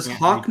know? Does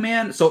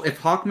Hawkman? So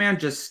if Hawkman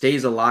just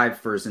stays alive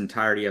for his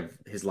entirety of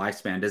his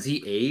lifespan, does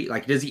he age?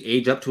 Like, does he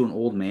age up to an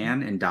old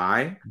man and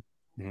die,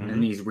 and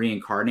then he's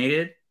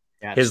reincarnated?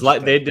 Yeah, his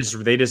life. They just.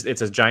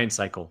 It's a giant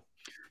cycle.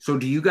 So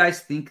do you guys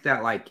think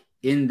that, like,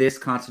 in this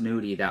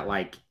continuity, that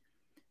like,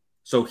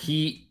 so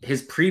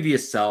his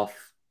previous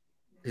selves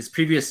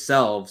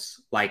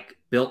like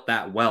built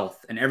that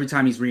wealth, and every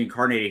time he's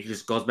reincarnated, he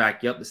just goes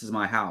back. Yep, this is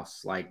my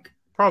house. Like.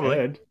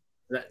 Probably.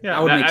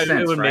 That would make sense,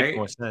 it would right? make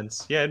more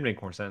sense. Yeah, it'd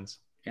make more sense.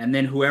 And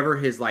then whoever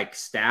his like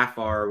staff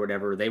are or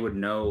whatever, they would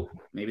know.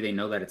 Maybe they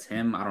know that it's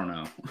him. I don't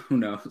know. Who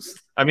knows?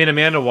 I mean,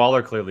 Amanda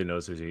Waller clearly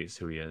knows who he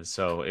is,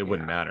 so it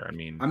wouldn't matter. I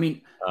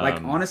mean,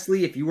 like,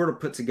 honestly, if you were to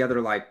put together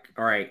like,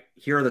 all right,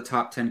 here are the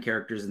top 10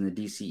 characters in the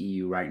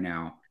DCEU right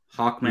now.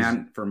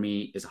 Hawkman for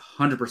me is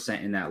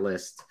 100% in that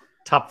list.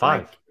 Top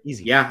 5, like,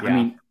 easy. Yeah, I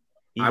mean,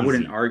 easy. I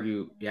wouldn't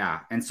argue. Yeah,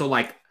 and so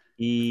like.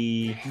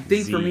 The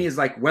thing for me is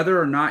like,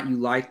 whether or not you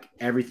like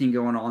everything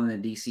going on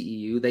in the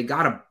DCEU, they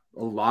got a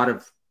lot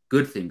of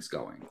good things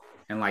going,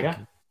 and like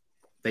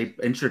they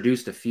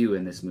introduced a few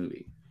in this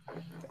movie.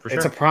 For sure.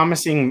 It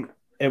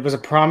was a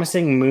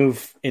promising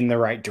move in the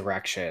right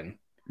direction.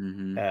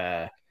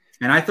 And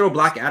I throw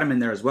Black Adam in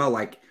there as well.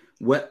 Like,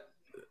 what,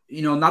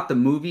 not the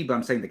movie, but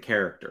I'm saying the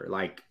character.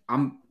 Like,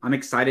 I'm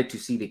excited to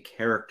see the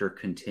character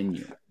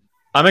continue.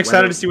 I'm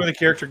excited to see where the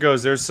character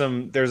goes. There's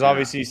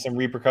obviously some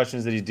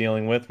repercussions that he's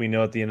dealing with. We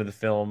know at the end of the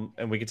film,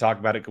 and we can talk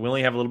about it. We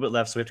only have a little bit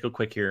left, so we have to go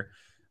quick here.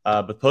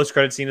 But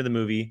post-credit scene of the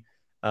movie,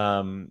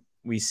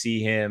 we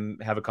see him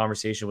have a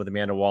conversation with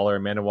Amanda Waller.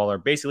 Amanda Waller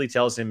basically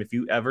tells him, if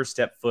you ever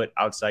step foot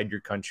outside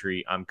your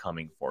country, I'm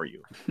coming for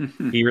you.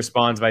 He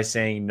responds by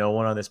saying, no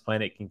one on this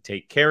planet can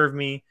take care of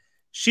me.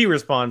 She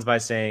responds by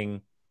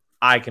saying,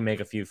 I can make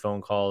a few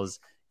phone calls.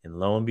 And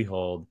lo and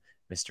behold,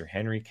 Mr.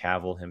 Henry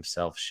Cavill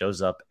himself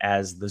shows up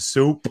as the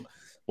Soup,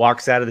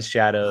 walks out of the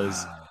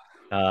shadows,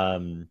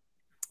 and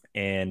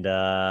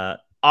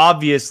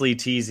obviously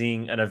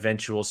teasing an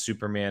eventual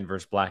Superman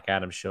versus Black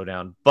Adam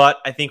showdown. But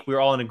I think we're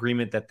all in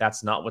agreement that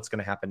that's not what's going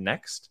to happen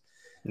next.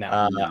 No.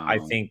 I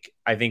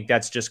think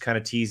that's just kind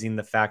of teasing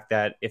the fact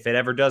that if it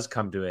ever does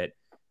come to it,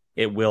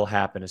 it will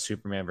happen, a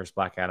Superman versus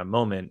Black Adam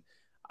moment.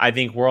 I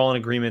think we're all in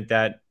agreement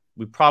that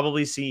we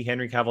probably see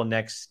Henry Cavill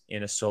next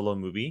in a solo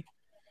movie.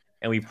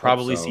 And we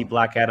probably see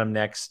Black Adam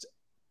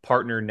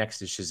partner next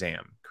to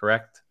Shazam,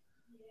 correct?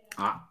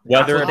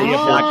 Whether it be a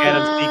Black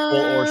Adam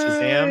sequel or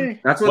Shazam,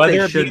 that's what whether they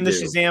it be in the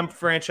Shazam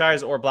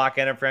franchise or Black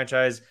Adam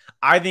franchise,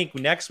 I think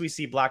next we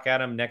see Black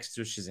Adam next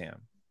to Shazam.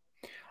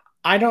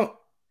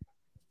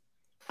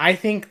 I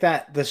think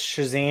that the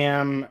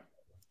Shazam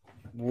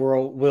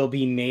world will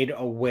be made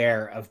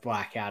aware of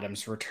Black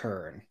Adam's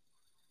return.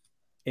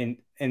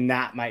 And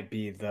that might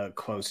be the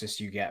closest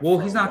you get. Well,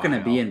 he's not going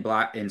to be in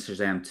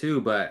Shazam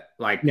 2, but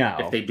like,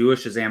 if they do a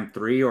Shazam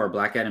 3 or a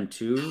Black Adam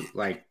 2,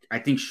 like, I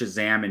think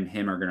Shazam and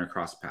him are going to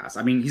cross paths.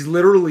 I mean, he's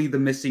literally the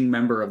missing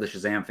member of the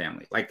Shazam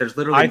family. Like, there's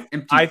literally an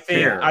empty I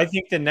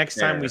think the next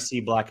time we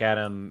see Black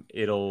Adam,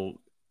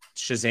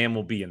 Shazam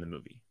will be in the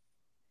movie.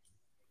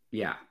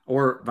 Yeah,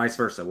 or vice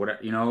versa.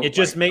 It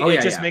just makes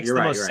the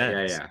most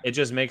sense. Yeah. It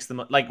just makes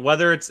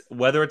whether it's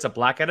a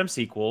Black Adam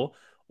sequel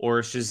or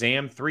a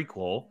Shazam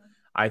threequel.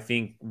 I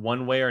think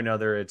one way or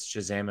another, it's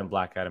Shazam and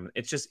Black Adam.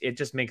 It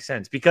just makes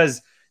sense,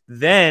 because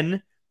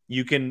then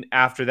you can,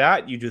 after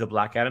that, you do the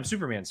Black Adam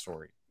Superman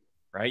story,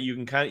 right?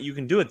 You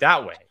can do it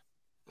that way.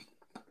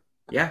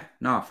 Yeah,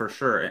 no, for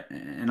sure,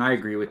 and I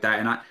agree with that.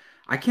 And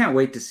I can't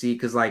wait to see,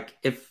 because like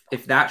if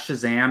that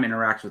Shazam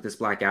interacts with this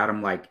Black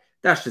Adam, like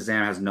that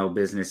Shazam has no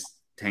business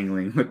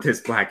tangling with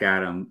this Black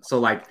Adam. So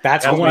like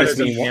that's why there's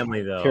a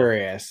family though.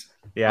 Curious.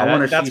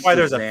 Yeah, that's why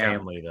there's a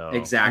family, though.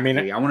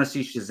 Exactly. I want to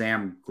see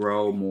Shazam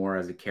grow more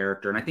as a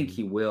character, and I think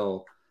he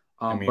will.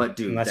 But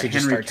dude, unless the he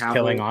just Henry starts Cavill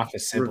killing off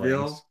his siblings.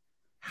 reveal,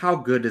 how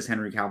good does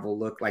Henry Cavill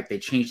look? Like they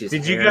changed his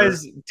Did hair.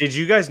 Did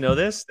you guys know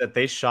this? That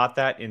they shot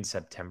that in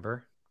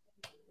September?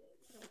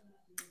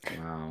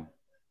 Wow.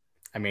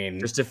 I mean,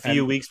 just a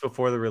few weeks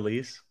before the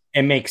release.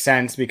 It makes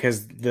sense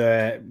because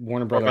the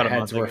Warner Brother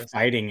heads were month,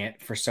 fighting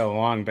it for so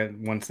long, but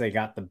once they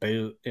got the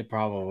boot, it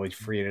probably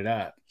freed it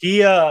up.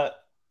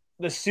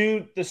 The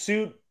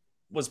suit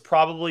was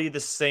probably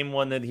the same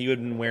one that he had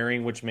been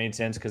wearing, which made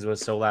sense because it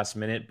was so last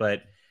minute.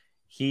 But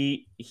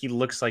he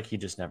looks like he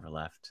just never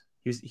left.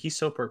 He's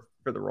so perfect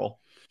for the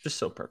role, just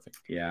so perfect.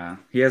 Yeah,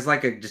 he has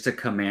like just a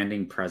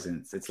commanding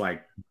presence. It's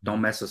like,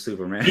 don't mess with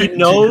Superman. He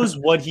knows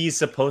what he's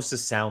supposed to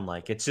sound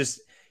like. It's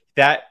just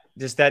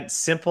that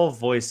simple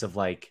voice of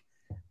like,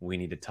 we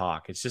need to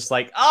talk. It's just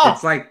like, oh,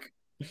 it's like,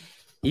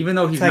 even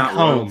though he's like not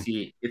home.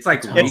 royalty, it's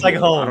like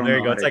home. There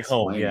you go. It's like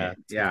home. Yeah.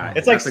 Yeah.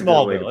 It's like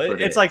Smallville.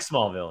 It's like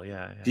Smallville.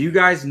 Yeah. Do you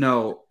guys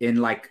know in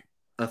like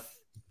a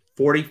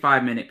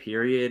 45-minute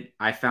period,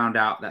 I found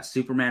out that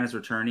Superman is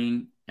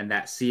returning and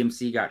that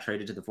CMC got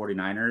traded to the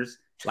 49ers,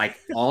 like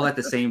all at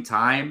the same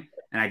time.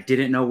 And I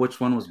didn't know which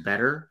one was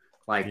better.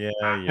 Like,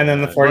 and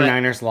then the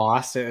 49ers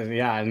lost it.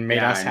 And made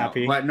us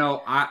happy. But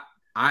no, I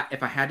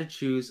if I had to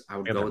choose, I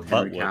would go with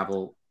Henry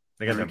Cavill.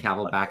 Henry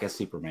Cavill back as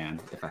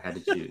Superman if I had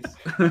to choose.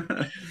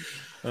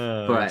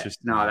 But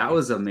no, that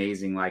was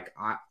amazing. Like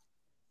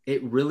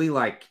it really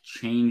like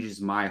changes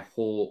my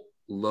whole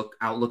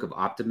outlook of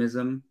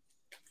optimism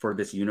for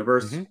this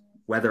universe,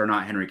 whether or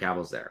not Henry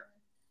Cavill's there.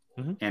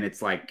 And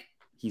it's like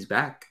he's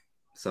back.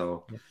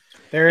 So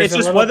it's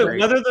just whether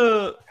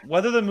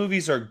the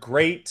movies are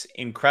great,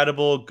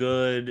 incredible,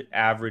 good,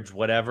 average,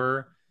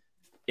 whatever.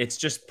 It's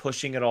just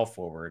pushing it all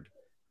forward.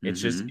 It's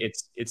just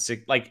it's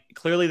like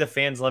clearly the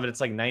fans love it.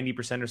 It's like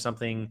 90% or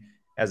something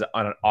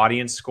on an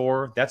audience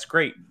score. That's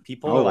great.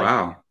 People are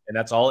like, and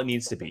that's all it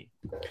needs to be.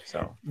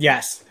 So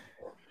yes,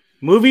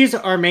 movies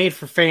are made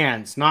for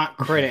fans, not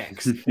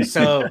critics.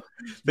 So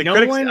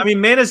I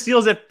mean, Man of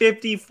Steel's at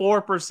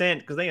 54%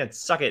 because they had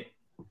suck it.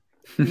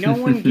 No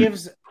one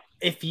gives.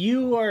 If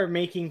you are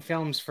making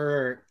films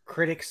for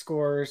critic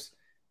scores,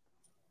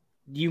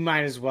 you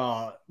might as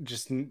well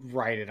just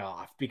write it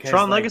off because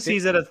Tron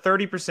Legacy's at a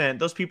 30%.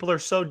 Those people are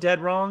so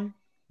dead wrong.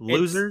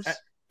 Losers.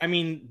 I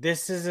mean,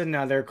 this is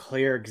another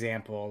clear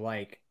example.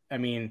 Like, I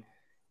mean,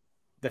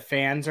 the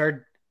fans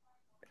are.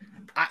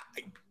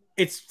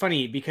 It's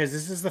funny because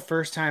this is the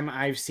first time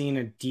I've seen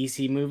a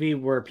DC movie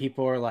where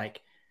people are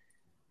like,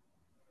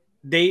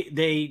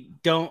 they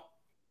don't.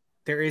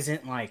 There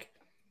isn't like,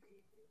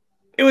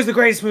 it was the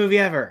greatest movie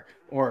ever,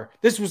 or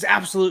this was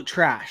absolute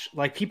trash.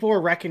 Like people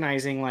are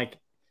recognizing like.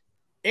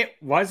 It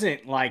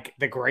wasn't like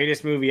the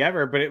greatest movie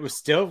ever, but it was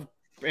still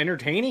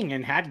entertaining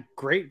and had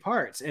great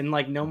parts. And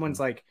like no one's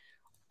like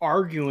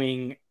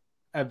arguing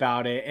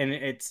about it. And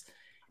it's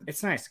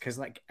nice because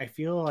like I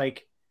feel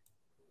like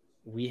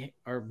we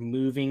are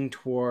moving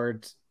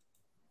towards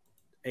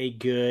a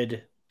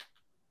good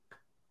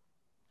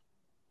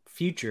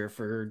future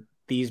for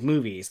these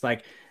movies.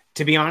 Like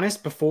to be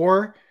honest,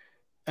 before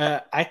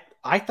I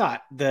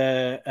thought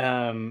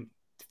the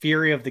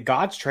Fury of the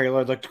Gods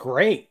trailer looked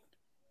great.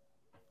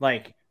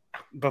 Like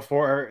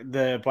before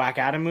the Black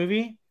Adam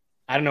movie,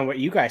 I don't know what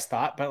you guys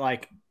thought, but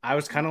like I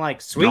was kind of like,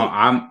 sweet.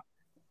 No,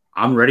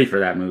 I'm ready for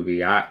that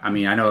movie. I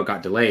mean, I know it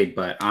got delayed,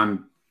 but I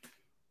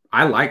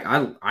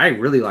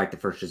really like the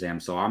first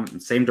Shazam. So I'm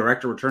same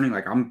director returning.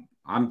 Like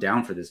I'm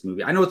down for this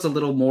movie. I know it's a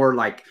little more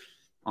like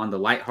on the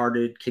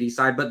lighthearted kiddie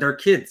side, but they're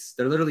kids.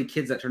 They're literally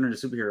kids that turn into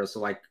superheroes. So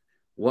like,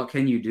 what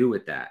can you do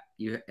with that?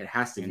 It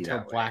has to be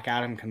until Black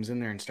Adam comes in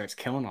there and starts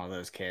killing all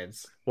those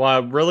kids.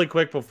 Well, really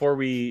quick before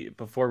we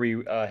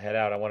head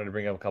out, I wanted to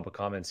bring up a couple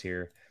comments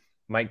here.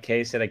 Mike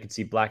K said I could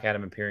see Black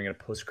Adam appearing in a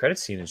post-credit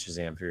scene in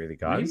Shazam: Fury of the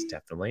Gods.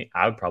 Definitely,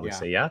 I would probably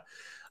say yeah.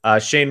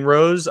 Shane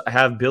Rose,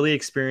 have Billy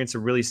experience a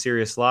really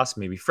serious loss,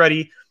 maybe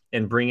Freddy,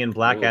 and bring in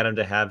Black Adam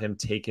to have him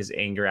take his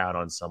anger out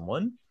on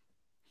someone.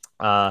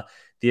 The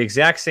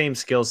exact same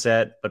skill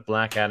set, but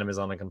Black Adam is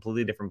on a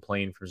completely different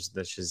plane from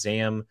the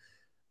Shazam.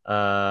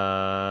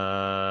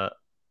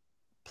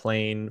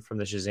 Plane from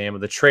the Shazam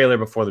of the trailer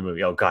before the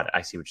movie. Oh God,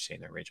 I see what you're saying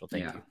there, Rachel.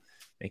 Thank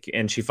you.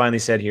 And she finally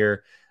said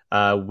here,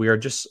 we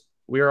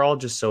are all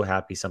just so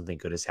happy something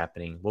good is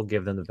happening. We'll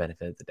give them the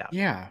benefit of the doubt.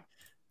 Yeah.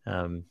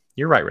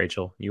 You're right,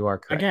 Rachel. You are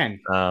correct. Again,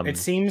 it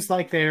seems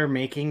like they're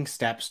making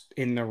steps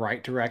in the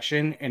right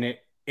direction, and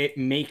it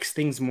makes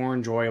things more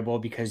enjoyable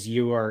because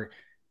you are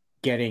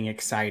getting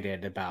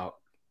excited about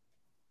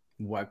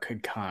what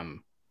could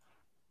come.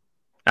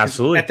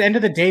 Absolutely. At the end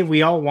of the day,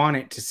 we all want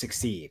it to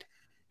succeed.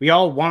 We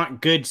all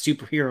want good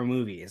superhero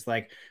movies.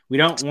 Like we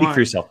don't Speak want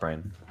for yourself,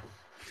 Brian.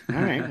 All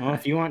right. Well,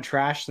 if you want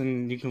trash,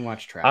 then you can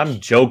watch trash.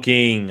 I'm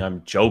joking.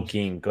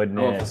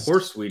 Goodness. Oh, of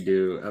course we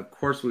do. Of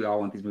course we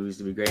all want these movies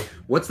to be great.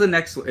 What's the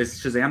next? Is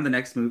Shazam the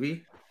next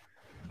movie?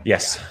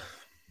 Yes.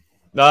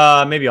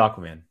 Yeah. Maybe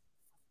Aquaman.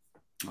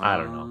 I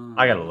don't know.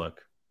 I gotta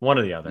look. One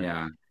or the other.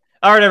 Yeah.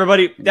 All right,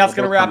 everybody. That's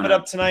going to wrap it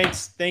up tonight.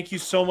 Thank you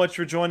so much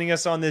for joining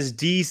us on this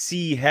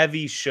DC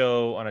heavy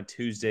show on a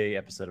Tuesday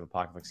episode of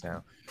Apocalypse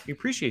Now. We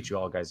appreciate you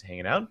all guys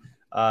hanging out.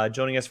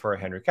 Joining us for our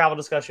Henry Cavill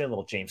discussion, a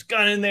little James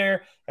Gunn in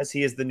there, as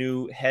he is the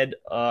new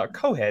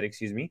co-head,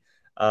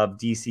 of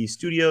DC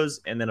Studios.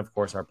 And then, of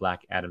course, our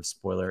Black Adam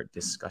spoiler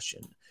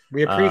discussion.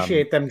 We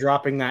appreciate them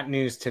dropping that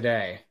news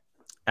today.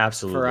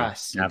 Absolutely. For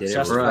us.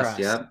 Just for us.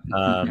 Yep.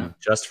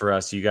 Just for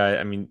us. You guys,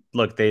 I mean,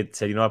 look, they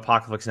said,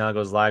 Apocalypse Now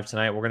goes live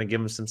tonight. We're going to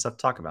give them some stuff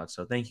to talk about.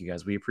 So thank you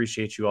guys. We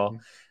appreciate you all.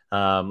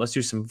 Let's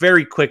do some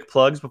very quick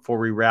plugs before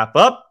we wrap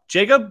up.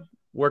 Jacob,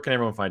 where can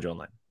everyone find you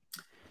online?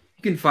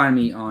 You can find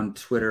me on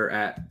Twitter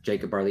at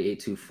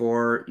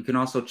JacobBarley824. You can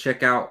also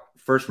check out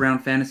First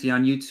Round Fantasy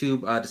on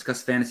YouTube.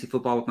 Discuss fantasy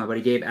football with my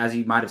buddy Gabe, as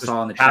you might have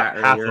saw in the chat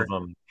earlier. Half of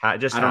them. I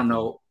don't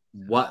know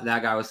what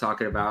that guy was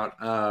talking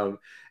about.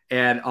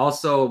 And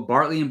also,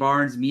 Bartley and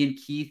Barnes, me and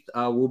Keith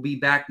will be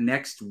back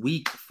next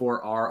week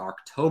for our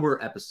October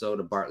episode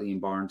of Bartley and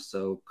Barnes.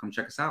 So come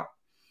check us out.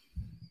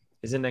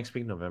 Is it next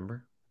week,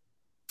 November?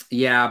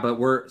 Yeah, but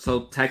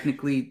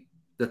technically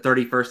the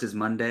 31st is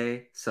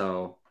Monday.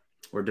 So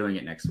we're doing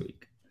it next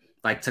week,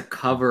 like to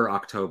cover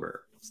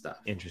October stuff.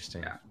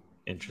 Interesting. Yeah.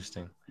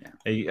 Interesting. Yeah.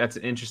 Hey, that's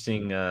an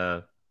interesting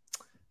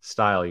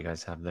style you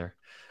guys have there.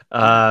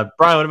 Brian,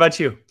 what about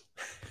you?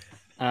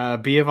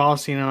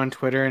 Biavalcino on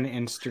Twitter and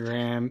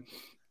Instagram.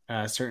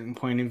 Certain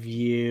Point of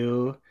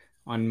View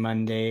on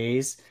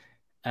Mondays.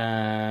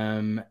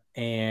 And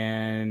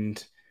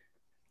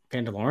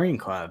Mandalorian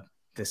Club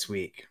this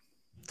week.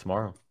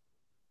 Tomorrow.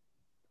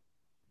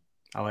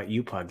 I'll let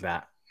you plug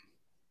that.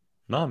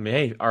 No,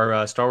 hey,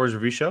 our Star Wars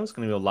review show is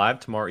going to go live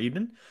tomorrow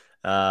evening.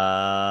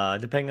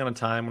 Depending on the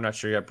time, we're not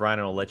sure yet.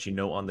 Brian will let you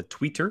know on the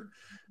Twitter.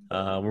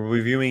 We're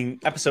reviewing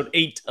episode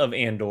 8 of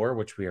Andor,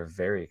 which we are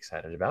very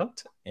excited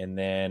about. And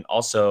then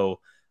also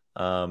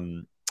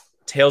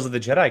Tales of the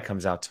Jedi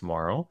comes out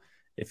tomorrow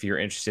if you're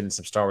interested in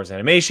some Star Wars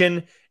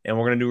animation. And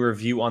we're going to do a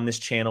review on this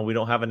channel. We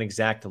don't have an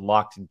exact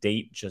locked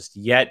date just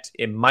yet.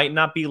 It might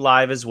not be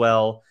live as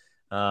well.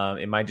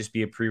 It might just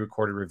be a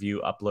pre-recorded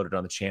review uploaded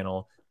on the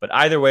channel. But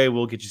either way,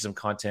 we'll get you some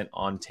content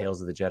on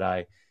Tales of the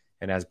Jedi.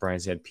 And as Brian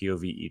said,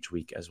 POV each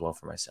week as well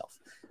for myself.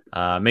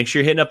 Make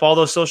sure you're hitting up all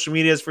those social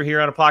medias for here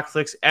on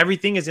Apocalypse.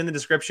 Everything is in the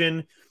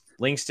description.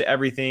 Links to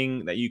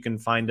everything that you can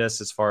find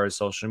us as far as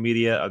social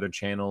media, other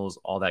channels,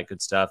 all that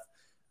good stuff.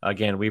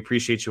 Again, we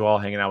appreciate you all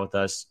hanging out with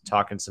us,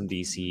 talking some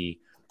DC,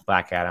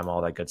 Black Adam,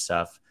 all that good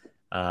stuff.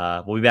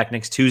 We'll be back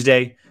next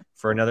Tuesday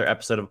for another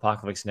episode of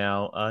Apocalypse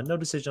Now. No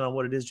decision on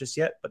what it is just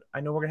yet, but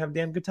I know we're going to have a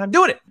damn good time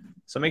doing it.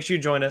 So make sure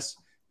you join us.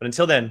 But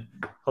until then,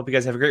 hope you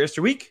guys have a great rest of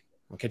your week.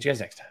 We'll catch you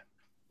guys next time.